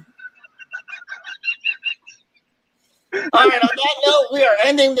right. On that note, we are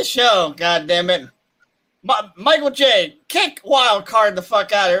ending the show. God damn it. Michael J, kick wild card the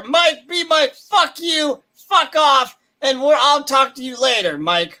fuck out of here. Mike, be Mike, fuck you, fuck off, and I'll talk to you later,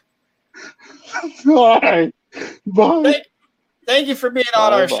 Mike. All right. Bye. Thank you for being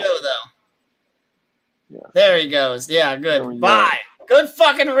on our show, though. Yeah. There he goes. Yeah, good. Bye. Good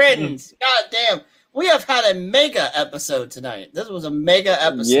fucking riddance. God damn. We have had a mega episode tonight. This was a mega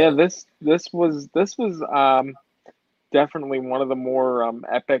episode. Yeah, this was definitely one of the more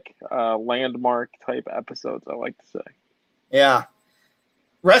epic landmark type episodes, I like to say. Yeah.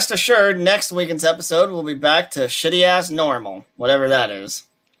 Rest assured, next weekend's episode we'll be back to shitty ass normal, whatever that is.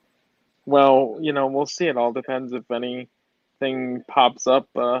 Well, we'll see. It all depends if anything pops up,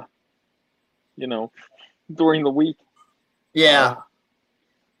 during the week. Yeah.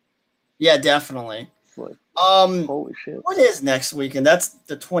 Yeah, definitely. Like, holy shit. What is next weekend? That's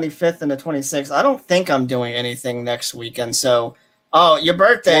the 25th and the 26th. I don't think I'm doing anything next weekend. So, your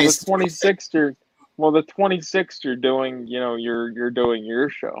birthday's the 26th. The 26th you're doing, you're doing your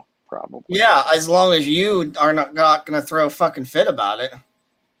show probably. Yeah, as long as you are not going to throw a fucking fit about it.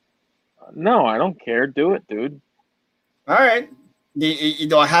 No, I don't care. Do it, dude. All right.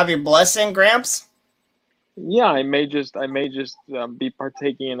 Do I have your blessing, Gramps? Yeah, I may just be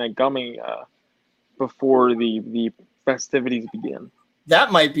partaking in a gummy before the festivities begin.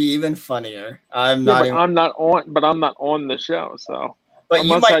 That might be even funnier. I'm not on the show, so but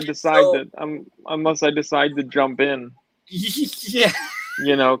unless I decide to jump in. Yeah.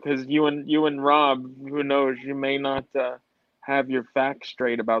 You know, because you and Rob, who knows, you may not have your facts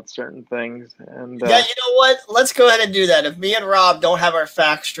straight about certain things. And yeah, you know what? Let's go ahead and do that. If me and Rob don't have our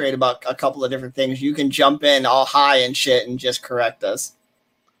facts straight about a couple of different things, you can jump in all high and shit and just correct us.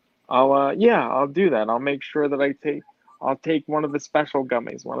 I'll do that. I'll make sure that I'll take one of the special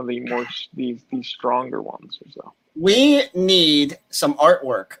gummies, one of the more these stronger ones or so. We need some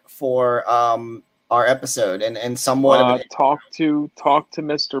artwork for our episode and somewhat talk to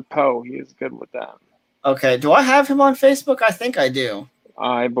Mr. Poe. He is good with that. Okay, do I have him on Facebook? I think I do.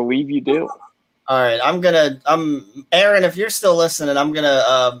 I believe you do. All right, Aaron, if you're still listening, I'm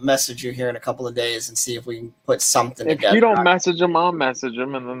gonna message you here in a couple of days and see if we can put something together. If you don't message him, I'll message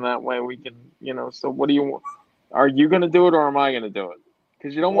him, and then that way we can, So what do you want? Are you gonna do it or am I gonna do it?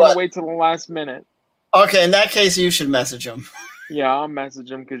 Because you don't want to wait till the last minute. Okay, in that case, you should message him. Yeah, I'll message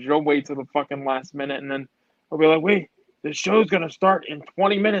him because you'll wait till the fucking last minute, and then I'll be like, wait, the show's gonna start in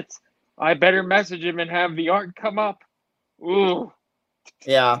 20 minutes. I better message him and have the art come up. Ooh.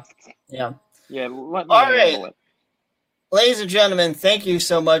 Yeah. Yeah, let me All handle it. Ladies and gentlemen, thank you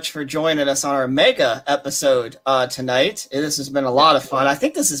so much for joining us on our mega episode tonight. This has been a lot of fun. I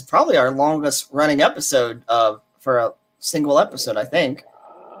think this is probably our longest running episode for a single episode, I think.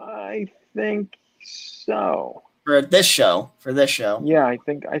 I think so. For this show. Yeah, I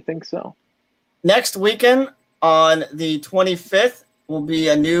think so. Next weekend on the 25th will be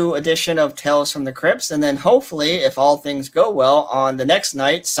a new edition of Tales from the Crypts, and then hopefully, if all things go well, on the next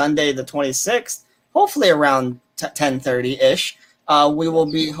night, Sunday the 26th, hopefully around 10:30-ish, we will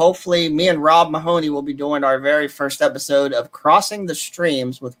be, hopefully, me and Rob Mahoney will be doing our very first episode of Crossing the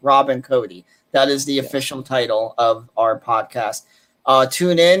Streams with Rob and Cody. That is the official title of our podcast.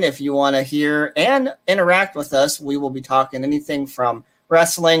 Tune in if you want to hear and interact with us. We will be talking anything from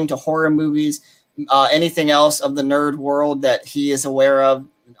wrestling to horror movies, anything else of the nerd world that he is aware of,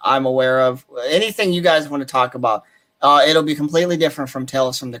 I'm aware of, anything you guys want to talk about. It'll be completely different from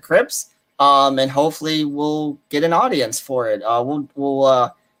Tales from the Crypts, and hopefully we'll get an audience for it.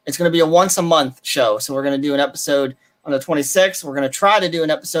 It's going to be a once a month show, so we're going to do an episode on the 26th. We're going to try to do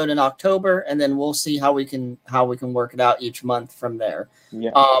an episode in October, and then we'll see how we can work it out each month from there.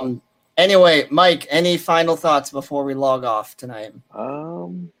 Yeah. Anyway, Mike, any final thoughts before we log off tonight?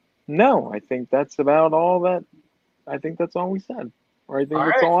 No, I think that's about all that. I think that's all we said. Or I think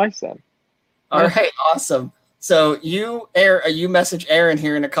that's all I said. All right, awesome. So you message Aaron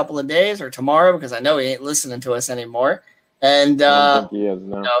here in a couple of days or tomorrow, because I know he ain't listening to us anymore. And I don't think he is,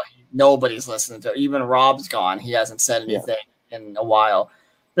 no. Nobody's listening to it. Even Rob's gone. He hasn't said anything in a while.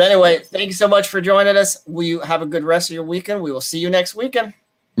 But anyway, thank you so much for joining us. We have a good rest of your weekend. We will see you next weekend.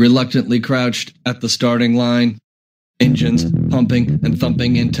 Reluctantly crouched at the starting line. Engines pumping and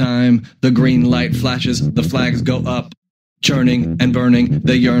thumping in time. The green light flashes, the flags go up. Churning and burning,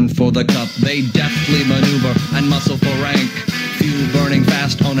 they yearn for the cup. They deftly maneuver and muscle for rank. Fuel burning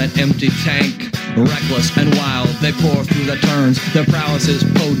fast on an empty tank. Reckless and wild, they pour through the turns. Their prowess is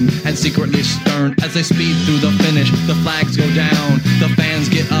potent and secretly stern. As they speed through the finish, the flags go down. The fans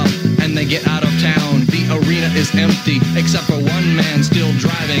get up and they get out of town. The arena is empty, except for one man still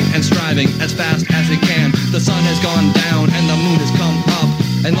driving and striving as fast as he can. The sun has gone down and the moon has come up.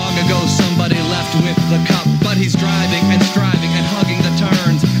 And long ago somebody left with the cup. But he's driving and striving and hugging the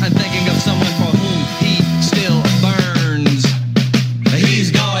turns and thinking of someone for whom he still burns.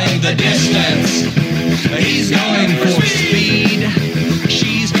 He's going the distance. He's going for speed.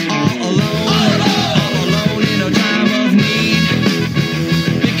 She's all alone in a time of need.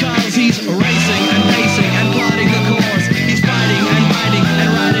 Because he's racing and pacing and plotting the course. He's fighting and biting and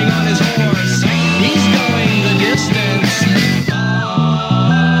riding on his horse. He's going the distance.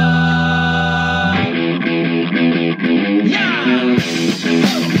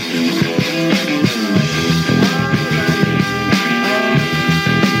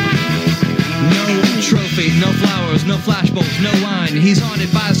 No flowers, no flashbulbs, no line. He's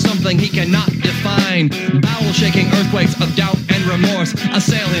haunted by something he cannot define. Bowel-shaking earthquakes of doubt and remorse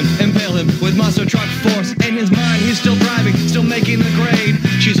assail him, impale him with monster truck force. In his mind, he's still driving, still making the grade.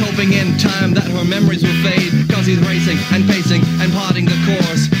 She's hoping in time that her memories will fade. Cause he's racing and pacing and plotting the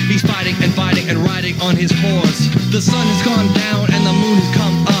course. He's fighting and fighting and riding on his horse. The sun has gone down and the moon has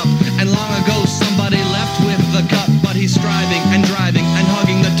come up.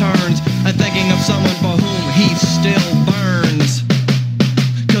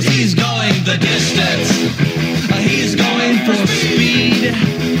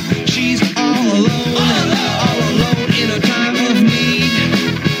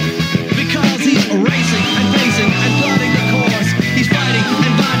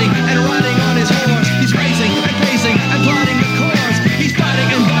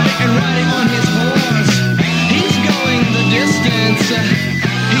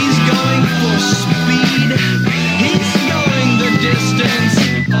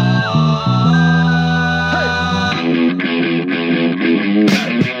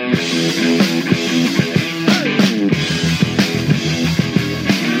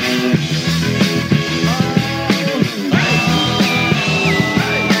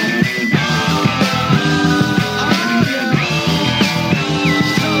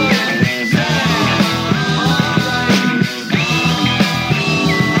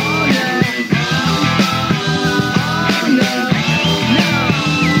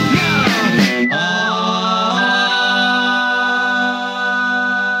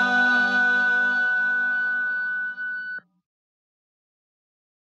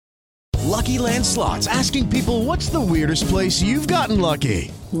 Lucky Land Slots, asking people, what's the weirdest place you've gotten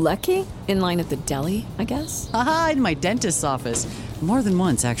lucky? Lucky? In line at the deli, I guess? Aha, in my dentist's office. More than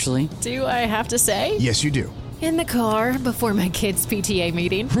once, actually. Do I have to say? Yes, you do. In the car before my kids' PTA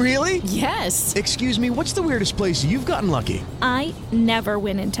meeting. Really? Yes. Excuse me, what's the weirdest place you've gotten lucky? I never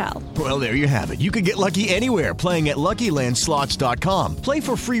win and tell. Well, there you have it. You can get lucky anywhere, playing at LuckyLandSlots.com. Play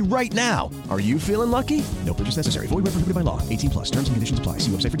for free right now. Are you feeling lucky? No purchase necessary. Void where prohibited by law. 18+. Terms and conditions apply.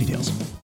 See website for details.